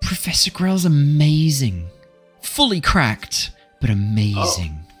 Professor Grell's amazing. Fully cracked, but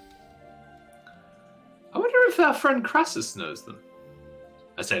amazing. I wonder if our friend Crassus knows them.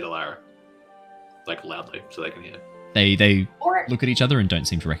 I say to Lara, like loudly, so they can hear. They look at each other and don't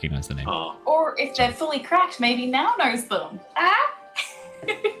seem to recognize the name. Or if they're fully cracked, maybe now knows them.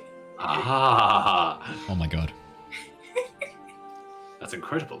 Oh my god. That's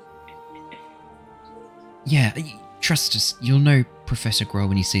incredible. Yeah, trust us. You'll know Professor Grell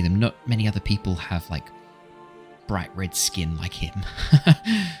when you see them. Not many other people have, like, bright red skin like him.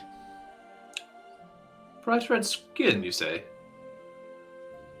 Bright red skin, you say?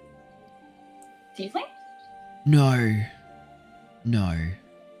 Tiefling? No.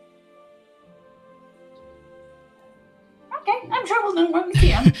 Okay, I'm sure we'll know when we see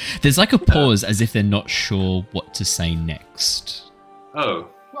him. There's like a pause as if they're not sure what to say next. Oh.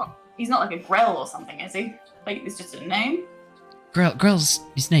 Well, he's not like a Grell or something, is he? Like, it's just a name? Grell's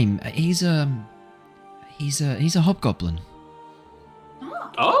his name. He's a hobgoblin.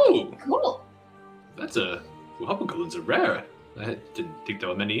 Oh! Cool. Hobgoblins are rare. I didn't think there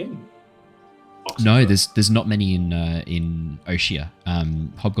were many in Oxford. No, there's not many in Oshia.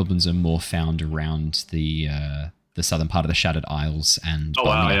 Hobgoblins are more found around the southern part of the Shattered Isles and. Oh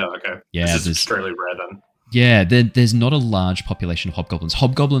wow! Yeah, okay. Yeah, this is extremely rare then. Yeah, there's not a large population of hobgoblins.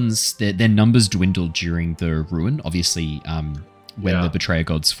 Hobgoblins, their numbers dwindled during the ruin. Obviously, when the betrayer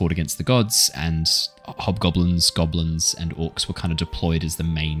gods fought against the gods, and hobgoblins, goblins, and orcs were kind of deployed as the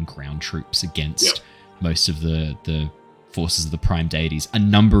main ground troops against most of the forces of the prime deities. A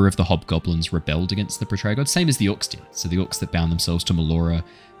number of the hobgoblins rebelled against the betrayer gods, same as the orcs did. So the orcs that bound themselves to Melora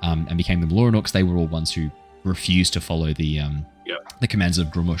and became the Meloran orcs, they were all ones who refused to follow the commands of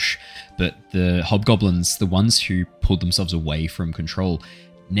Grumush. But the hobgoblins, the ones who pulled themselves away from control,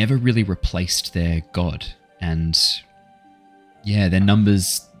 never really replaced their god. And their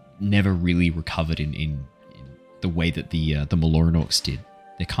numbers never really recovered in the way that the Meloran orcs did.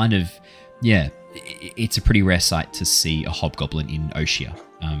 They're kind of, it's a pretty rare sight to see a hobgoblin in Oshia.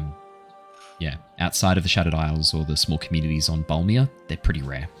 Outside of the Shattered Isles or the small communities on Balmia, they're pretty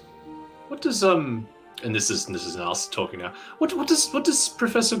rare. What does and this is us talking now. What does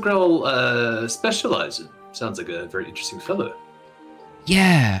Professor Grell specialize in? Sounds like a very interesting fellow.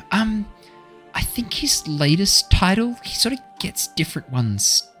 Yeah, I think his latest title, he sort of gets different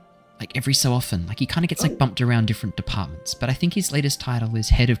ones, like every so often. Like he kind of gets like bumped around different departments. But I think his latest title is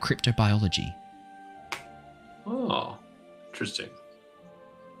Head of Cryptobiology. Oh, interesting.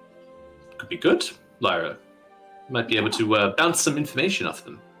 Could be good, Lyra. Might be able to bounce some information off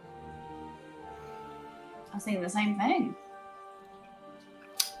them. I was thinking the same thing.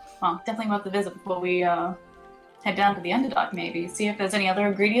 Well, definitely worth the visit before we head down to the Underdark, maybe. See if there's any other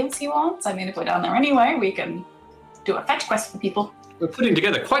ingredients he wants. I mean, if we're down there anyway, we can do a fetch quest for people. We're putting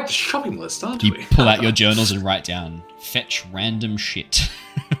together quite the shopping list, aren't we? You pull out your journals and write down, fetch random shit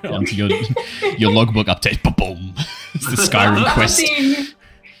onto your logbook update. Ba-boom. It's the Skyrim quest.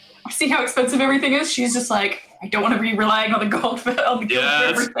 See how expensive everything is? She's just like, I don't want to be relying on the gold for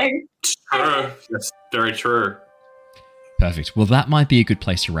everything. True. That's very true. Perfect. Well, that might be a good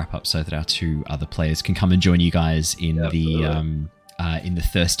place to wrap up so that our two other players can come and join you guys in the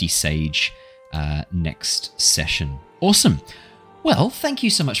Thirsty Sage next session. Awesome. Well, thank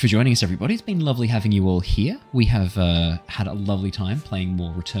you so much for joining us, everybody. It's been lovely having you all here. We have had a lovely time playing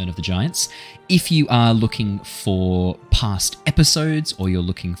more Return of the Giants. If you are looking for past episodes or you're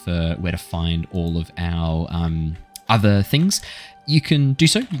looking for where to find all of our other things, you can do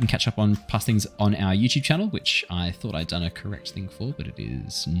so. You can catch up on past things on our YouTube channel, which I thought I'd done a correct thing for, but it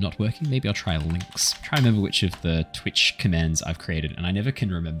is not working. Maybe I'll try links. Try to remember which of the Twitch commands I've created, and I never can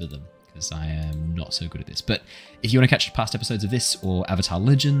remember them because I am not so good at this. But if you want to catch past episodes of this, or Avatar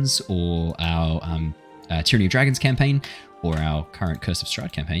Legends, or our Tyranny of Dragons campaign, or our current Curse of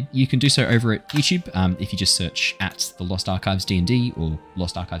Strahd campaign, you can do so over at YouTube. If you just search at the Lost Archives D&D, or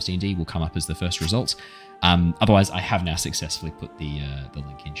Lost Archives D&D will come up as the first result. Otherwise, I have now successfully put the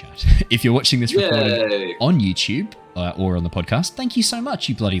link in chat. If you're watching this recording on YouTube or on the podcast, thank you so much,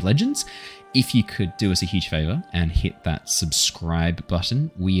 you bloody legends. If you could do us a huge favor and hit that subscribe button,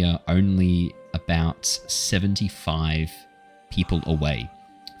 we are only about 75 people away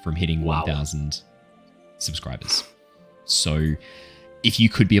from hitting 1,000 subscribers. So if you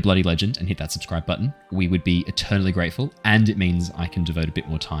could be a bloody legend and hit that subscribe button, we would be eternally grateful. And it means I can devote a bit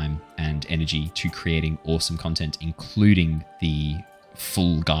more time and energy to creating awesome content, including the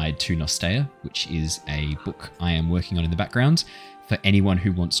full guide to Nostea, which is a book I am working on in the background for anyone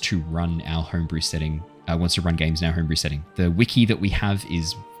who wants to run our homebrew setting, wants to run games in our homebrew setting. The wiki that we have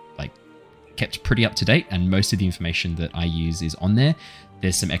is like kept pretty up to date, and most of the information that I use is on there.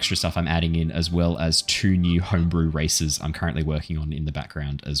 There's some extra stuff I'm adding in, as well as 2 new homebrew races I'm currently working on in the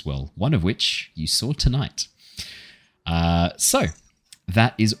background as well, one of which you saw tonight. So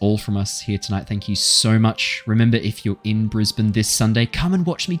that is all from us here tonight. Thank you so much. Remember, if you're in Brisbane this Sunday, come and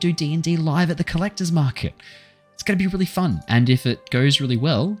watch me do D&D live at the Collectors Market. It's going to be really fun. And if it goes really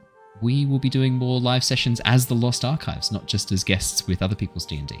well, we will be doing more live sessions as the Lost Archives, not just as guests with other people's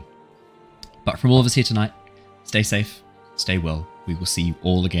D&D. But from all of us here tonight, stay safe, stay well. We will see you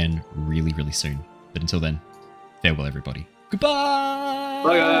all again really, really soon. But until then, farewell, everybody. Goodbye!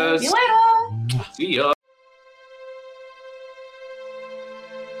 Bye, guys! See you later! See ya!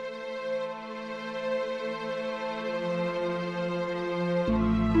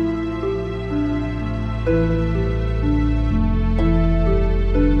 Thank you.